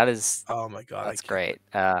 Like that is. Oh my god, that's great.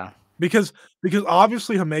 Because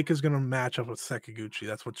obviously Himeka's gonna match up with Sekiguchi.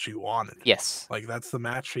 That's what she wanted. Yes. Like that's the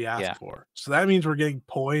match she asked for. So that means we're getting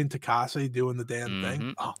Poi and Takase doing the damn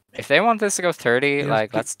thing. Oh, if they want this to go 30,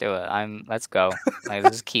 let's do it. Let's go. Like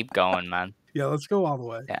let's just keep going, man. Yeah, let's go all the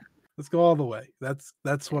way. Yeah. Let's go all the way. That's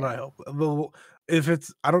what I hope. If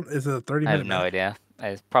it's is it a 30-minute? I have no idea.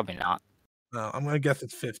 It's probably not. No, I'm gonna guess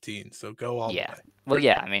it's 15. So go all the way. Well,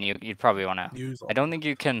 yeah. I mean, you'd probably want to. I don't think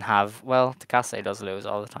you can have. Well, Takase does lose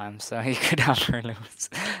all the time, so you could have her lose.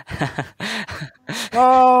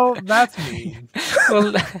 Oh, that's mean.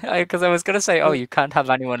 Well, because I was gonna say, you can't have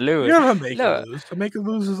anyone lose. You're Himeka lose. Himeka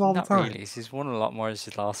loses all the time. Really. She's won a lot more than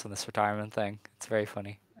she's lost in this retirement thing. It's very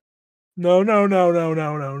funny. No.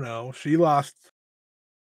 She lost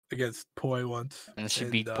against Poi once. And she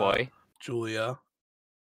beat Poi. Julia.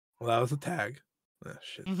 Well, that was a tag.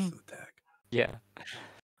 Shit, this is a tag. Yeah.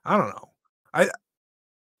 I don't know.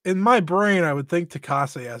 in my brain, I would think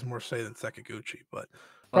Takase has more say than Sakaguchi, but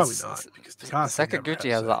probably not because Takase never Sakaguchi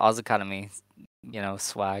has has the say. Oz Academy,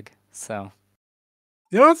 swag. So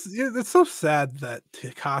It's so sad that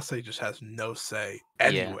Takase just has no say yeah,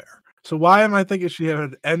 anywhere. So why am I thinking she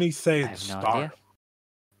had any say I in have no Stardom? idea.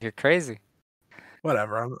 You're crazy.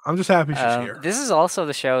 Whatever. I'm just happy she's here. This is also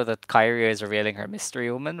the show that Kairi is revealing her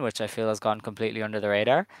mystery woman, which I feel has gone completely under the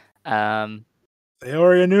radar. They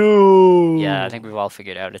already knew. Yeah, I think we've all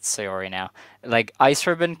figured out it's Sayori now. Like Ice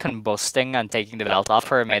Ribbon combusting and taking the belt off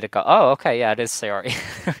her made it go, oh, okay, yeah, it is Sayori.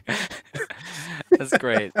 That's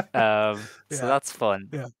great. So that's fun.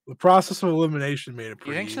 Yeah, the process of elimination made it Do you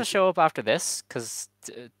pretty think she'll easy. show up after this? Because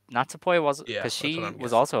Natsupoi was, Yeah, because that's what she I'm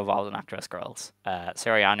was guessing. also involved in Actress Girls.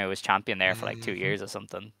 Soriano was champion there for like 2 Mhm. years or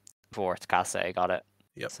something before Takase got it.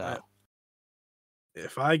 Yep. So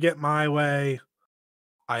If I get my way,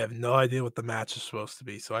 I have no idea what the match is supposed to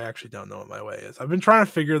be, so I actually don't know what my way is. I've been trying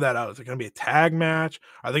to figure that out. Is it going to be a tag match?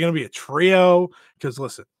 Are they going to be a trio? Because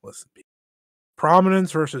listen,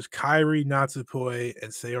 Prominence versus Kairi, Natsupoi,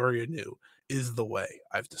 and Sayori Anu is the way.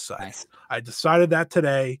 I've decided. nice, I decided that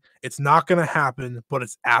today. It's not going to happen, but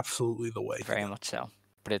it's absolutely the way. very much so.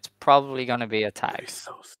 But it's probably going to be a tag.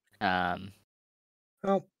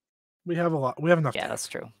 Well, we have a lot. We have enough. Yeah, tags. that's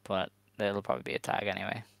true. But it'll probably be a tag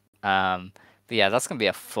anyway. But yeah, that's gonna be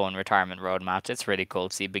a fun retirement road match. It's really cool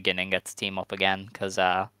to see Beginning get to team up again because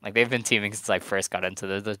like they've been teaming since I first got into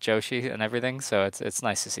the Joshi and everything. So it's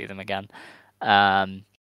nice to see them again.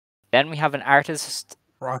 Then we have an artist.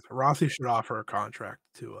 Rossi should offer a contract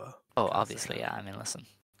to. Oh, obviously, yeah. I mean, listen,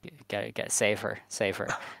 get save her.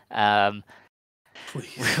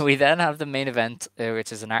 Please. We then have the main event,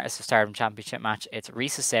 which is an Artist of Stardom Championship match. It's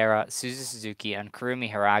Risa Sera, Suzu Suzuki, and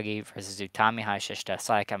Kurumi Hiragi versus Utami Hayashishita,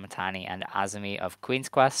 Sayaka Matani, and Azumi of Queen's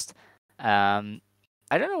Quest. I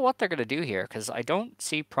don't know what they're going to do here, because I don't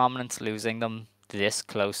see Prominence losing them this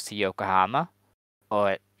close to Yokohama.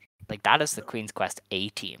 But, like, that is the Queen's Quest A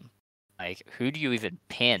team. Like, who do you even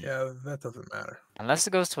pin? Yeah, that doesn't matter. Unless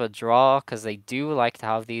it goes to a draw, because they do like to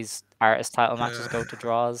have these artist title matches go to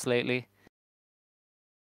draws lately.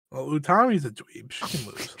 Well, Utami's a dweeb. She can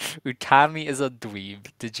lose. Utami is a dweeb.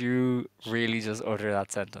 Did you really just utter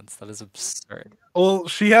that sentence? That is absurd. Well,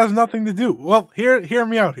 she has nothing to do. Well, hear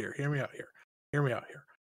me out here.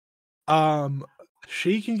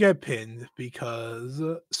 She can get pinned because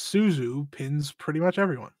Suzu pins pretty much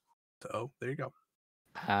everyone. So there you go.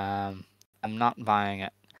 I'm not buying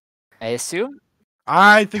it. I assume.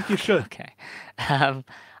 I think you should. Okay.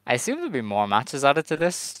 I assume there'll be more matches added to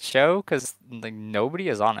this show because like nobody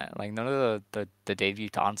is on it. Like none of the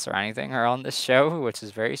debutantes or anything are on this show, which is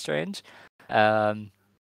very strange. Now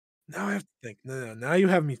I have to think. No. Now you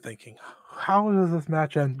have me thinking. How does this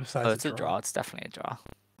match end besides it's a draw? It's definitely a draw.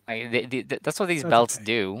 Like that's what these belts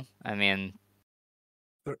do. I mean,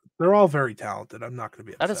 they're all very talented. I'm not going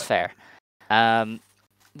to be upset. That is fair.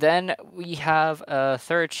 Then we have a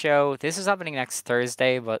third show. This is happening next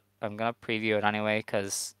Thursday, but I'm gonna preview it anyway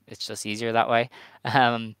because it's just easier that way.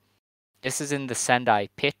 This is in the Sendai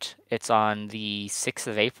Pit. It's on the 6th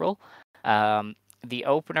of April. The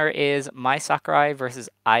opener is Mai Sakurai versus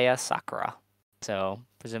Aya Sakura. So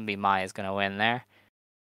presumably Mai is gonna win there.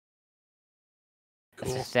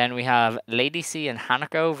 Cool. Then we have Lady C and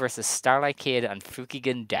Hanako versus Starlight Kid and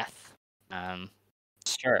Fukigen Death.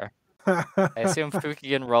 Sure. I assume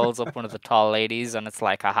Fukigen rolls up one of the tall ladies and it's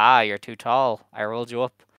like, haha, you're too tall. I rolled you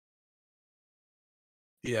up.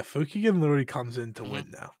 Yeah, Fukigen literally comes in to win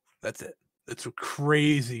now. That's it. It's a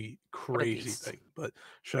crazy thing. But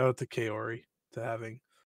shout out to KAIRI to having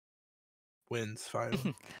wins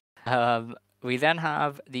finally. We then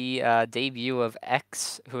have the debut of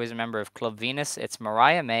X, who is a member of Club Venus. It's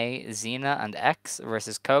Mariah May, Xena, and X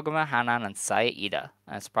versus Koguma, Hanan, and Saya Ida.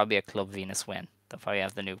 And it's probably a Club Venus win. They'll probably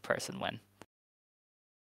have the new person win.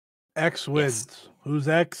 X wins. Yes. Who's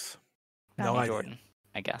X? No idea. Jordan,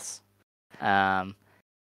 I guess.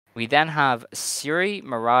 We then have Suri,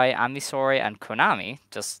 Mirai, Amisori, and Konami.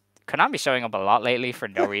 Just Konami showing up a lot lately for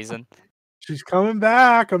no reason. She's coming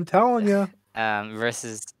back, I'm telling you.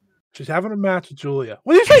 Versus... She's having a match with Julia.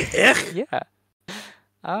 What did you say? Yeah.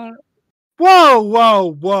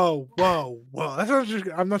 Whoa.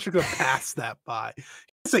 I'm not just gonna pass that by.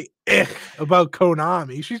 Say about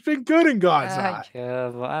Konami. She's been good in God's eye.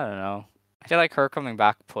 Yeah, but I don't know. I feel like her coming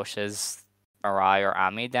back pushes Mirai or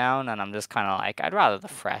Ami down, and I'm just kind of like, I'd rather the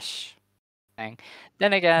fresh thing.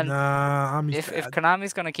 Then again, if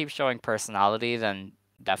Konami's gonna keep showing personality, then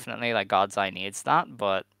definitely like God's Eye needs that.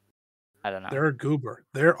 But I don't know. They're a goober.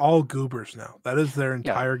 They're all goobers now. That is their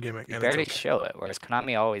entire gimmick. They barely show it, whereas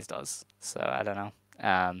Konami always does. So I don't know.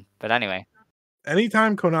 But anyway.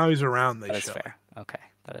 Anytime Konami's around, they That is show fair. Okay,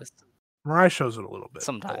 that is Mariah shows it a little bit.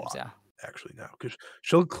 sometimes, yeah. Actually, now because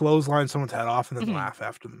she'll clothesline someone's head off and then laugh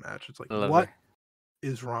after the match. It's like, what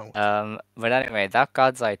is wrong with you? But anyway, that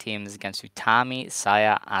God's Eye team is against Utami,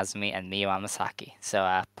 Saya, Azumi, and Miyu Amasaki.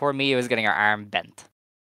 So poor Miyu is getting her arm bent.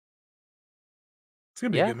 It's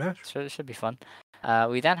gonna be a good match. It should be fun.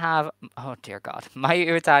 We then have, oh dear God, Mayu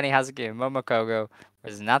Iwatani, Hazuki, Momokogo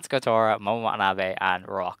versus Natsuko Tora, Momo Watanabe, and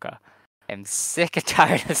Ruaka. I'm sick and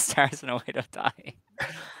tired of Stars and Oedo dying.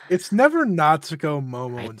 It's never Natsuko,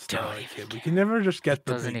 Momo, and Starlight Kid. We can never just get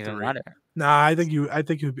the doesn't big even three. matter. Nah, I think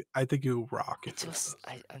you rock it.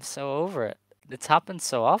 I'm so over it. It's happened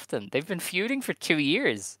so often. They've been feuding for 2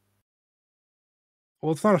 years.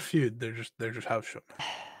 Well, it's not a feud. They're just house show.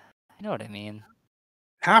 I know what I mean.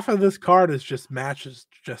 Half of this card is just matches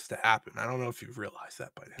just to happen. I don't know if you've realized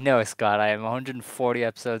that by now. No, Scott, I am 140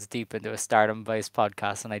 episodes deep into a Stardom-based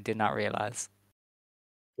podcast, and I did not realize.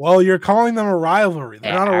 Well, you're calling them a rivalry.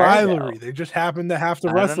 They're not a rivalry. They just happen to have to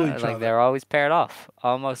wrestle each other. They're always paired off,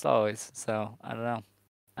 almost always. So I don't know.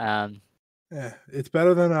 Yeah, it's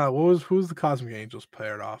better than who's the Cosmic Angels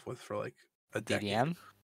paired off with for like a decade? DDM.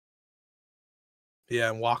 Yeah,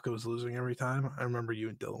 and Waka was losing every time. I remember you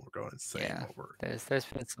and Dylan were going insane over it. There's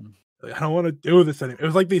been some. Like, I don't want to do this anymore. It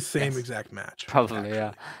was like the same exact match. Probably,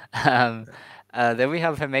 actually. Then we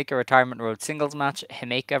have Himeka Retirement Road singles match.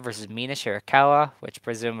 Himeka versus Mina Shirakawa, which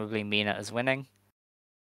presumably Mina is winning.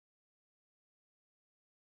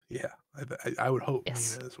 Yeah, I would hope Mina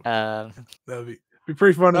is winning. That would be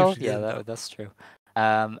pretty funny if she did. That's true.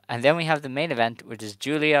 And then we have the main event, which is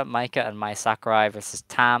Julia, Maika, and Mai Sakurai versus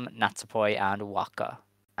Tam, Natsupoi, and Waka.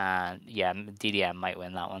 And yeah, DDM might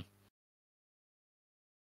win that one.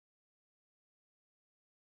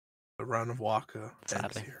 The run of Waka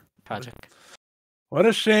ends here. Tragic. What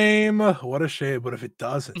a shame. What a shame. But if it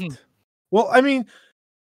doesn't, well, I mean,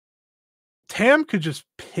 Tam could just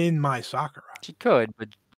pin Mai Sakurai. She could, but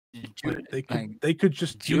they could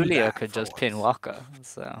just Julia could just pin Waka.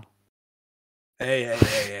 So. Hey.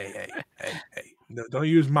 No, don't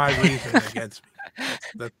use my reasoning against me.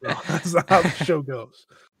 That's not how the show goes.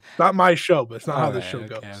 It's not my show, but it's not how the show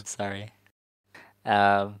goes. I'm sorry.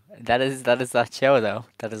 That is that show though.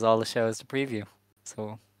 That is all the shows to preview.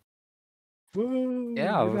 So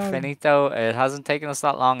we're finito. It hasn't taken us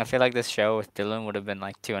that long. I feel like this show with Dylan would have been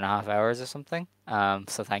like 2.5 hours or something.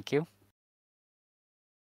 So thank you.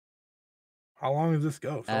 How long does this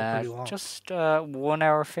go? Pretty long. Just 1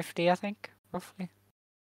 hour 50, I think, roughly.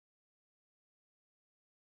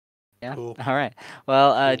 Yeah. Cool. All right.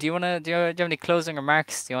 Well, do you have any closing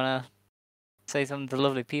remarks? Do you wanna say something to the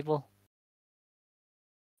lovely people?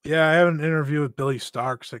 Yeah, I have an interview with Billy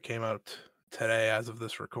Starks that came out today as of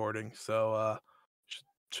this recording. So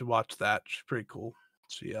should watch that. She's pretty cool.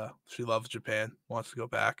 She loves Japan, wants to go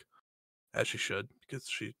back, as she should, because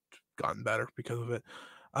she's gotten better because of it.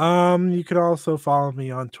 You could also follow me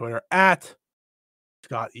on Twitter at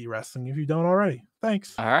Scott E Wrestling if you don't already.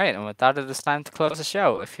 Thanks. All right, and with that, it is time to close the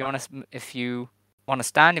show. If you want to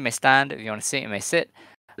stand, you may stand. If you want to sit, you may sit.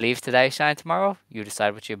 Leave today, shine tomorrow. You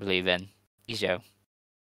decide what you believe in. Ijo.